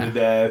them to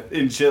death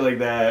and shit like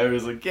that, it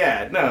was like,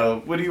 yeah,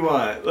 no, what do you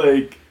want?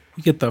 Like,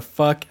 You get the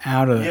fuck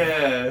out of there.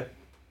 yeah,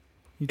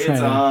 You try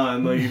it's to-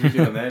 on. Like if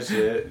you're doing that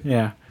shit.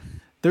 Yeah.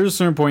 There's a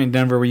certain point in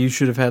Denver where you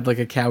should have had like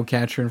a cow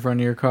catcher in front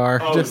of your car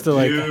Oh, just to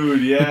like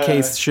dude, yeah. in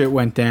case shit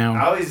went down.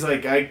 I always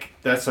like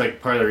that's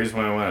like part of the reason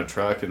why I want a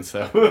truck and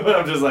stuff.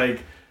 I'm just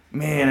like,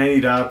 man, I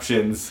need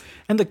options.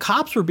 And the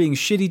cops were being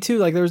shitty too.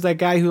 Like there was that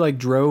guy who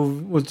like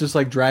was just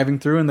like driving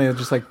through and they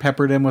just like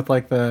peppered him with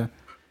like the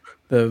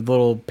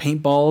little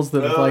paintballs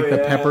that was like the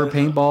pepper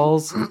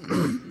paintballs.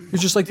 It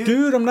was just like,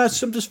 dude, I'm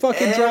just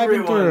fucking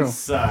driving through. Everyone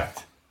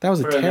sucked. That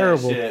was for a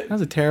terrible. shit. That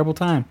was a terrible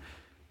time.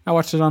 I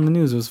watched it on the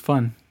news. It was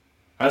fun.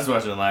 I was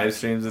watching live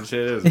streams and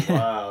shit. It was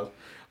wild.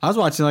 I was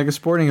watching like a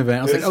sporting event.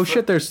 I was like, It's oh fu-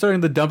 shit, they're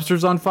starting the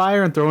dumpsters on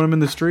fire and throwing them in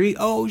the street.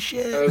 Oh I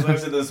shit. was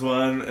watching this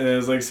one, and it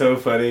was like so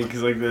funny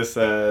because like this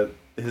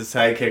his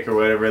sidekick or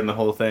whatever in the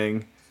whole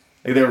thing,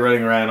 like they were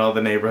running around all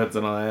the neighborhoods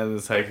and all that. And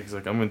the sidekick's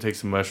like, I'm gonna take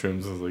some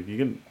mushrooms. I was like, you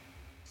can.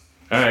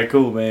 All right,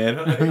 cool, man.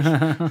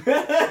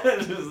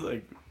 Just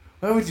like,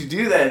 why would you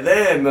do that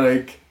then?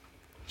 Like,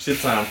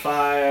 shit's on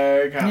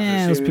fire. Cops are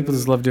Yeah, those shooting. people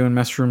just love doing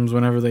mushrooms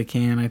whenever they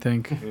can, I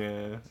think.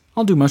 Yeah.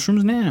 I'll do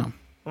mushrooms now.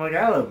 I'm like,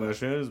 I love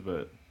mushrooms,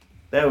 but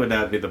that would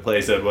not be the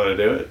place I'd want to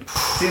do it.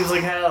 Seems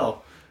like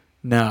hell.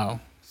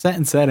 No. Set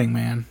and setting,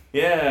 man.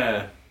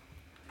 Yeah.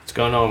 What's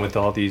going on with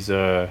all these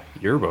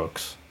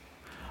yearbooks?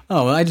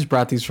 Oh, well, I just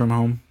brought these from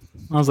home.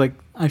 I was like,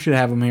 I should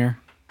have them here.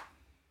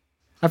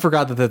 I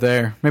forgot that they're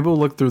there. Maybe we'll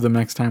look through them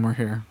next time we're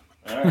here.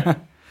 All right.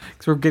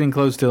 Because we're getting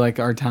close to like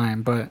our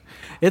time, but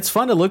it's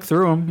fun to look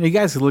through them. You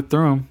guys can look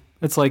through them.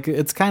 It's like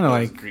it's kind of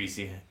like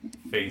greasy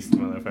faced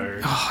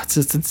motherfucker. oh,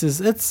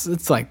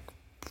 it's like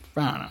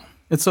I don't know.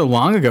 It's so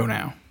long ago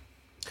now.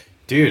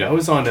 Dude, I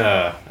was on.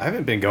 I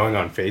haven't been going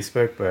on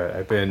Facebook, but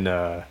I've been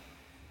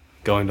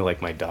going to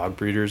like my dog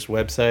breeder's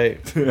website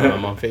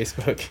on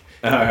Facebook.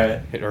 All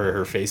right. Or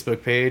her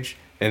Facebook page,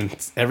 and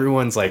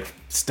everyone's like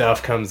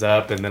stuff comes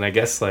up, and then I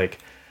guess like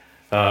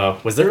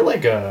was there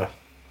like a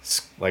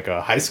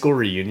high school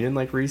reunion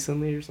like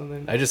recently or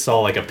something? I just saw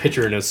like a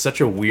picture, and it was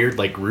such a weird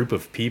like group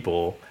of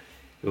people.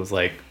 It was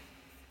like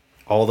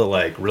all the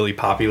like really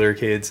popular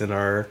kids in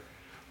our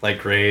like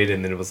grade,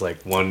 and then it was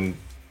like one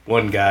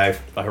guy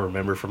I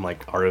remember from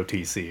like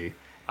ROTC.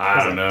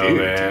 I don't know,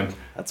 man. Dude,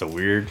 that's a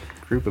weird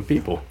group of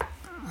people.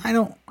 I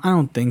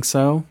don't think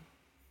so.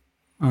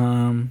 I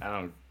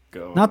don't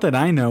go. Not that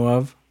I know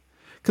of.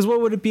 Because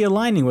what would it be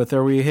aligning with?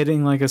 Are we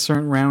hitting like a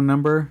certain round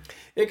number?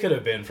 It could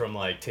have been from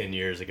like 10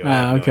 years ago. I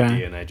have okay. no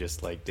idea, and I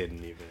just like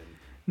didn't even.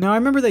 No, I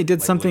remember they did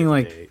Like, something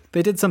look at the like date.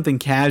 they did something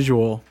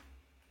casual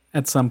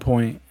at some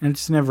point, and it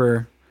just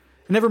never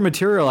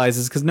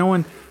materializes because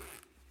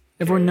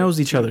everyone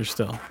knows each other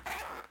still.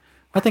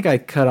 I think I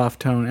cut off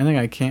Tony. I think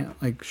I can't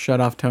like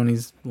shut off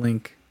Tony's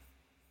link.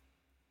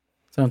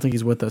 So I don't think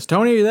he's with us.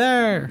 Tony, are you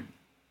there?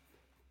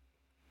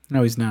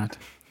 No, he's not.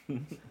 All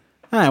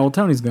right, well,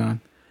 Tony's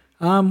gone.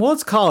 Well,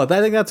 let's call it. I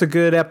think that's a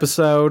good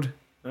episode.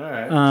 All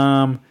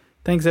right.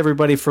 Thanks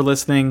everybody for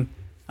listening.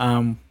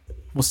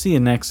 We'll see you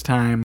next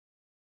time.